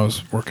 Yeah. When I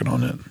was working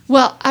on it.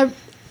 Well,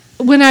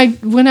 when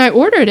I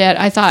ordered it,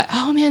 I thought,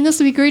 oh man, this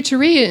would be great to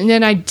read. And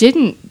then I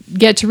didn't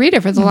get to read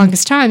it for the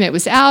longest time. It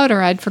was out,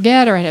 or I'd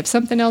forget, or I'd have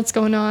something else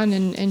going on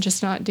and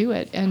just not do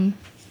it. And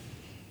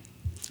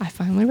I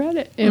finally read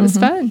it. It was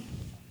fun.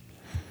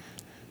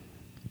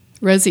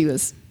 Rosie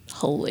was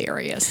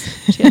hilarious.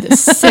 She had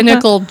this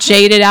cynical,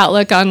 jaded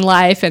outlook on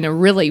life and a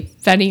really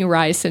funny,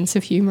 wry sense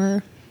of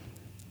humor.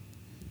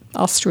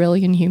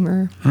 Australian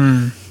humor.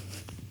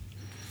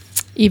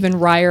 Even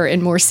wryer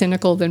and more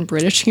cynical than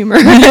British humor.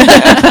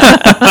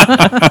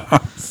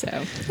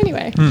 So,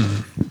 anyway.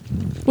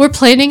 We're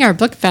planning our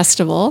book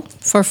festival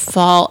for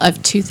fall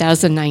of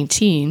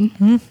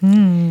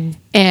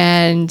 2019.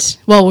 And,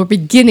 well, we're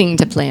beginning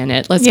to plan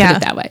it. Let's put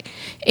it that way.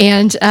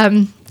 And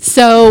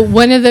so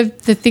one of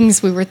the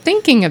things we were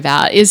thinking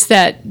about is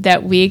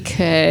that we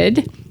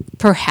could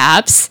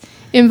perhaps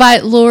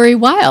invite Lori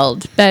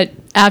Wilde. But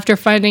after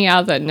finding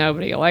out that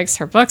nobody likes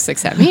her books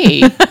except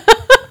me,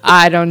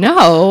 I don't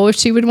know if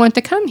she would want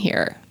to come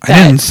here.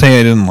 I didn't say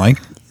I didn't like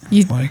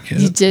You it.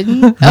 You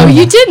didn't? Oh,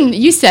 you didn't.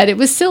 You said it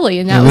was silly,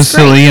 and that It was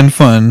great. silly and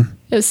fun.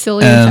 It was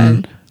silly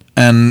and fun.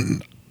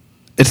 And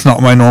it's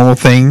not my normal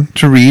thing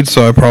to read,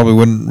 so I probably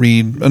wouldn't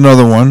read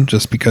another one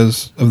just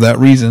because of that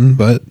reason,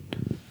 but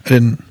I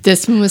didn't.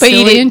 This one was But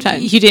silly and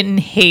fun. you didn't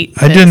hate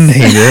I this. didn't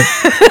hate it.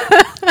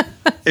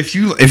 If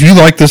you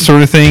like this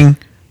sort of thing,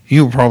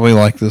 you'll probably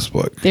like this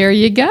book. There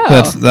you go.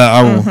 That's that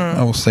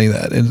I will say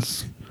that.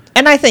 It's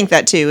And I think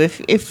that too.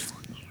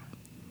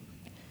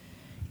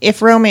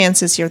 If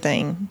romance is your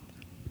thing,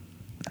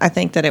 I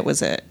think that it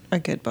was a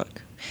good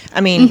book.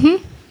 I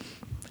mean,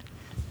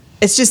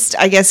 it's just,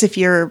 I guess if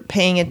you're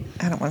paying it,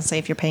 I don't want to say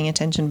if you're paying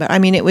attention, but I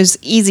mean, it was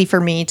easy for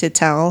me to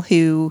tell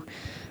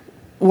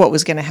what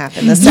was going to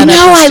happen. The setup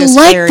was I just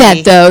like very-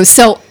 that though.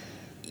 So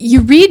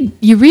you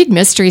read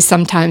mysteries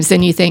sometimes,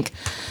 and you think,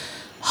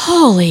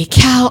 "Holy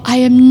cow! I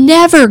am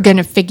never going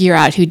to figure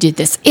out who did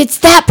this. It's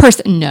that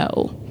person.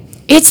 No,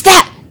 it's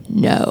that.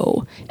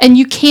 know. And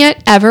you can't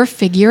ever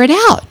figure it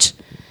out.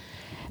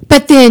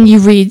 But then you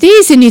read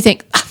these and you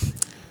think, "Ah,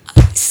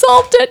 I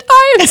solved it.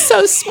 I am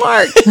so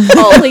smart.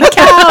 Holy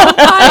cow.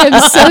 I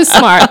am so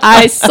smart.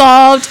 I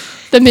solved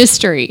the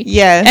mystery."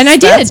 Yes, And I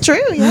did. That's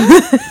true.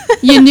 Yeah.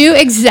 You knew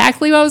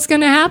exactly what was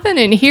going to happen,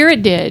 and here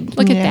it did.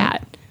 Look at Yeah.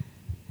 that.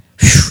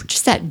 Whew,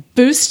 just that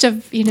boost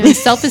of,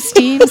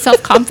 self-esteem,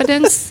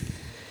 self-confidence.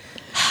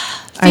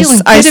 Feeling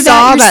good I about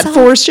saw that yourself.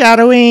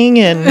 foreshadowing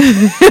and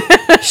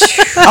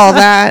all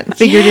that.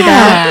 Figured it out.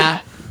 Yeah.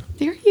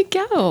 There you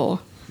go.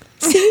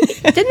 See,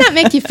 didn't that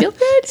make you feel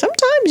good?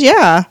 Sometimes,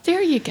 yeah.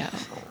 There you go.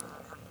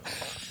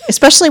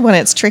 Especially when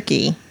it's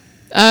tricky.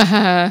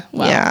 Well,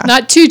 Yeah.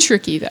 not too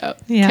tricky though,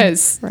 Yeah.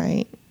 because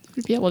Right. you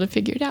would be able to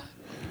figure it out.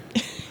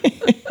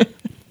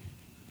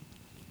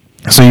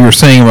 So you were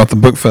saying about the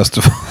book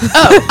festival.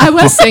 Oh, I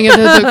was saying at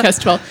the book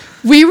festival,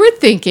 we were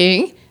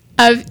thinking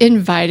of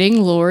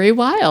inviting Lori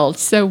Wilde,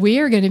 so we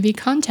are going to be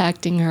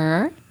contacting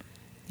her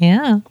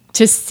Yeah.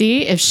 to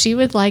see if she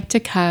would like to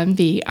come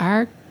be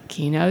our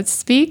keynote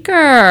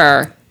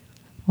speaker.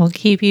 We'll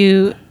keep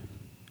you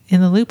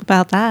in the loop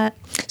about that.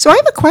 So I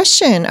have a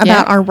question about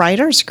Yeah. our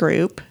writers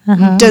group.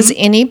 Does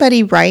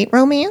anybody write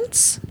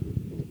romance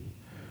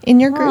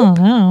in your Oh, group?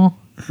 no.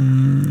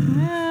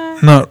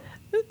 Not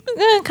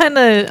Kind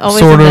of always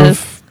sort in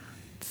of.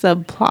 the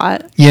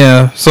subplot.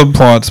 Yeah,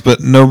 subplots, but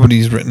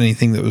nobody's written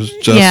anything that was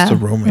just Yeah, a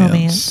romance.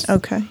 romance.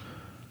 Okay.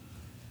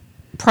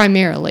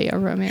 Primarily a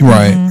romance.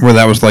 Right, where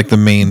that was like the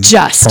main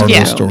Just part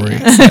yeah. of the story.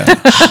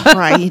 Yeah.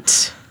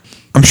 Right.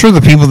 I'm sure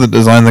the people that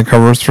design the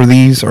covers for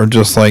these are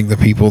just like the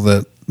people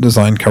that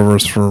design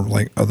covers for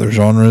like other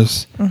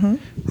genres.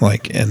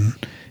 Like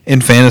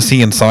in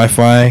fantasy and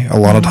sci-fi, a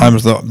lot of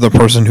times the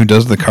person who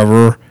does the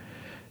cover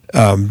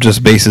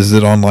just bases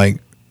it on like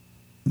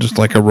just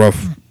like a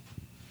rough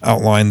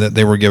outline that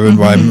they were given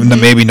by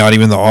maybe not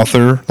even the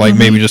author, like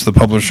maybe just the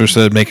publisher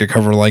said make a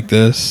cover like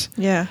this.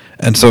 Yeah.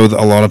 And so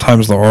a lot of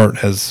times the art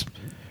has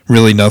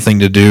really nothing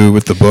to do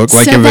with the book.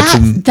 Like So if it's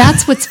in,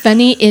 that's what's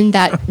funny in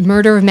that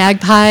Murder of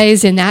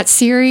Magpies in that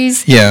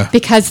series. Yeah.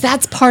 Because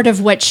that's part of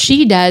what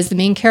she does, the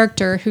main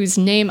character whose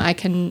name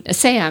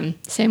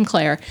Sam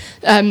Clare.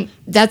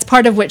 That's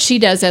part of what she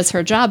does as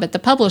her job at the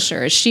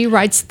publisher. Is she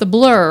writes the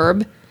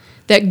blurb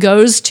that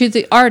goes to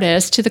the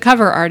artist, to the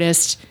cover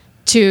artist,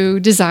 to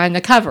design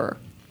the cover.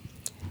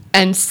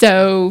 And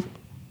so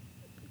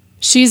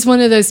she's one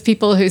of those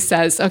people who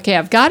says, okay,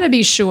 I've got to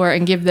be sure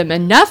and give them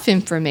enough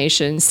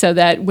information so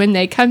that when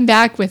they come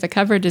back with a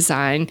cover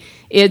design,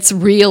 it's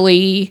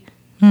really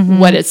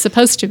what it's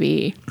supposed to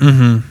be.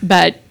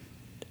 But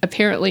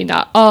apparently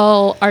not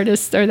all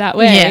artists are that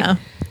way. Yeah.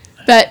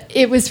 But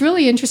it was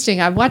really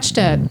interesting. I went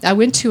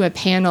to a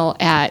panel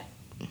at,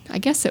 I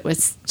guess it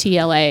was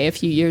TLA a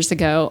few years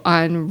ago,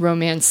 on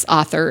romance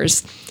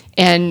authors.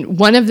 And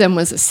one of them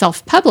was a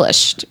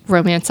self-published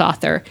romance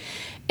author.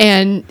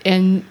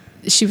 And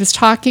she was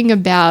talking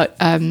about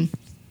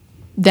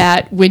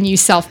that when you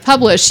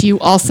self-publish, you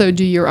also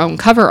do your own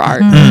cover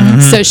art.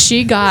 So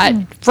she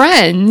got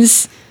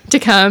friends to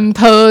come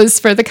pose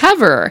for the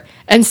cover.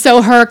 And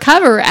so her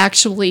cover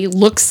actually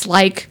looks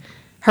like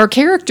her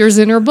characters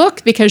in her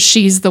book because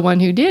she's the one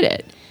who did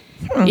it.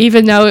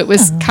 Even though it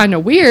was kind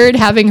of weird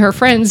having her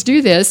friends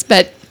do this,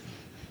 but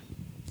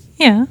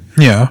Yeah.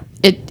 yeah,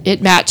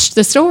 it matched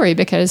the story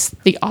because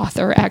the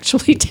author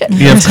actually did.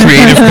 you have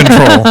creative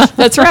control.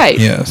 That's right.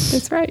 Yes.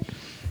 That's right.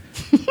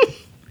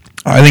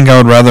 I think I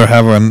would rather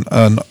have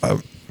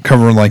a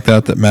cover like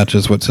that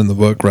matches what's in the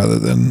book rather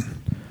than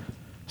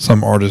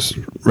some artist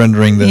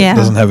rendering that Yeah.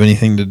 doesn't have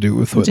anything to do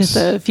with what's. Just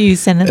a few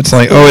sentences. It's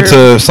like, oh, it's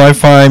a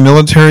sci-fi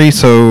military,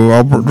 so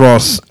I'll draw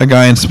a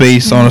guy in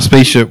space on a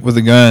spaceship with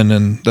a gun,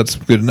 and that's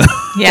good enough.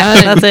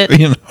 Yeah, that's it.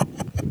 You know.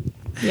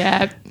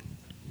 Yeah.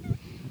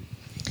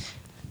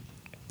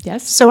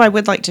 Yes. So I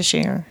would like to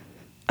share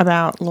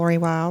about Lori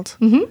Wilde.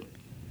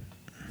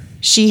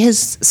 She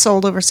has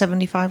sold over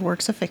 75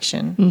 works of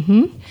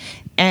fiction.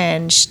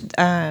 And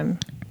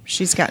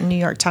she's got New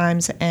York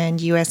Times and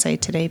USA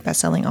Today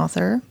bestselling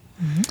author.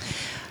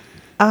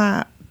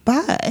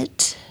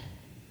 But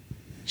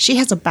she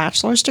has a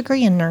bachelor's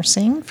degree in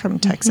nursing from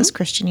Texas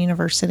Christian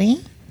University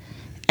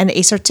and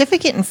a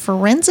certificate in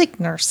forensic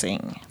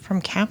nursing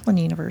from Kaplan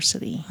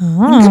University.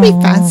 Wouldn't that be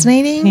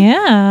fascinating?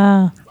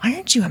 Yeah. Why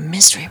aren't you a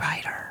mystery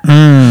writer?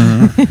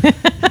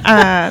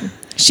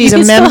 She's a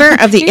You still-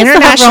 member of the you can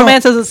still have International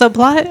romance as a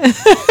subplot.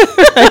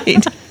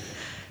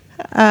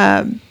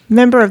 right.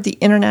 Member of the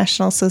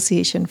International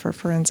Association for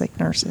Forensic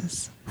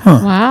Nurses.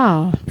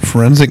 Wow.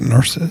 Forensic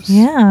nurses.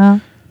 Yeah.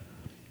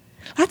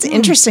 That's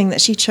interesting that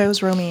she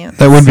chose romance.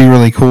 That would be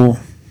really cool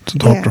to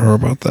talk Yeah. to her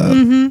about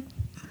that.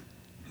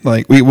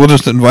 Like we'll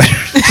just invite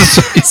her.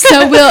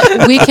 So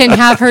we can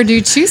have her do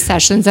 2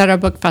 sessions at our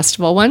book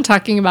festival, one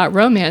talking about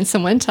romance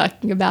and one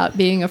talking about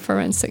being a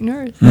forensic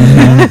nurse.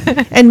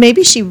 And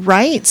maybe she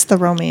writes the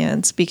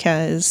romance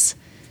because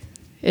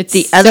It's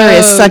the other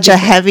is so such a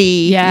different.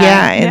 heavy,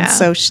 Yeah, and yeah.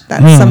 so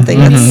that's something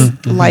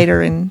that's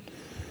lighter and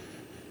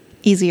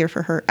easier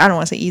for her. I don't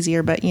want to say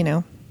easier, but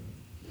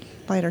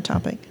lighter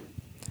topic.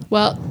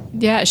 Well,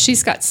 yeah,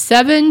 she's got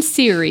 7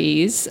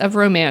 series of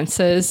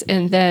romances,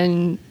 and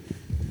then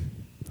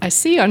I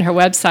see on her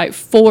website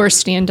 4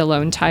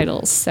 standalone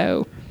titles.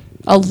 So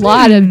a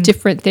lot of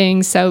different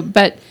things. So,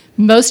 but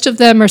most of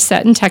them are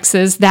set in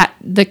Texas. That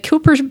the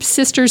Cooper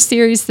Sisters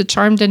series, The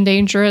Charmed and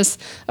Dangerous,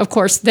 of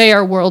course, they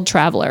are world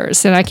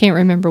travelers, and I can't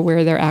remember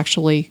where they're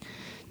actually.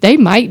 They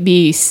might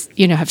be,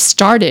 have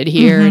started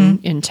here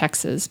in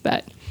Texas,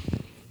 but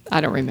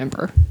I don't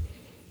remember.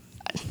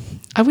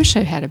 I wish I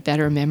had a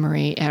better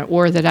memory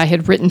or that I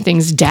had written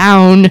things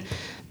down.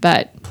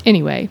 But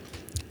anyway,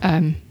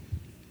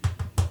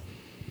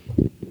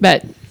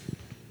 but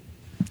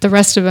the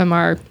rest of them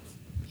are,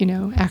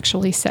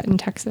 actually set in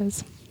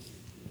Texas,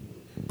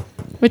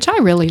 which I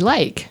really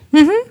like.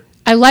 Mm-hmm.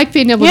 I like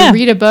being able to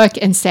read a book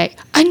and say,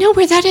 I know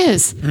where that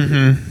is.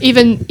 Mm-hmm.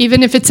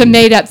 Even if it's a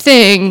made up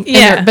thing,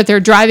 but they're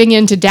driving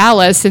into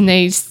Dallas and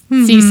they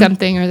see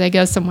something or they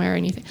go somewhere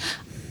and you think,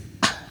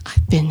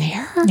 I've been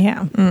there.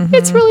 Yeah. Mm-hmm.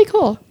 It's really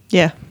cool.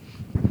 Yeah.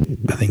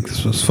 I think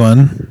this was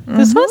fun.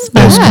 This was It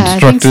was fun.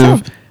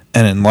 constructive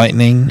and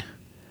enlightening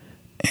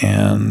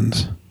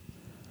and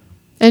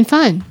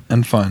fun.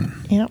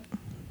 Yep.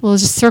 We'll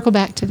just circle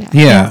back to that.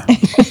 Yeah.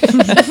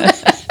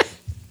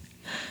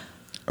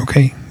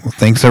 Okay. Well,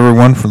 thanks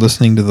everyone for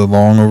listening to the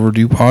Long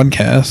Overdue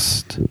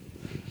podcast.